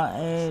them bra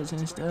ads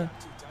and stuff,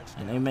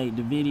 and they make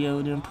the video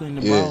of them putting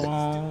the bra Yeah.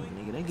 on.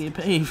 Nigga, they get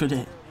paid for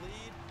that.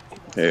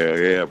 hell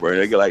yeah, bro.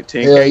 They get like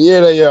Hell 10K.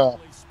 yeah, they are.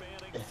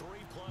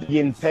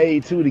 Getting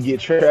paid too to get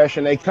trash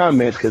in their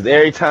comments because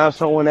every time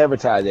someone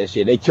advertise that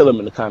shit, they kill them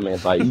in the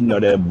comments. Like, you know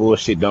that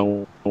bullshit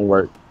don't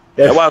work.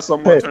 That's why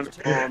someone Hey, turned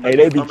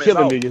they the be comments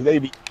killing off. niggas. They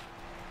be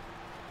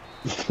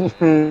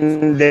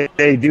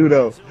they do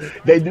though.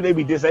 They do. They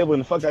be disabling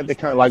the fuck out the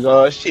comment.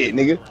 Like, shit,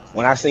 nigga.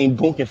 When I seen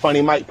Boonk and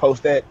Funny Mike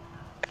post that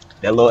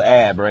little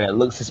ad, bro, that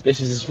looked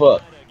suspicious as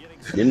fuck.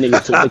 Them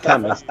niggas took the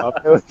comments off.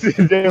 They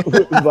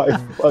was like,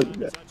 fuck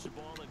that.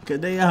 Cause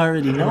they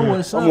already know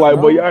what's I'm up, like,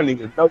 boy, bro. y'all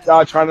niggas know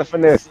y'all trying to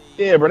finesse.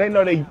 Yeah, bro, they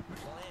know they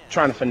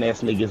trying to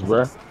finesse niggas,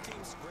 bro.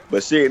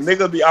 But shit,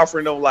 niggas be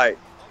offering them like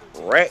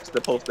racks to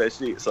post that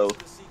shit. So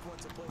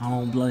I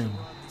don't blame them.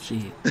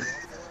 Shit.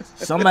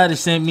 Somebody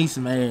sent me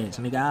some ads,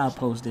 nigga. I'll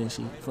post that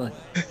shit. Fuck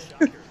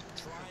it.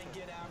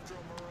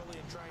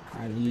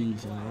 I need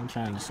some. I'm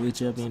trying to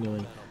switch up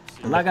anyway.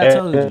 But like I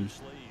told you,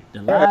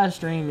 the live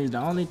stream is the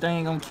only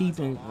thing I'm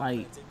keeping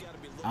like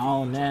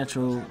all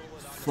natural.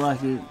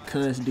 Fuck it,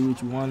 cuss, do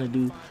what you want to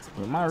do.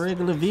 But my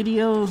regular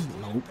videos,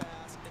 nope.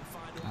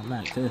 I'm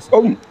not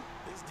cussing.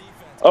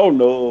 Oh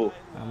no.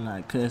 I'm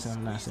not cussing.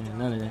 I'm not saying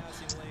none of that.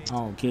 I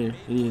don't care.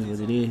 It is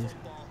what it is.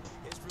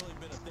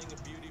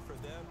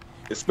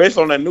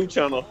 Especially on that new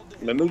channel.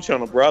 The new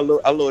channel, bro.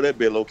 I love that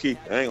bit low key.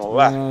 I ain't gonna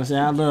lie. You know what I'm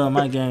saying? I love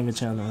my gaming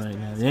channel right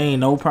now. There ain't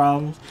no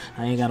problems.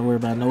 I ain't gotta worry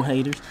about no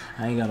haters.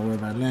 I ain't gotta worry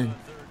about nothing.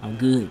 I'm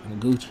good. I'm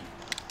Gucci.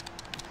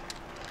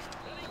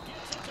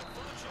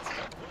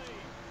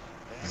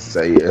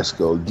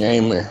 Zayesco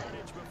gaming.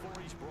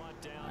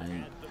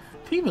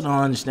 People don't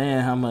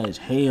understand how much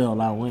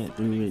hell I went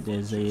through with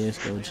that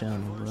Zayesco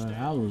channel,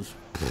 bro.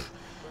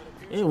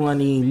 It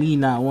wasn't even me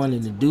not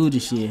wanting to do the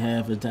shit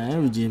half the time.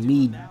 It was just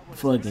me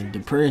fucking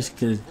depressed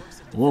because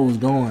what was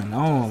going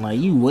on. Like,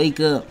 you wake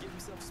up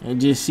and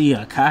just see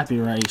a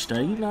copyright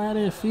strike. You know how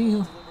that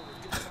feel?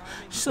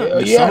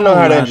 Yeah, I know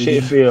how that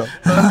shit feel.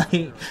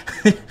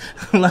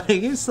 like,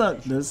 it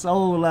sucked the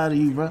soul out of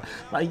you, bro.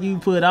 Like, you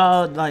put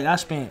all, like, I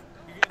spent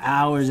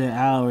hours and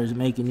hours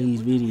making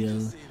these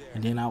videos,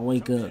 and then I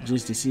wake up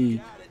just to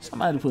see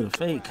somebody put a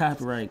fake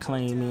copyright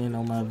claim in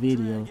on my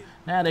video.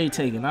 Now they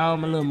taking all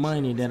my little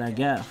money that I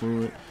got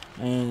for it,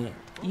 and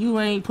you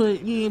ain't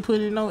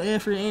putting no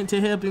effort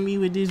into helping me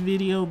with this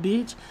video,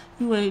 bitch.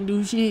 You ain't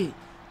do shit.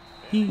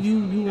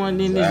 You weren't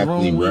in this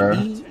room with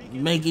me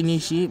making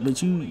this shit,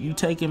 but you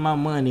taking my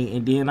money,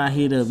 and then I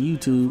hit up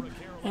YouTube,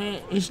 and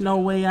it's no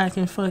way I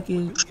can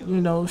fucking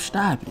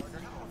stop it.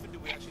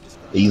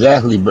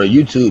 Exactly, bro.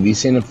 YouTube be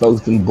sending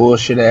folks them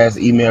bullshit ass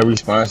email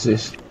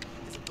responses.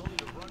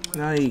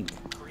 Like,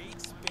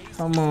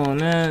 come on,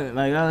 man.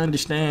 Like, I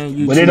understand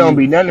you. But it don't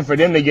be nothing for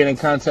them to get in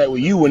contact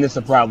with you when it's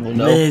a problem,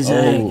 though.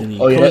 Exactly.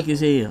 Quick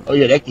as hell. Oh,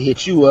 yeah, they can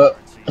hit you up.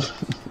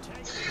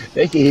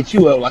 They can hit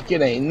you up like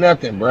it ain't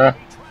nothing, bro.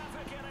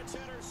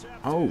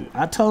 Oh,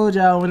 I told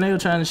y'all when they were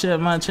trying to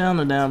shut my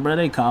channel down, bro,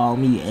 they called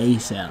me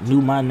ASAP.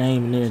 Knew my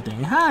name and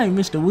everything. Hi,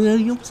 Mr.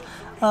 Williams.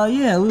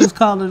 Yeah, we was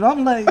calling.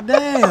 I'm like,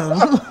 damn.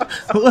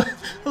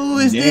 Who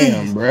is this?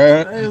 Damn,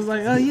 bro. They was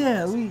like, oh,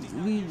 yeah, we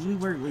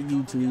work with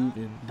YouTube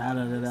and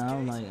da-da-da-da.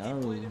 I'm like,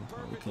 oh,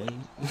 okay.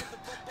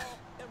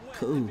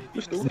 Cool.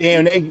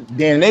 Damn,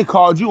 they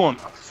called you on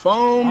the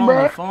phone, bro?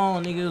 On the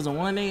phone, nigga. It was a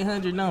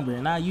 1-800 number,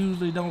 and I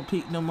usually don't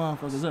pick them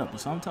motherfuckers up, but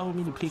some told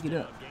me to pick it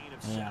up.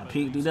 And I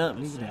picked it up,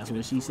 nigga. That's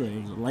what she said.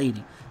 It was a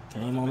lady.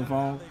 Came on the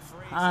phone.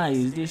 Hi,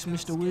 is this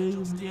Mr.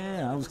 Williams?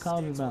 Yeah, I was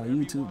calling about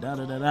YouTube,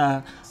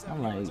 da-da-da-da.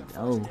 I'm like,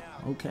 oh,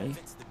 okay.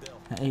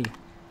 Hey.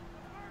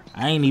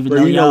 I ain't even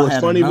know y'all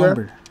had a number.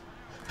 Bro?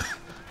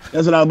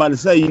 That's what I was about to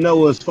say. You know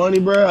what's funny,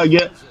 bro? I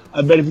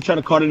bet if you try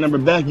to call the number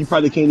back, you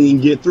probably can't even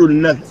get through to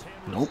nothing.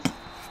 Nope.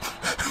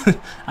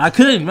 I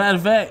couldn't. Matter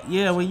of fact,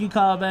 yeah, when you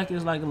call back,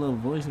 it's like a little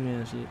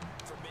voicemail shit.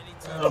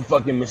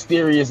 Fucking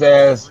mysterious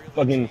ass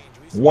fucking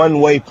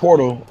one-way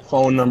portal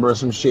phone number or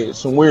some shit.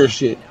 Some weird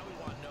shit.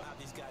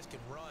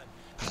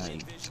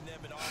 Like,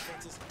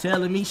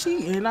 telling me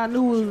and I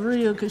knew it was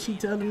real because she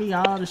telling me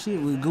all the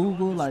shit with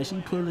Google. Like, she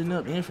pulling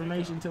up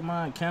information to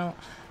my account.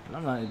 And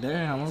I'm like,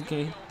 damn,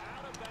 okay.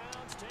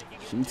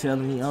 She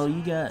telling me, oh,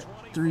 you got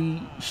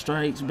 3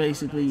 strikes.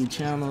 Basically, your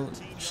channel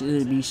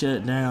should be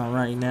shut down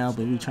right now,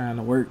 but we trying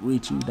to work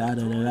with you,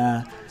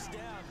 da-da-da-da.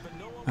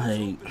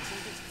 Like,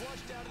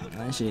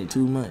 that shit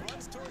too much.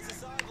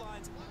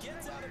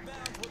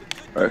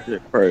 That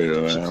shit crazy,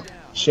 man.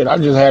 Shit, I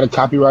just had a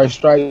copyright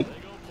strike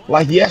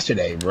like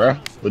yesterday, bruh,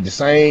 with the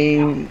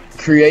same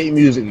create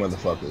music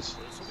motherfuckers.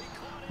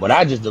 But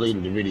I just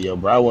deleted the video,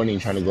 bro. I wasn't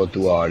even trying to go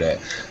through all that.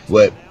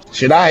 But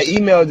shit, I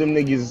emailed them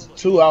niggas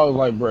too. I was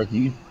like, bro,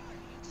 can you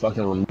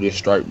fucking remove this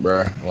strike,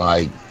 bro?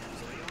 Like,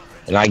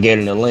 and I gave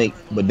them the link,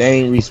 but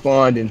they ain't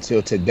respond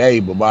until today.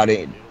 But by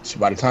the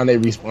time they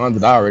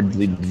responded, I already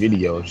deleted the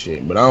video and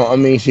shit. But I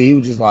mean, shit, he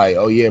was just like,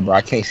 oh yeah, bro,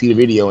 I can't see the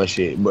video and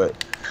shit.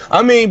 But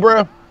I mean,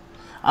 bro.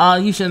 Oh,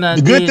 you should not.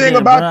 The good thing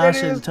about that I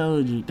should have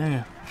told you.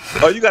 Damn.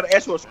 Oh, you got an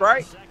actual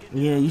strike?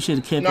 Yeah, you should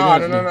have kept it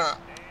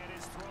up.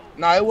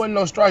 No, it wasn't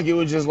no strike. It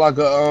was just like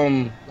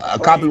a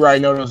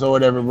copyright notice or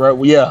whatever, bro.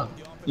 Well,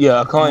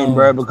 yeah, a claim,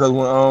 bro. Because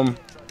when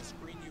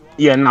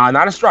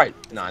not a strike.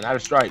 No, not a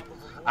strike.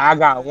 I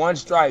got 1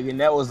 strike, and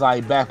that was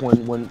like back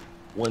when that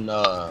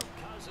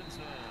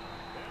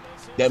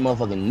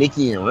motherfucking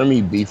Nicki and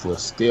Remy beef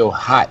was still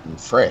hot and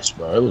fresh,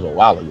 bro. It was a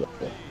while ago.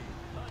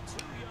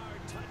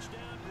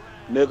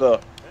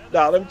 Nigga,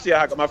 let me tell you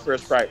how I got my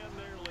first strike.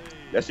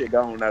 That shit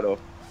gone now though.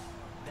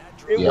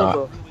 It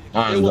was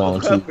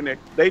a company.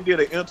 They did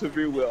an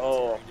interview with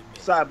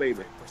Side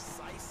Baby.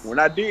 When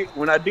I did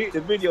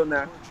the video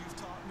now,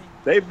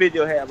 they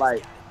video had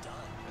like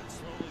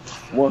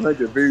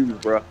 100 views,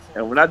 bro.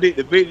 And when I did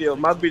the video,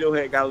 my video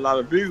had got a lot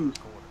of views.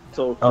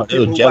 So Oh, the they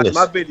were people who watched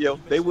my jealous. video,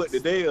 they went to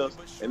theirs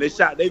and they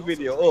shot their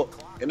video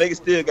up, and they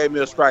still gave me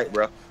a strike,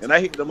 bro. And I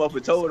hit them up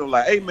and told them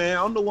like, "Hey man,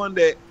 I'm the one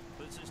that,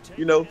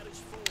 you know,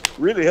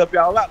 really help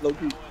y'all out, low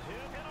key."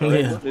 So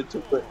they Yeah. went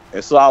into it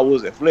and saw I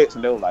was at Flex,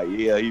 and they were like,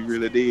 "Yeah, he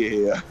really did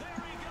here."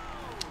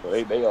 So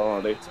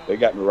they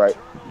got me right.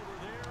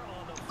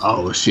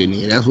 Oh shit,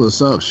 nigga, that's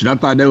what's up. Shit, I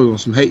thought they was on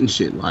some hating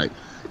shit. Like,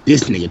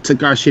 this nigga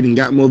took our shit and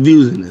got more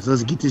views in this.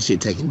 Let's get this shit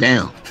taken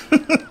down.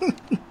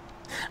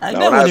 Like, Now,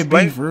 that what it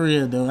be for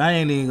real though. I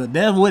ain't even.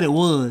 That's what it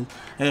was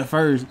at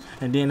first,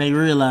 and then they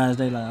realized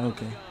they like,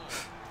 okay,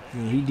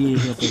 yeah, he did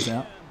help us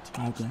out.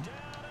 Okay.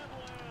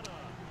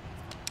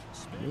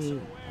 Yeah,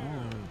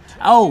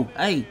 oh,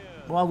 hey,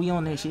 while we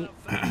on that shit,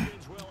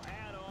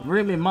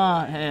 Remy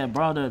Ma had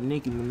brought up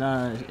Nicki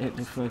Minaj at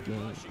the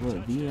fucking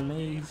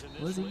VMAs?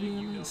 Was it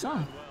VMAs?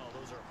 Something.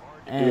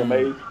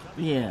 VMAs?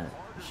 Yeah,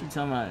 she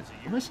talking about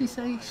what she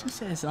say? She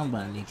said something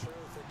about Nicki.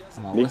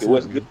 Like, Nicki,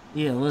 what's good?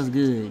 Yeah, what's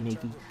good,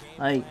 Nicki?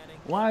 Like,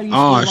 why are you?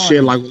 Oh still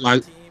shit, on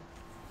it?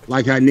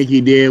 like how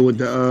Nicki did with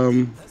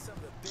the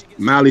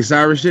Miley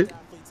Cyrus shit.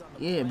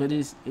 Yeah, but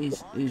it's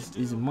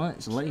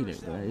months later,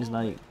 bro. It's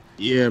like,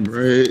 Yeah,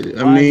 bro. I why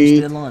are you mean,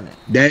 still on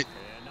it?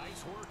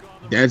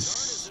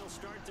 that's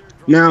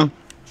now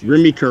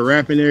Remy can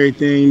rap and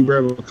everything,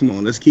 bro. But come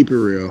on, let's keep it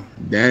real.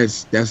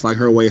 That's like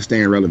her way of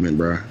staying relevant,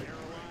 bro.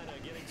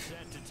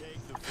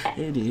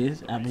 It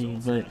is. I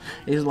mean, but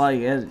it's like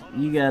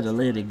you gotta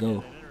let it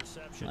go.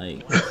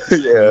 Like,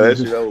 yeah, that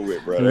shit over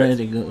with, bro. Let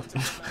it go.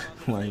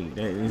 Like,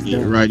 that is Yeah,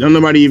 done. right. Don't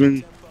nobody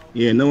even.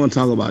 Yeah, no one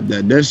talk about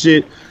that. That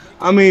shit.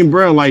 I mean,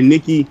 bro, like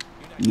Nicki,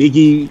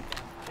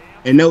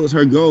 and that was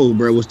her goal,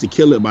 bro, was to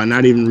kill it by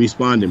not even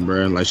responding,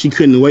 bro. Like, she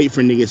couldn't wait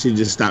for niggas to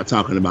just stop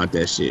talking about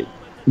that shit.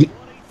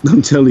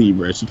 I'm telling you,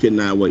 bro, she could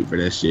not wait for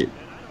that shit.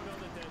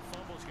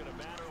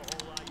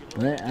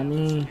 But I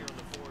mean,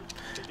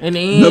 in the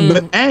end,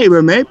 but hey,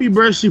 but maybe,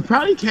 bro, she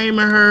probably came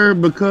at her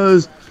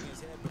because,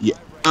 yeah,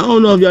 I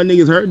don't know if y'all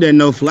niggas heard that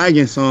No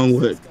Flagging song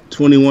with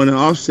 21 and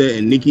Offset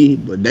and Nicki,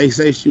 but they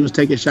say she was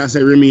taking shots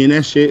at Remy and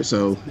that shit.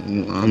 So I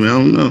mean, I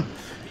don't know.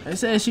 they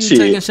said she was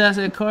taking shots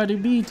at Cardi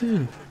B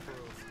too.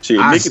 Shit,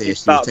 I Nicki said needs to she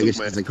stop was taking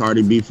too, shots man. at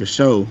Cardi B for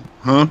sure,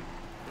 huh?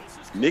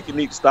 Nicki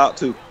needs to stop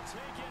too.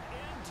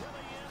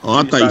 Oh,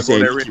 I thought you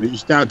said Nicki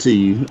reached out to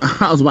you.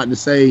 I was about to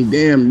say,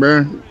 damn,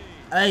 bro.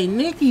 Hey,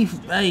 Nicki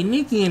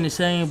in the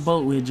same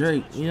boat with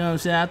Drake. You know what I'm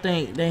saying? I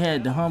think they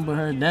had to humble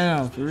her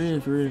down for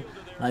real.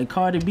 Like,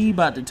 Cardi B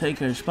about to take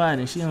her spot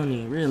and she don't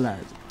even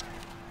realize it.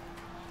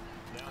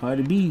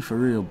 Cardi B for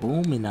real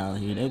booming out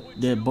here.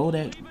 That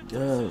Bodak,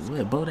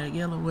 Bodak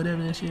Yellow,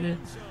 whatever that shit is.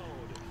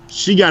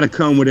 She got to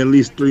come with at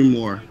least 3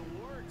 more.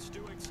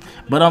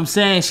 But I'm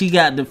saying she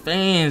got the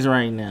fans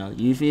right now.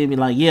 You feel me?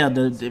 Like, yeah,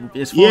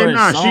 as far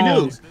as songs, she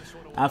do.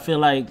 I feel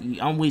like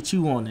I'm with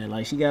you on that.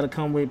 Like, she got to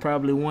come with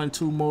probably 1,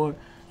 2 more,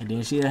 and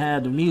then she'll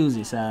have the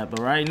music side.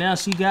 But right now,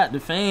 she got the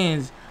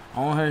fans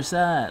on her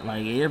side.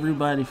 Like,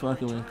 everybody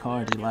fucking with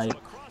Cardi. Like,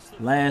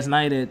 last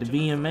night at the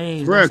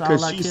VMAs, Bro,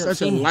 because she's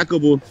such a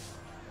likable.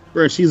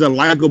 Bro, she's a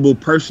likable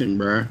person,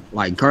 bro.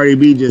 Like, Cardi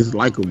B just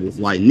likable.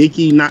 Like,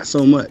 Nicki, not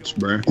so much,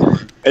 bro.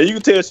 And you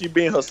can tell she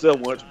being herself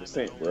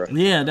 100%, bro.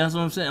 Yeah, that's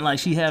what I'm saying. Like,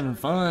 she having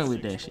fun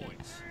with that shit.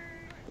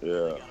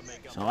 Yeah.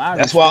 So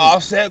that's why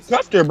Offset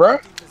cuffed her, bro.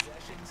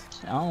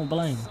 I don't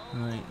blame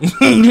him. Like,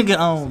 nigga,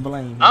 I don't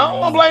blame him. I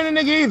don't blame the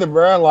nigga either,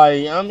 bro.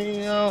 Like, I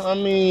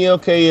mean,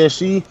 okay, yeah,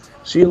 she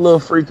a little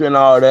freak and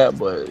all that,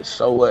 but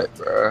so what,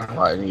 bro?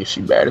 Like, nigga,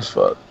 she bad as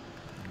fuck,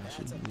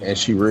 and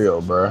she real,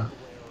 bro.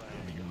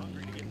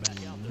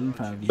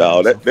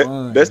 No,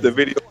 that's the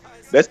video.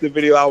 That's the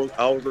video I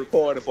was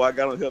recording before I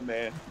got on here,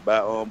 man.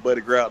 By Buddy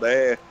Grout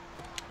the ass.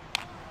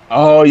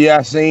 Oh yeah,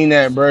 I seen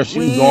that, bro. She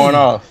was going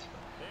off.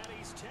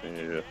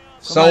 Yeah.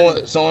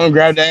 Someone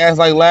grabbed the ass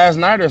like last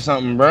night or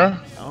something, bro.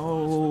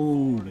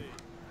 Oh,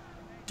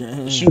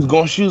 damn. She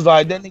was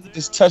like, that nigga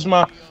just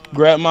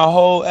grabbed my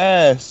whole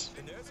ass.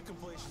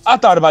 I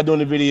thought about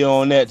doing a video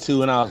on that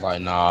too, and I was like,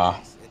 nah.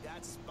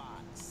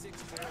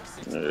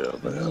 Yeah,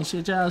 man.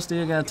 Shit, y'all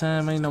still got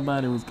time. Ain't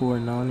nobody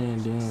reporting on it,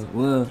 and then,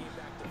 well,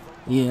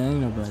 yeah,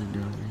 ain't nobody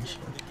doing that shit.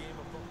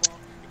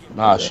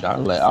 Nah, shit, I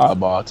let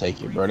Oddball take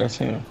it, bro. That's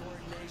him.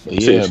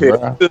 But yeah,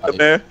 bro. Like,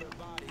 man.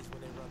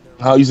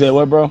 How you said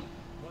what, bro?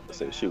 I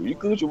said, shit, you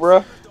Gucci,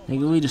 bro?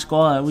 Nigga, we the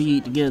squad. We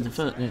eat together.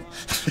 Fuck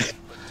that.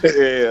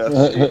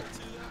 Yeah.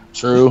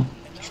 True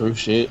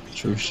shit.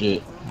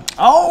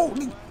 Oh,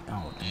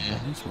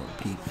 damn. This one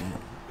peaked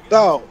that.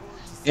 Dog.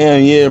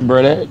 Yeah,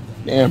 bro.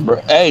 Damn, bro.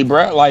 Hey,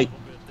 bro. Like,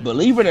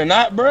 believe it or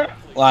not, bro.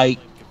 Like,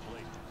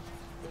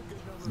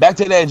 back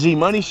to that G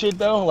Money shit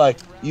though. Like,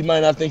 you might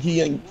not think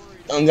he ain't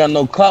got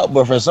no clout,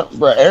 but for something,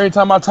 bro. Every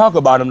time I talk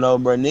about him though,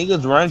 bro,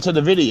 niggas run to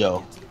the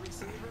video.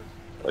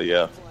 Oh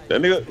yeah,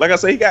 that nigga. Like I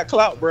said, he got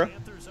clout, bro.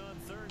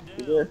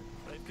 Yeah.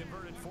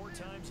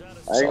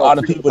 A lot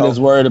of people that's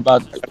worried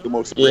about.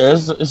 Yeah,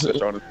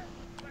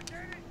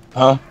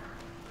 huh?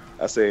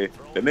 I said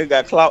the nigga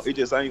got clout. He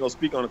just I ain't gonna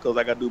speak on it because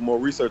I gotta do more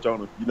research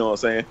on him. You know what I'm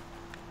saying?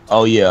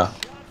 Oh yeah,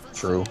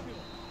 true.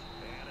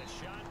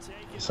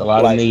 It's a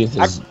lot of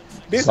niggas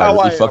This like how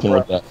really I am, fucking bro.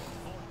 with that.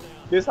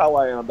 This how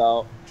I am,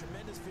 dog.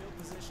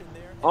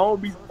 I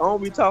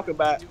don't be talking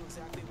about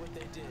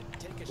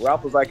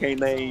rappers I can't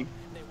name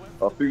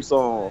a few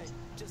songs.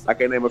 I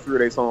can't name a few of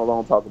their songs. I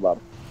don't talk about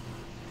them.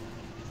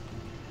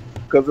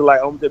 Cause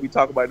like I'm just be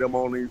talking about them.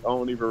 I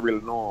don't even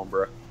really know them,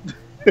 bro.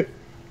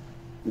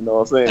 You know what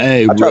I'm saying?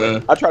 Hey,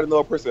 bro. I try to know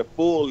a person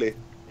fully.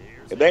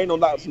 If they ain't no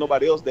knowledge to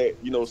nobody else that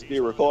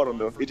still recording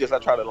them, it's just I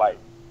try to like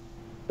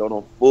don't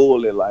know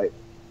fully like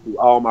do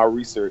all my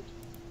research.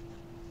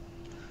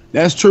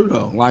 That's true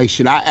though. Like,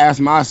 should I ask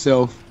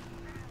myself,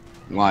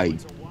 like,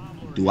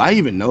 do I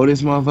even know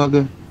this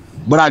motherfucker?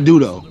 But I do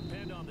though.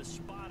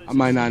 I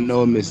might not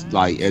know him as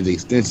like as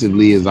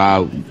extensively as I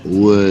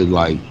would,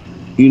 like,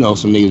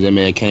 some niggas that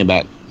man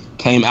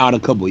came out a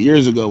couple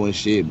years ago and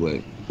shit.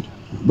 But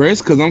bro,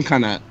 it's because I'm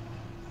kind of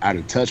out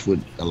of touch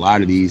with a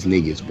lot of these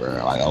niggas,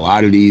 bro. Like a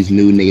lot of these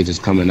new niggas is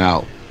coming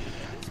out.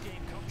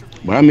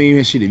 But I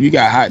mean, shit, if you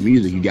got hot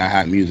music, you got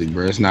hot music,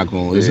 bro. It's not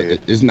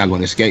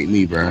gonna escape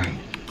me, bro.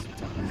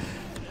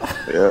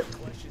 Yeah.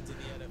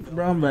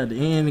 Bro, I'm about to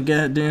end the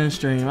goddamn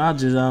stream. I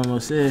just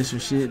almost said some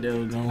shit that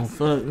was gonna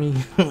fuck me.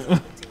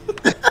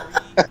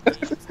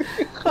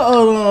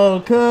 Hold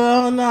on, cuz.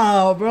 Oh,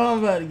 no, bro. I'm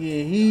about to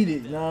get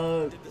heated,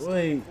 dog.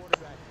 Wait.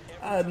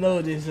 I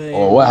know this ain't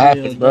What real,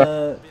 happened, bro?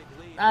 dog.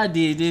 I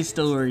did this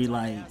story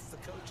like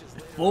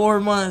 4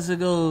 months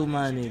ago,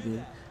 my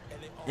nigga.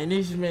 And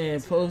this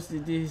man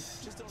posted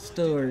this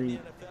story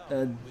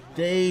a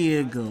day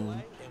ago.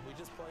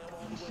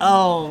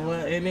 Oh,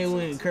 man, and it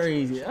went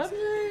crazy. I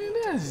mean,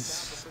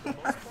 that's...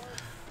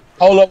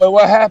 Hold up, wait,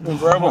 what happened,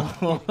 bro?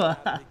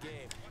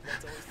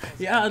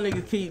 Y'all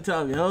niggas keep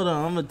talking. Hold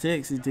on, I'm gonna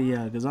text it to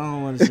y'all because I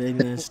don't want to say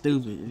nothing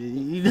stupid.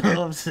 You know what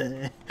I'm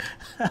saying?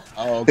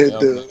 Oh,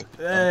 okay.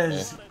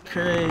 That's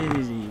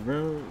crazy,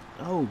 bro.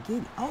 Oh, get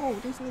it. Oh,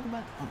 this nigga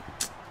about.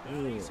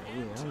 Yeah.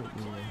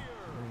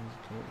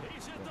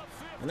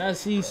 And I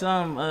see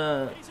some.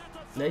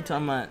 They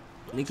talking about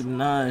Nicki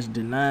Minaj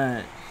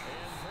denied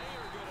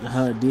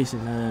her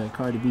dissing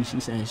Cardi B. She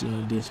saying she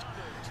ain't dissing.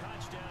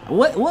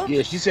 What?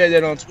 Yeah, she said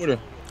that on Twitter.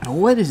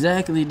 What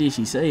exactly did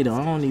she say though?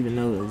 I don't even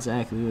know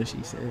exactly what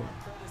she said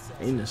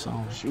in the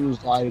song. She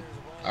was like,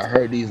 I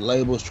heard these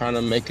labels trying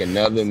to make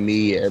another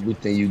me.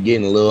 Everything you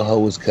getting, little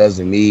hoes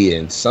cousin me,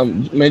 and just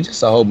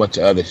a whole bunch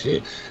of other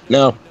shit.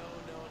 Now,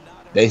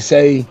 they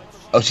say,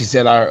 she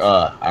said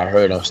I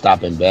heard I'm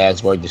stopping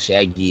bags worth the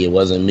Shaggy. It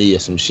wasn't me or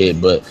some shit,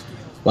 but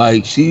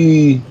like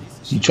she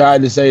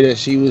tried to say that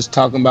she was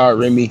talking about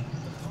Remy.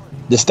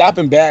 The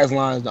stopping bags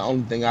line is the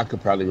only thing I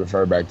could probably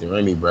refer back to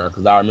Remy, bro,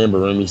 because I remember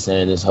Remy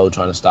saying this hoe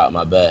trying to stop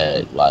my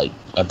bag. Like,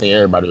 I think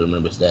everybody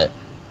remembers that.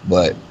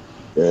 But,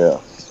 yeah,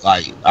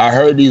 like, I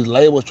heard these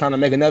labels trying to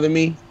make another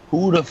me.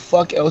 Who the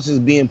fuck else is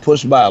being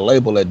pushed by a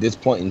label at this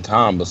point in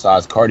time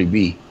besides Cardi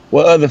B?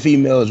 What other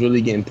female is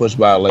really getting pushed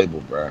by a label,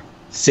 bro?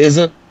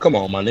 SZA? Come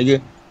on, my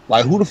nigga.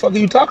 Like, who the fuck are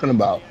you talking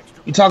about?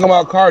 You talking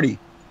about Cardi.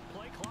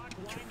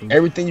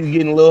 Everything you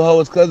getting, little hoe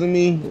is cousin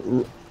me.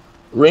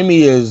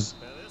 Remy is...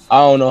 I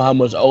don't know how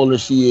much older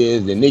she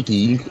is than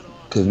Nicki,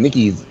 because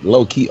Nicki's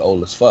low-key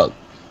old as fuck.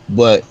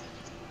 But,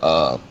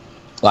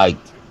 like,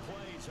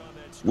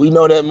 we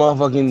know that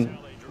motherfucking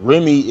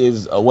Remy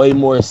is a way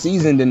more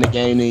seasoned in the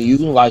game than you.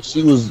 Like,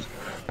 she was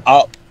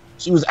out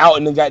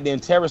in the goddamn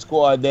Terror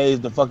Squad days,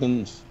 the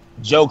fucking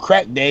Joe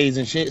Crack days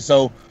and shit.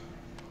 So,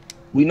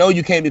 we know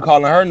you can't be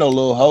calling her no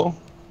little hoe.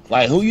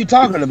 Like, who you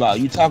talking about?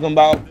 You talking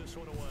about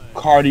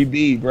Cardi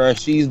B, bruh.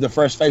 She's the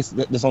first face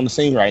that's on the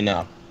scene right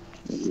now.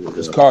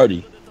 It's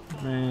Cardi.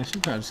 Man, she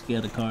probably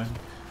scared of Cardi.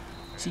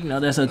 She know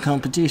that's her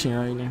competition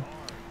right now.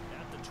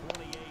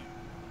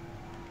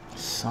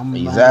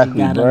 Somebody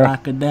gotta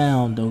knock her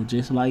down though,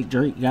 just like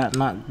Drake got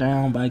knocked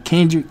down by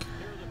Kendrick.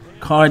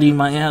 Cardi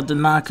might have to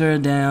knock her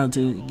down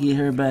to get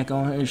her back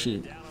on her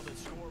shit.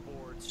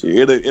 See,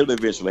 it'll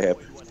eventually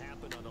happen.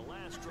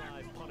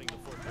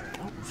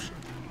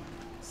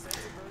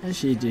 That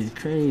shit just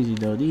crazy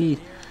though.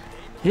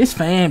 His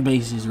fan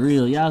base is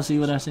real. Y'all see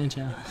what I sent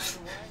y'all?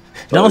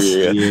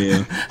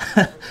 Yeah.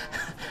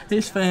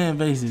 His fan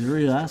base is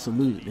real. I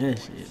salute that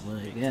shit.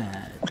 But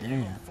god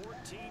damn.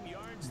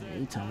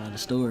 You talking about the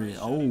story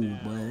old,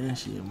 but that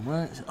shit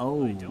months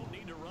old. Yeah.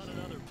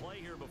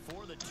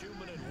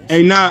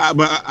 Hey, nah,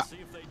 but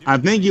I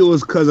think it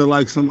was because of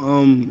like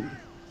some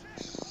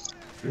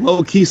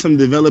low key some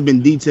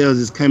developing details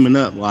is coming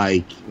up.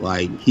 Like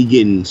he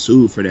getting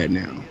sued for that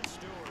now.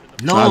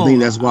 No, so I think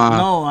that's why.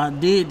 No, I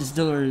did the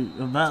story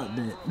about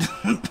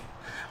that.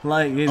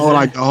 Like,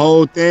 like the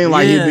whole thing,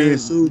 like he being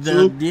sued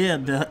too.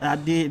 Yeah, I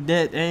did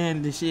that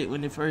and the shit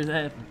when it first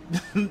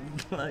happened.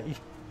 Like,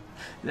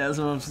 that's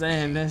what I'm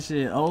saying. That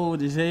shit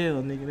old as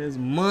hell, nigga. That's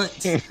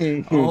months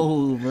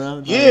old, bro.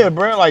 Like, yeah,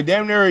 bro. Like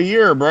damn near a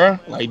year, bro.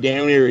 Like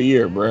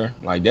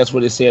Like that's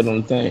what it said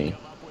on the thing.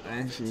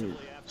 That shit,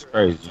 it's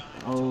crazy.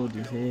 Old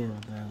as hell,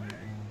 dog.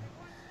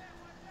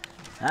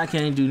 I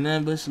can't do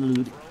nothing but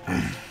salute it.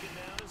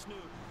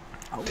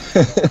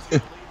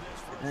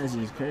 That's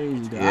just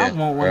crazy, though. Yeah, I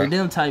want one of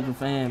them type of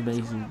fan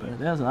bases, bro.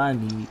 That's what I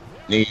need.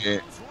 Yeah,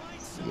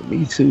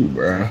 me too,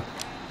 bro.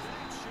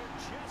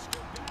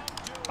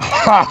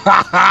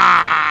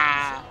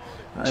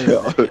 Like,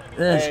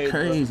 that's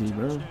crazy,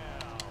 bro.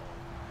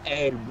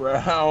 Hey, bro,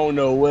 I don't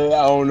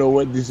know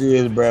what this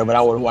is, bro, but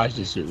I want to watch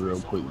this shit real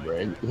quick,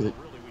 bro. This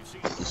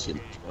shit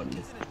looks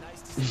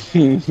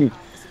funny.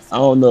 I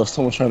don't know if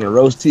someone's trying to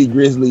roast T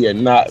Grizzly or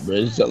not, but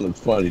this shit looks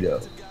funny though.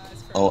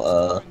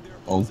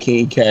 On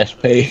King Cash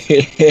Pay.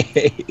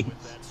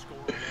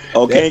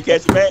 Oh, King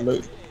Cash back?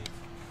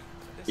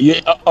 Yeah.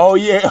 Oh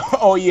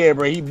yeah,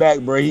 bro. He back,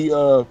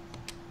 bro.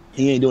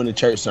 He ain't doing the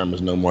church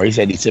sermons no more. He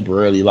said he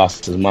temporarily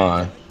lost his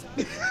mind.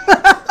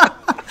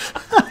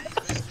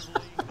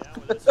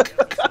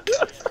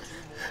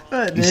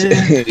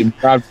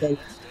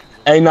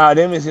 Hey, nah,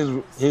 them is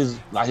his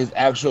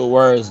actual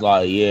words.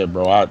 Like, yeah,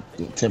 bro, I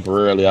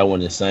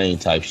went insane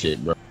type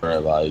shit, bro.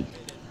 Like,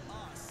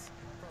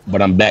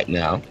 but I'm back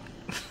now.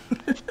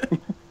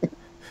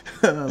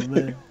 Oh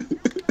man.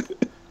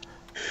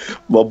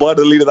 My boy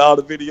deleted all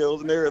the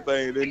videos and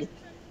everything, didn't he?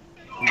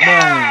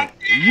 Man,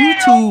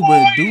 YouTube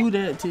would do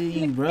that to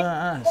you, bro.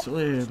 I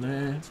swear,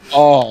 man.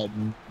 Oh,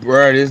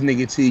 bro, this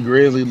nigga T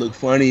Grizzly look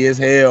funny as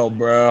hell,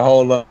 bro.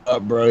 Hold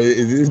up, bro.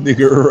 Is this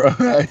nigga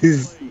right?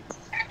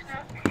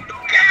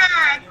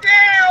 God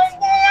damn,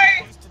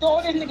 boy!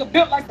 So this nigga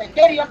built like the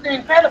daddy up there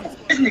incredible.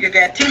 This nigga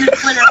got 10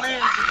 player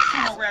legs and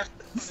sumo wrestling.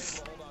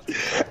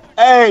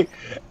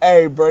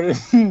 Hey, bro. I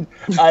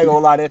ain't gonna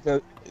lie.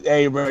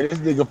 Hey, bro, this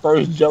nigga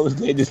first joke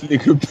said this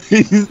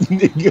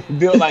nigga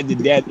built like the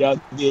daddy out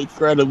the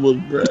incredible,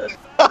 bro.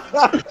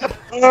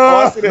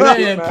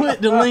 Man,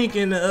 put the link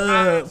in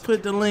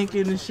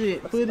the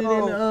shit. Put it in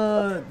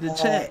the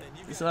chat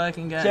so I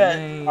can get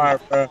name. All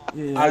right, bro.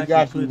 Yeah, I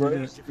got you,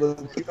 bro.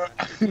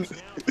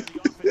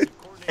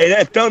 Hey,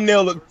 that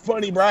thumbnail looked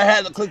funny, bro. I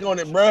had to click on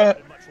it, bro.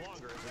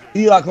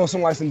 He like on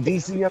some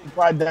DC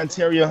probably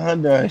Ontario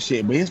Honda and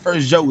shit. But his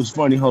first joke was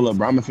funny. Hold up,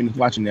 bro. I'm gonna finish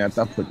watching that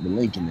after I put the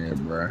link in there,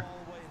 bro.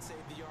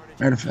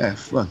 Matter of fact,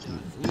 fuck it.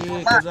 Yeah,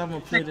 because I'm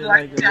gonna put it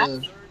like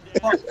a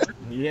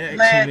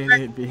reaction in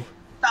it, bitch.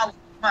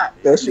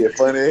 That shit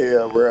funny as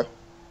hell, bro.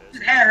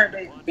 Just had her,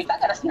 baby. Bitch, I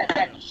gotta snap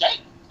back and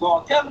shake.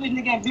 Bro, tell me this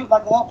nigga ain't built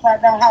like an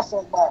upside down house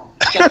bottle.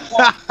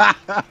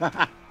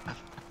 That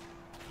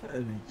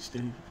nigga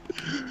stupid.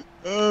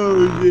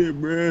 Oh shit,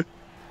 bro.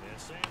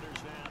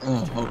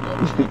 Oh, hold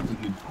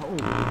on.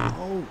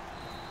 Oh.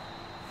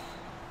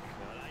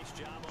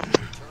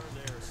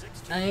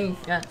 I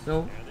ain't got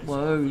no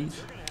worries.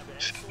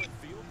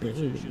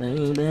 Baby.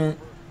 Man,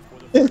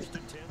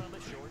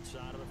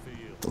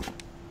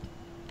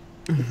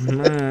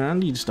 I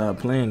need to start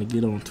playing to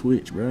get on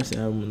Twitch, bro. I said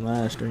I've been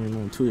live streaming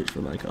on Twitch for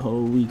like a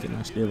whole week and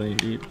I still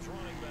ain't did it.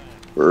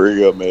 For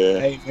real,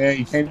 man. Hey, man,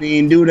 you can't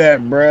even do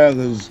that, bro,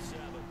 because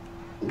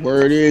the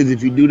word is,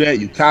 if you do that,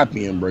 you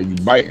copying, bro. You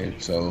biting,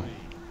 so.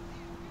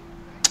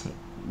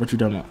 What you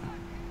talking about?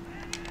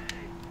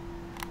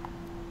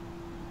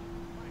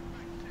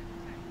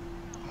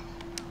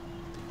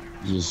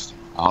 Just,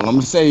 all I'm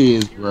gonna say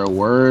is, bro,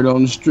 word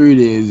on the street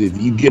is, if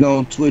you get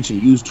on Twitch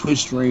and use Twitch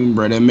stream,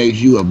 bro, that makes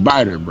you a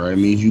biter, bro. It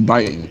means you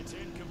biting.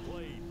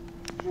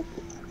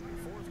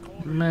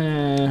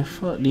 Man,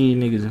 fuck these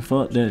niggas and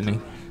fuck that nigga.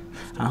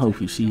 I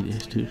hope you see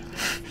this too.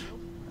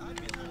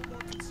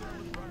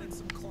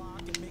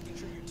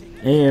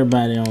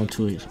 Everybody on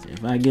Twitch.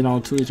 If I get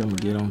on Twitch, I'm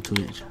gonna get on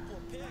Twitch.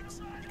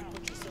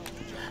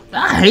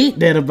 I hate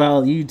that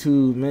about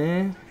YouTube,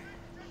 man.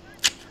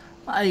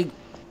 Like,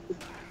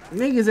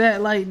 niggas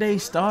act like they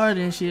starred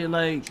and shit.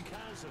 Like,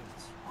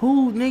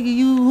 who, nigga,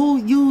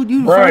 you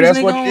the Bro, first that's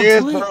nigga what on it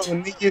is, Twitch?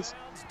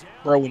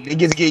 when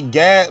niggas get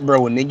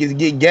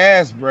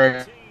gas,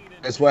 bro,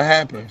 that's what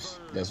happens.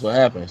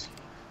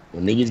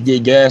 When niggas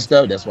get gassed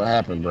up, that's what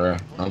happens, bro.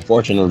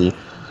 Unfortunately.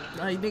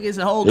 Like, nigga, it's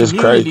a whole It's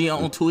community crazy.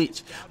 on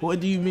Twitch. What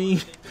do you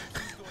mean?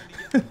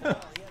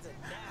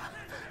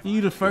 You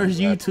the first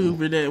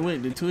YouTuber that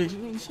went to Twitch.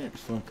 Nigga, shut the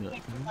fuck up,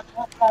 man. That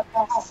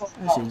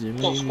shit just made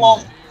me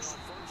mad.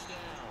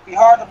 Be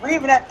hard to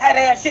breathe in that tight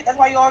ass shit. That's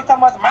why you always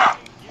talking about the mouth.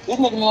 This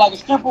nigga look like a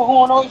stripper who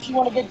don't know if she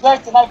want to get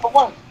dressed tonight for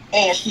work.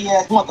 And she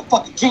ass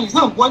motherfucking jeans.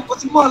 Look, boy,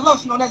 put some more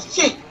lotion on that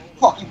shit.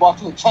 Fuck, you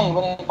bought you a chain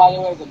when everybody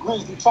wears a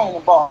grizzly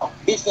training bar.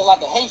 Bitch look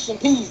like a Haitian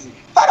peasy.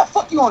 How the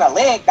fuck you on a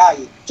leg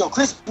diet? Your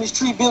Christmas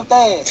tree built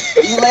ass.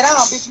 You lay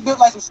down, bitch, you built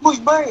like some smoosh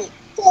bread.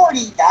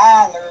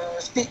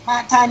 $40. Stick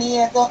my tiny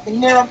ass up in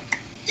there.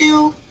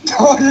 Ew.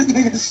 Oh, this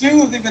nigga's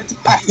shoes even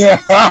tight.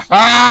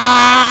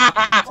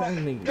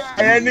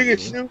 That nigga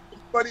shoot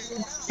funny.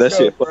 That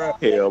shit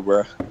fucking hell,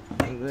 bro.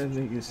 That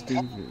nigga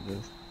stupid,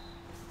 bro.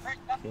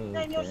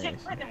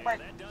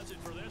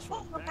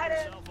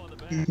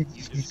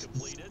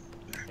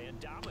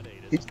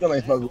 He still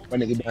ain't fucking with my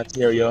nigga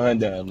Ontario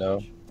Honda,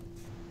 no.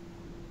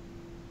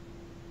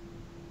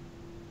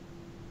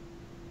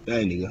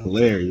 That nigga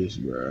hilarious,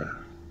 bro.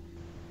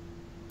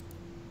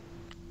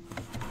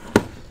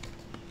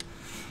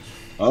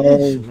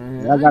 Oh,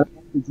 man. I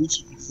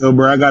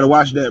gotta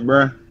watch that,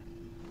 bro.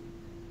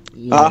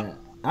 Yeah,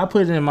 I'll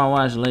put it in my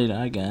watch later.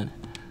 I got it.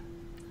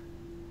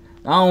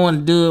 I don't want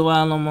to do it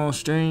while I'm on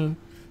stream.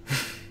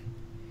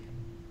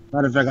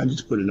 Matter of fact, I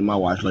just put it in my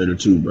watch later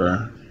too,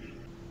 bro.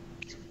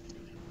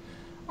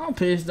 I'm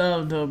pissed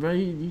off though, bro.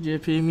 You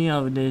just pissed me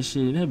off with that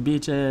shit. That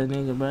bitch ass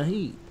nigga, bro.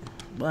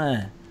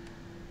 Boy,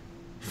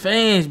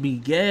 fans be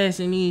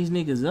gassing these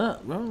niggas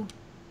up, bro.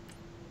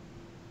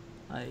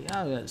 Like,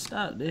 y'all gotta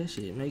stop that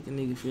shit. Make a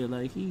nigga feel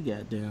like he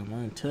goddamn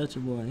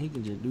untouchable and he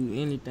can just do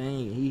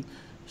anything. And he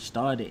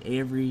started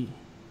every,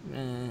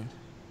 man.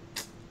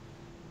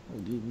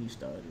 Don't get me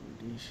started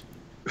with this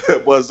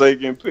shit. Boy, Zay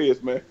getting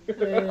pissed, man.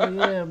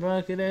 Yeah,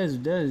 bro. Cause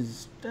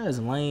that's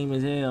lame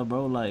as hell,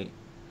 bro. Like,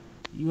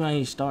 you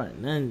ain't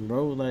starting nothing,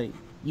 bro. Like,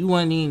 you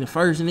wasn't even the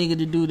first nigga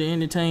to do the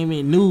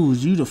entertainment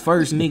news. You the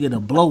first nigga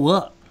to blow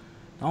up.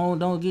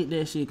 Don't get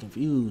that shit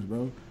confused,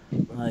 bro.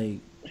 Like,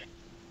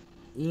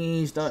 you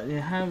ain't starting.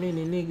 How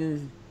many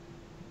niggas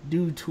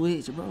do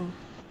Twitch, bro?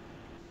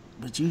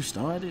 But you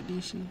started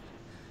this shit.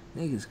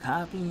 Niggas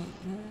copying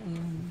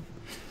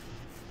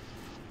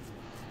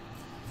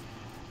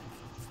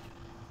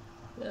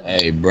it.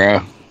 Hey, bro.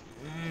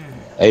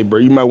 Hey, bro,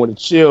 you might want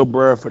to chill,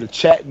 bro, for the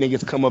chat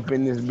niggas come up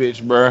in this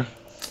bitch, bro.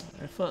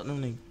 Man, fuck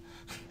them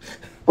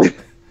niggas.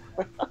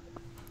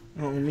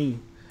 On me.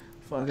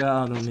 Fuck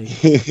all them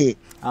niggas.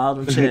 All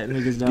them chat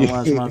niggas done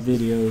watch my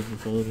videos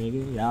before,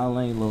 nigga. Y'all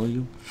ain't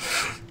loyal.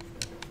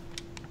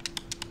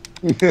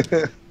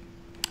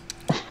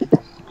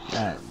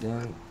 God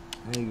damn it.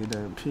 Nigga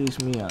done piss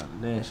me off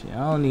with that shit.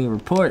 I don't even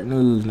report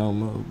news no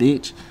more,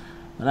 bitch.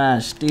 But I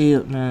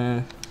still,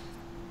 man.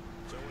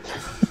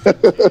 Oh,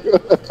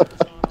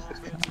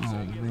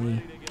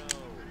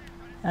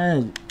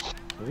 man.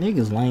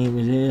 Niggas lame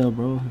as hell,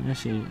 bro. That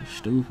shit is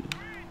stupid.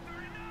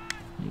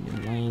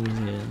 Niggas lame as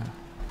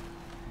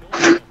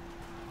hell.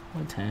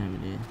 What time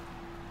it is?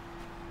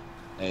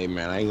 Hey,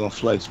 man, I ain't gonna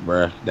flex,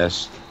 bro.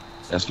 That's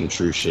some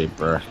true shit,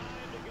 bro.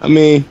 I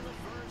mean,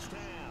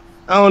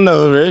 I don't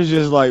know. It's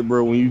just like,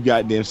 bro, when you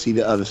goddamn see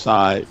the other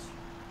side,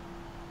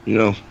 you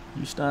know.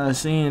 You start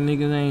seeing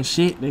niggas ain't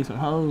shit, they some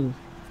hoes.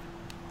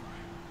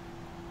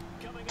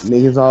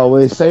 Niggas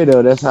always say,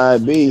 though, that's how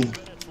it be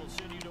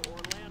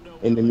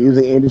in the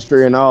music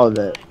industry and all of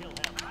that.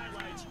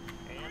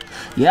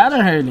 Yeah, I done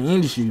heard the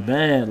industry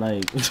bad,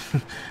 like,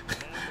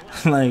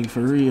 like,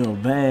 for real,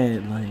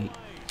 bad, like.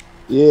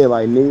 Yeah,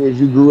 like, niggas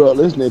you grew up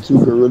listening to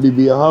could really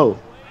be a hoe.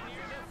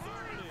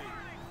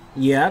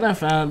 Yeah, I done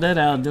found that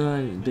out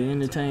doing the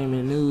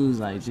entertainment news,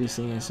 like, just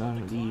seeing some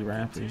of these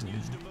rappers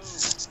and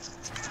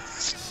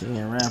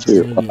seeing rappers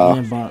in your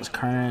inbox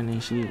crying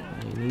and shit.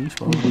 Like, nigga, you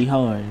supposed to be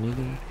hard,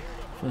 nigga.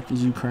 Fuck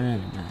is you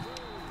crying about?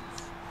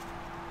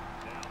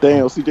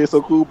 Damn, CJ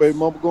so cool, baby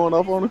mama going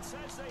off on her.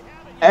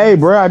 Hey,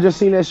 bro, I just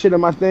seen that shit on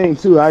my thing,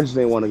 too. I just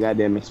didn't want to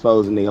goddamn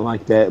expose a nigga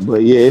like that.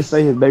 But, yeah, it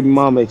say his baby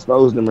mama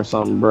exposed him or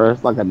something, bro.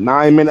 It's like a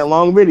 9-minute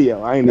long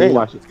video. I ain't even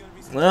watch it.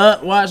 Well,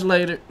 watch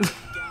later.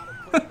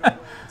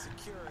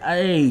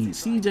 Hey,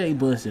 CJ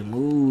busting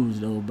moves,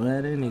 though,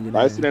 bud. That nigga.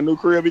 I see that new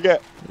crib he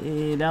got.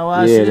 Yeah, that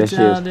why I sent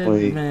y'all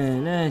that.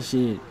 Man, that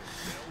shit.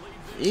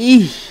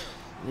 Eesh.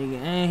 Nigga,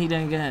 and he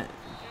done got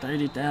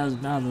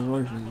 $30,000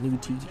 worth of new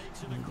teeth.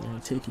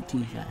 Nigga, took your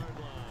teeth out.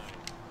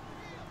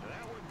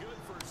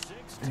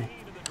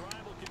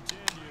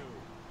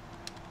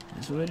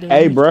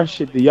 Hey, bro,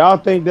 shit, do y'all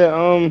think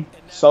that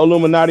So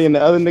Illuminati and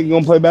the other nigga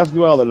gonna play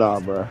basketball or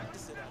not, bro?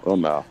 Oh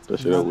no, that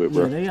shit over with,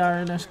 bro. Yeah, they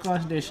already done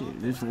squashed that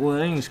shit. Well,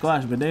 they ain't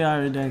squashed, but they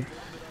already done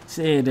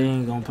said they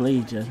ain't gonna play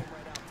each other.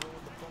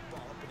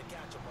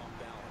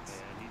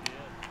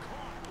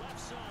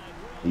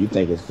 You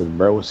think it's because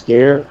bro was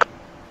scared?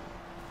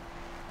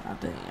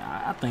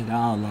 I think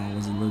all of them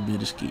was a little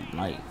bit of scared,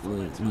 like a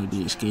little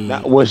bit scared.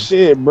 Nah, well,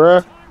 shit,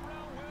 bro.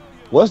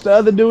 What's the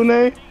other dude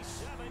name?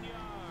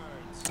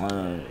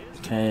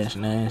 Cash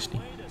Nasty.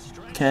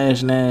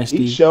 Cash Nasty.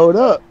 He showed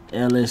up.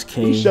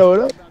 LSK. He showed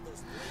up.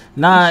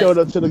 Nah, he showed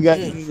up to the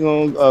guy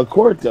on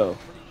court though.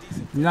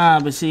 Nah,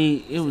 but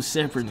see, it was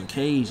separate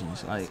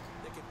occasions.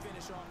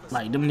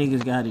 Like them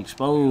niggas got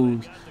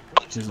exposed.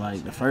 Just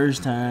like the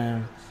first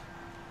time,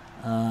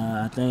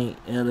 I think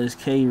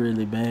LSK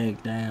really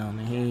bagged down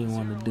and he didn't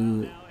want to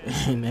do it,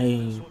 and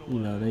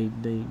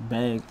they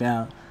bagged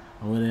out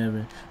or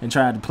whatever and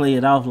tried to play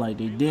it off like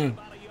they didn't.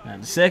 Now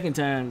the second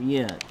time,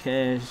 yeah,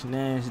 Cash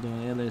Nasty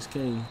and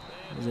LSK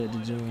was at the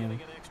gym,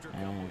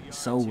 and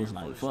So was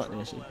like, "Fuck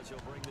that shit."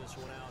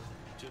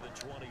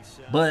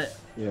 But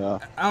yeah,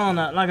 I don't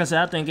know. Like I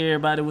said, I think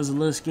everybody was a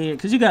little scared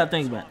because you gotta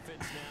think about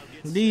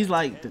it. These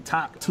like the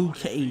top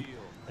 2K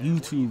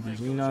YouTubers,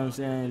 you know what I'm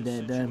saying?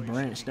 That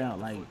branched out.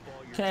 Like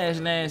Cash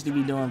Nasty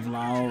be doing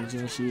vlogs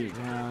and shit.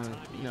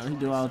 You know he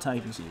do all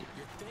type of shit.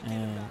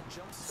 And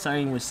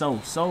same with So.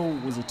 So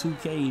was a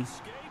 2K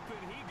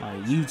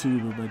like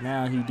YouTuber, but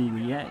now he do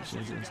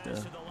reactions and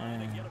stuff.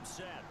 And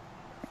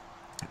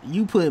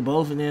you put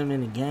both of them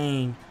in the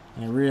game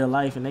in real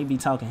life, and they be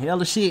talking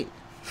hella shit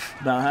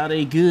about how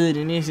they good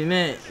and this and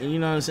that. And you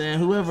know what I'm saying?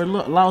 Whoever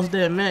lost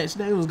that match,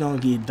 they was gonna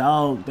get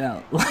dogged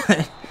out.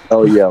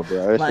 Oh yeah,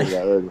 bro. That like, shit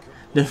got ugly.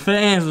 The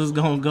fans was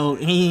gonna go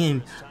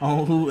in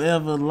on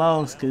whoever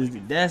lost, cause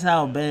that's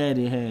how bad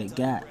it had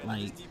got.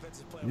 Like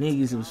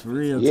Niggas was for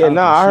real Yeah, talking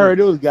I shit. heard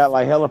it was got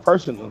like hella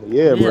personal.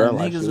 Yeah, bro.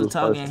 Like, niggas shit was was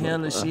talking personal,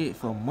 hella shit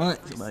for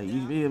months. Like,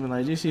 you feel me?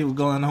 Like, this shit was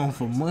going on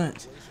for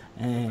months.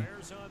 And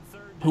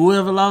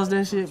whoever lost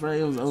that shit, bro,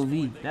 it was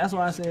OV. That's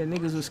why I said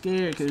niggas was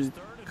scared, because,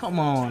 come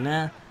on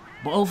now.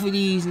 Both of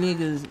these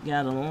niggas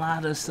got a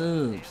lot of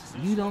subs.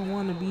 You don't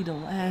want to be the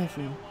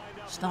laughing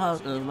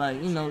stock of,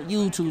 like, you know,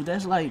 YouTube.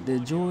 That's like the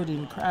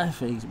Jordan cry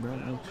face,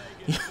 bro.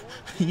 Like,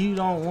 you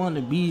don't want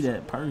to be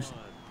that person.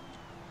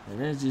 And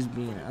that's just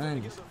being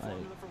honest. Like,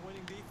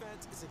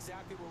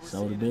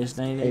 so the best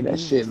thing they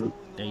did,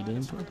 they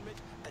didn't put it.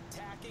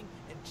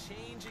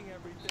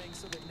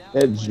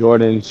 That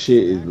Jordan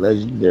shit is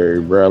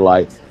legendary, bro.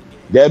 Like,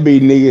 that be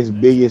niggas'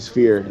 biggest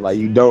fear. Like,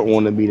 you don't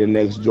want to be the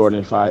next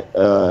Jordan shit,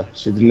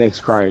 the next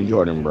crying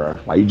Jordan, bro.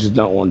 Like, you just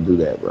don't want to do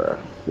that, bro.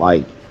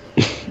 Like,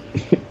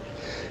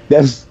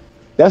 that's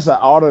an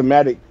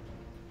automatic.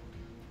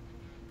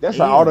 That's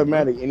an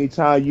automatic. Bro.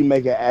 Anytime you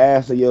make an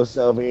ass of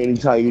yourself, and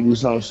anytime you do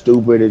something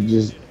stupid, it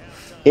just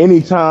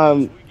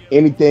anytime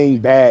anything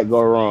bad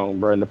go wrong,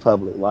 bro, in the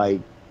public,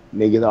 like,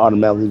 niggas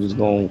automatically just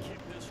gonna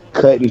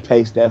cut and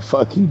paste that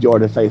fucking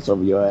Jordan face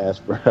over your ass,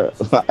 bro.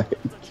 Like,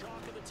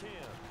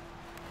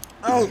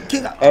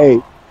 hey,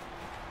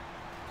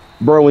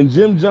 bro, when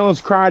Jim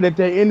Jones cried at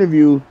that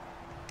interview,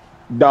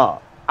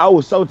 dog, I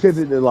was so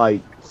tempted to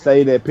like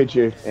say that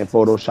picture and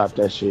Photoshop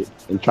that shit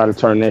and try to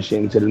turn that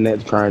shit into the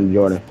next crying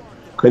Jordan,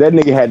 cause that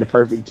nigga had the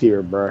perfect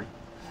tear, bro.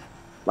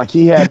 Like,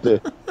 he had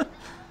the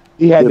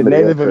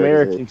Native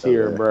American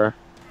tear, bro.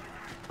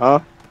 Huh?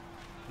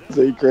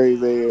 So you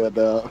crazy,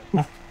 dog.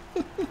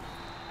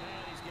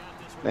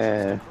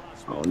 Man,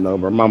 I don't know,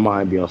 bro. My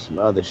mind be on some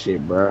other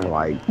shit, bro.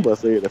 Like, I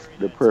say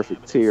the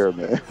perfect tear,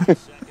 man.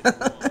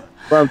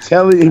 Bro, I'm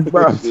telling you,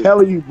 bro.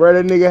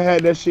 That nigga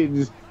had that shit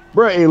just,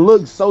 bro. It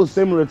looked so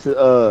similar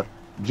to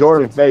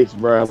Jordan face,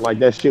 bro. Like,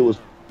 that shit was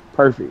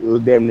perfect. It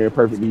was damn near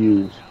perfect to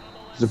use.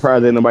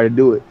 Surprised ain't nobody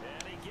do it.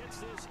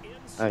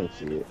 I ain't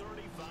see it.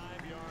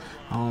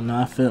 I don't know.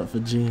 I felt for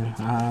Jim.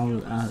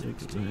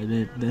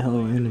 That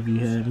whole interview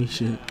had me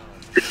shit.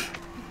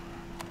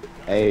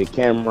 Hey,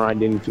 Cameron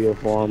didn't feel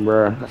for him,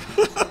 bro.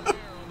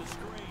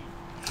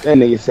 That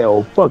nigga said,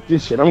 "Oh, fuck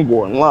this shit. I'm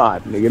going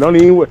live, nigga. Don't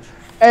even."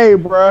 Hey,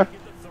 bro.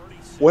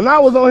 When I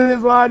was on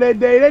his live that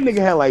day, that nigga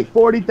had like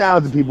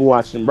 40,000 people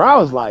watching, bro. I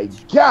was like,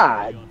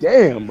 God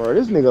damn, bro.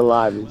 This nigga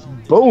live is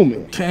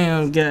booming.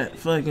 Cam got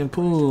fucking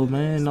pulled,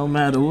 man. No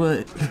matter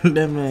what,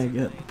 that man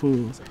got the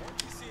pull.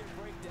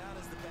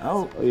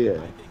 Oh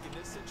yeah.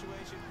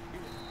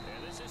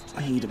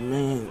 He the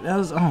man. That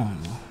was, I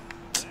don't know.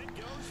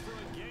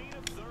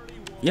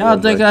 Y'all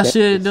think I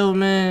should though,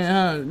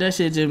 man? That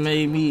shit just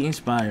made me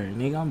inspired,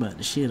 nigga. I'm about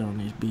to shit on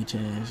this bitch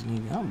ass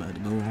nigga. I'm about to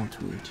go on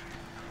Twitch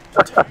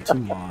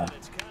tomorrow.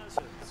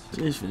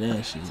 Just for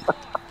that shit.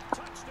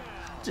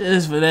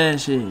 Just for that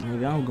shit,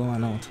 nigga. I'm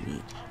going on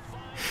Twitch.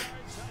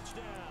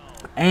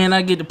 And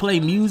I get to play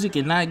music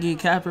and not get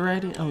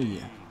copyrighted? Oh,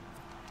 yeah.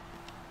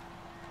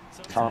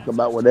 Talk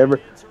about whatever.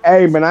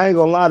 Hey, man, I ain't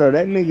gonna lie though.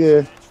 That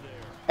nigga,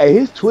 hey,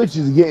 his Twitch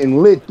is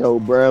getting lit though,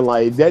 bro.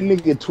 Like, that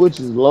nigga Twitch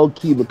is low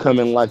key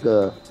becoming like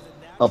a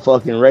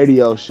fucking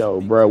radio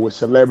show, bro, with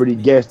celebrity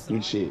guests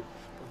and shit.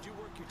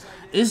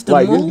 It's the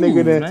like move, this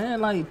nigga man.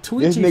 Like,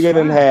 Twitch. This nigga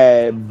done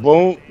had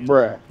Boom,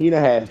 bro. He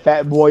done had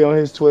Fat Boy on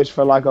his Twitch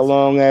for like a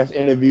long ass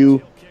interview.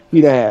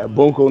 He done had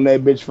Boonk on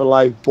that bitch for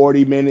like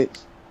 40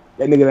 minutes.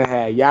 That nigga done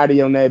had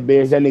Yachty on that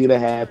bitch. That nigga done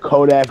had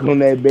Kodak on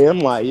that bitch. I'm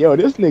like, yo,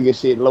 this nigga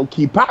shit low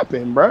key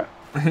popping, bro.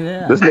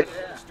 Yeah. The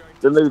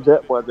nigga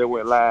Jet Boy that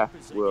went live.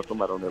 Well,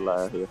 somebody on that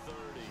live here.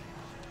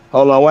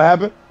 Hold on, what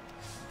happened?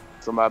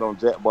 Somebody on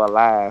Jet Boy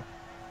live.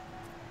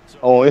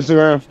 On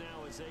Instagram?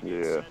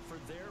 Yeah.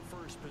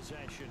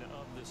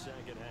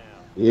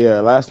 Yeah,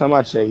 last time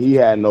I checked, he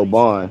had no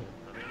bond.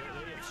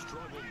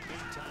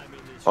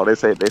 Oh, they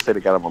say they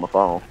got him on the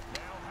phone.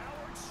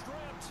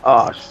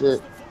 Oh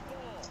shit.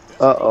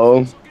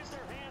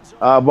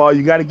 Ball,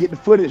 you gotta get the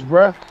footage,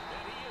 bruh.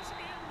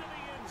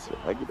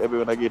 I get that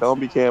when I get on.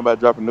 Be caring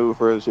about dropping news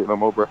for and shit no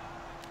more, bro.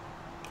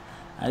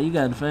 You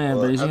got the fan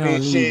base. You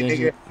don't need that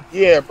shit.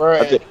 Yeah,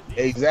 bro.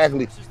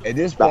 Exactly. At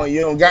this point,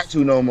 you don't got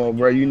to no more,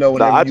 bro. You know,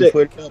 whenever you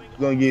put it up,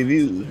 it's gonna give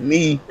views.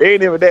 Me, it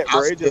ain't even that,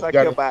 bro. It's just I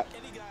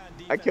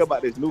care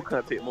about this new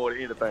content more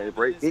than anything,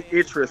 bro. It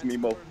interests me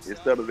more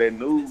instead of that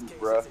news,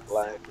 bro.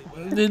 Like,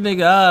 this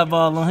nigga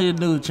Oddball on his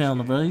news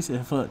channel, bro. He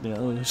said, "Fuck that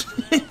old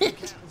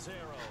shit."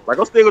 Like,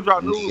 I'm still gonna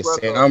drop news,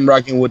 bro. I'm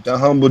rocking with the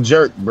Humble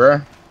Jerk,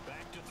 bro.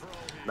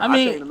 I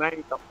mean,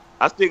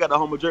 I still got the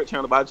Humble Jerk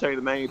channel, but I changed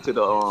the name to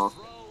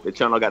the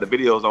channel I got the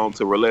videos on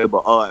to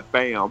Relatable Odd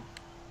Fam.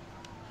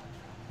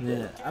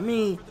 Yeah, I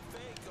mean,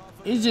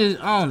 it's just,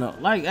 I don't know.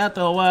 Like,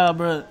 after a while,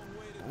 bro,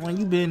 when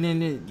you been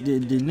in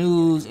the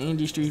news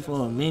industry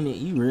for a minute,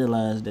 you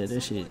realize that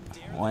shit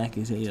whack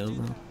as hell,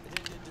 bro.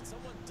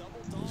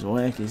 It's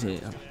whack as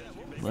hell.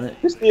 But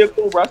it's still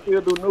cool, bro. I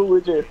still do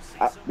news. It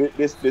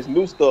just this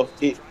new stuff.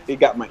 It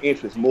got my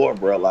interest more,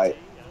 bro. Like,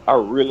 I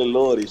really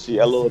love this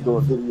shit. I love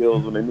doing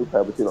videos on the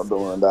newspaper shit I'm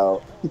doing,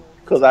 dog.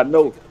 Cause I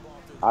know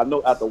I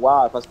know after a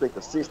while, if I stay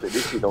consistent,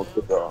 this shit don't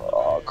take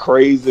a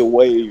crazy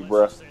wave,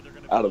 bro.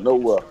 Out of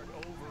nowhere.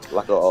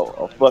 Like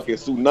a fucking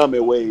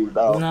tsunami wave,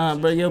 dog. Nah,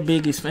 bro, your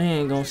biggest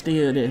fan gonna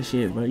steal that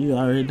shit, bro. You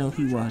already know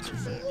he watching,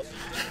 bro.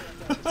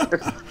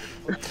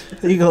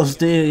 He gonna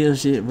steal your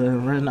shit, bro.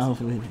 Run off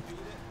with it.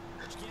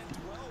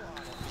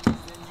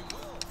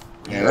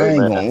 Man, I ain't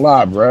gonna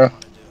lie, bro.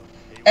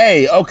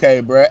 Hey,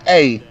 okay, bro.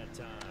 Hey,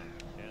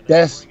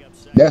 that's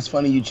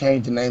funny. You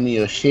changed the name of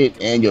your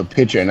shit and your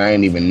picture, and I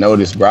ain't even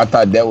noticed, bro. I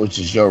thought that was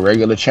just your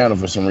regular channel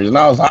for some reason.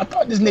 I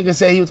thought this nigga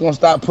said he was gonna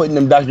stop putting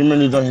them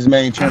documentaries on his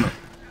main channel.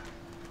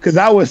 Cause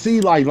I would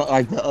see like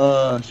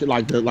the shit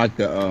like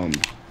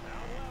the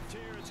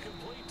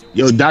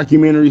your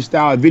documentary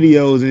style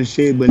videos and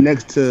shit, but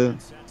next to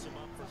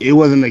it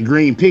wasn't a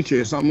green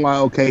picture. So I'm like,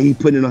 okay, he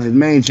putting it on his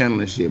main channel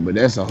and shit, but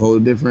that's a whole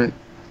different.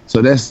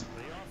 So that's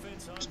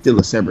still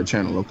a separate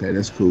channel. Okay,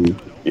 that's cool.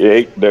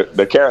 Yeah,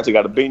 the character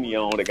got a beanie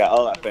on. They got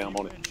Odd Fam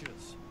on it.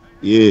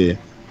 Yeah,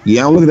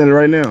 I'm looking at it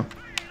right now.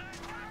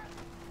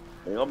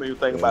 I don't even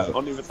think about it. I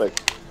don't even think.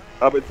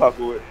 I've been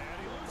talking with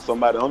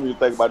somebody. I don't even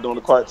think about doing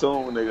the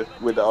cartoon nigga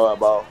with the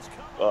oddball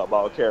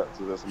characters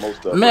and some more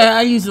stuff. Man,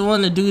 I used to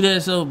want to do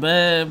that so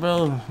bad,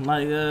 bro.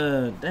 Like,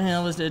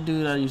 damn, what's that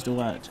dude I used to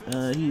watch?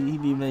 He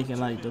be making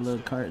like the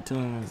little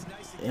cartoon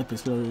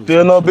episodes.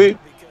 Still no beat.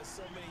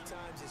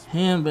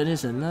 Him, but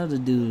it's another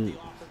dude.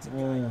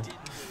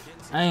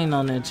 I ain't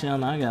on that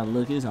channel. I gotta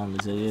look. It's on the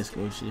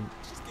Zayesco shit.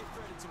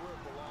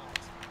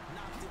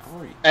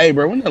 Hey,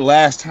 bro, when the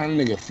last time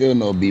nigga Feel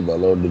No Beat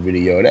load the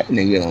video? That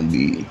nigga don't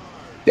be.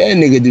 That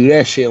nigga do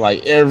that shit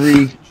like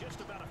every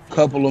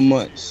couple of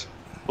months.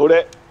 Who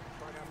that?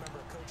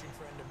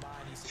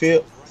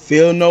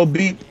 Feel No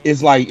Beat.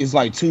 It's like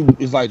two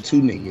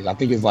niggas. I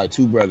think it's like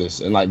two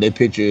brothers, and like their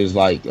picture is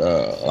like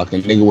a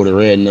nigga with a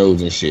red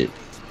nose and shit.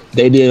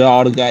 They did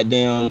all the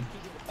goddamn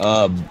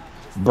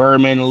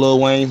Birdman and Lil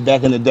Wayne's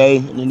back in the day,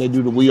 and then they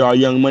do the We Are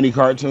Young Money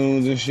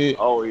cartoons and shit.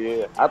 Oh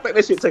yeah, I think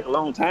that shit take a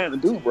long time to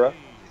do, bro.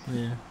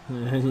 Yeah.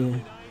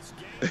 You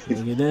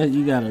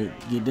gotta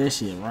get that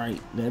shit right.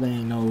 That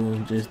ain't no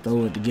just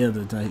throw it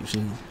together type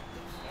shit.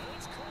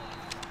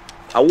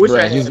 I wish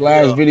I had his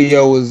last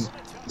video was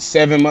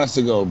 7 months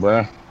ago,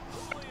 bro.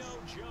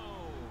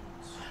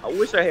 I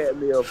wish I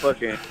had me a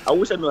fucking. I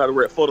wish I knew how to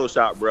read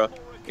Photoshop, bro.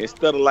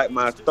 Instead of like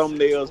my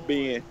thumbnails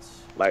being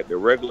like the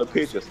regular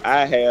pictures,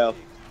 I have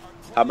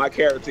how my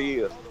character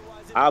is.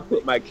 I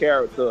put my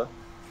character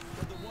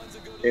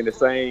in the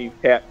same,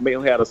 make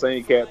him have the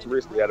same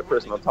characteristic as the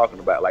person I'm talking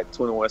about, like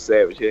 21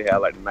 Savage. He had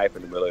like the knife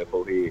in the middle of his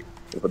forehead.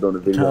 If I'm doing the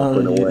video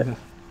on 21.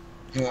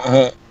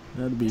 Yeah.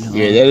 That'd be hard.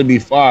 Yeah, that'd be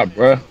fire,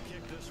 bro.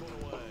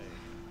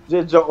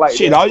 Just joke like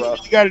shit. That, all bro.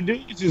 you gotta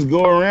do is just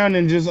go around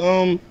and just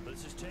man,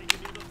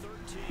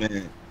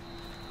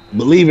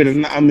 believe it or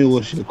not. I mean,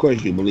 well, shit, of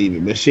course you believe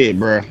it, but shit,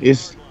 bro,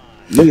 it's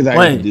niggas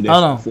out here to do that.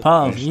 Hold on,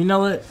 pause. You know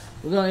what?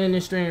 We're gonna end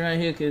this stream right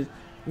here because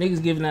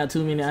niggas giving out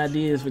too many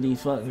ideas for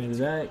these fuck niggas,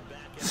 alright?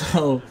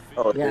 So,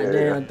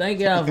 goddamn, thank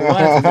y'all for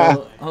watching,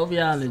 bro. Hope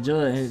y'all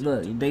enjoy it. And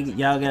look,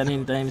 y'all got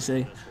anything to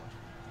say?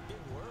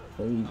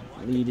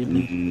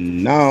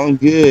 No, I'm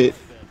good.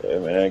 Yeah,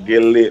 man,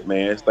 get lit,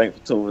 man. Thanks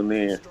for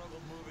tuning in.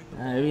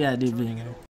 Alright, we got this big, man.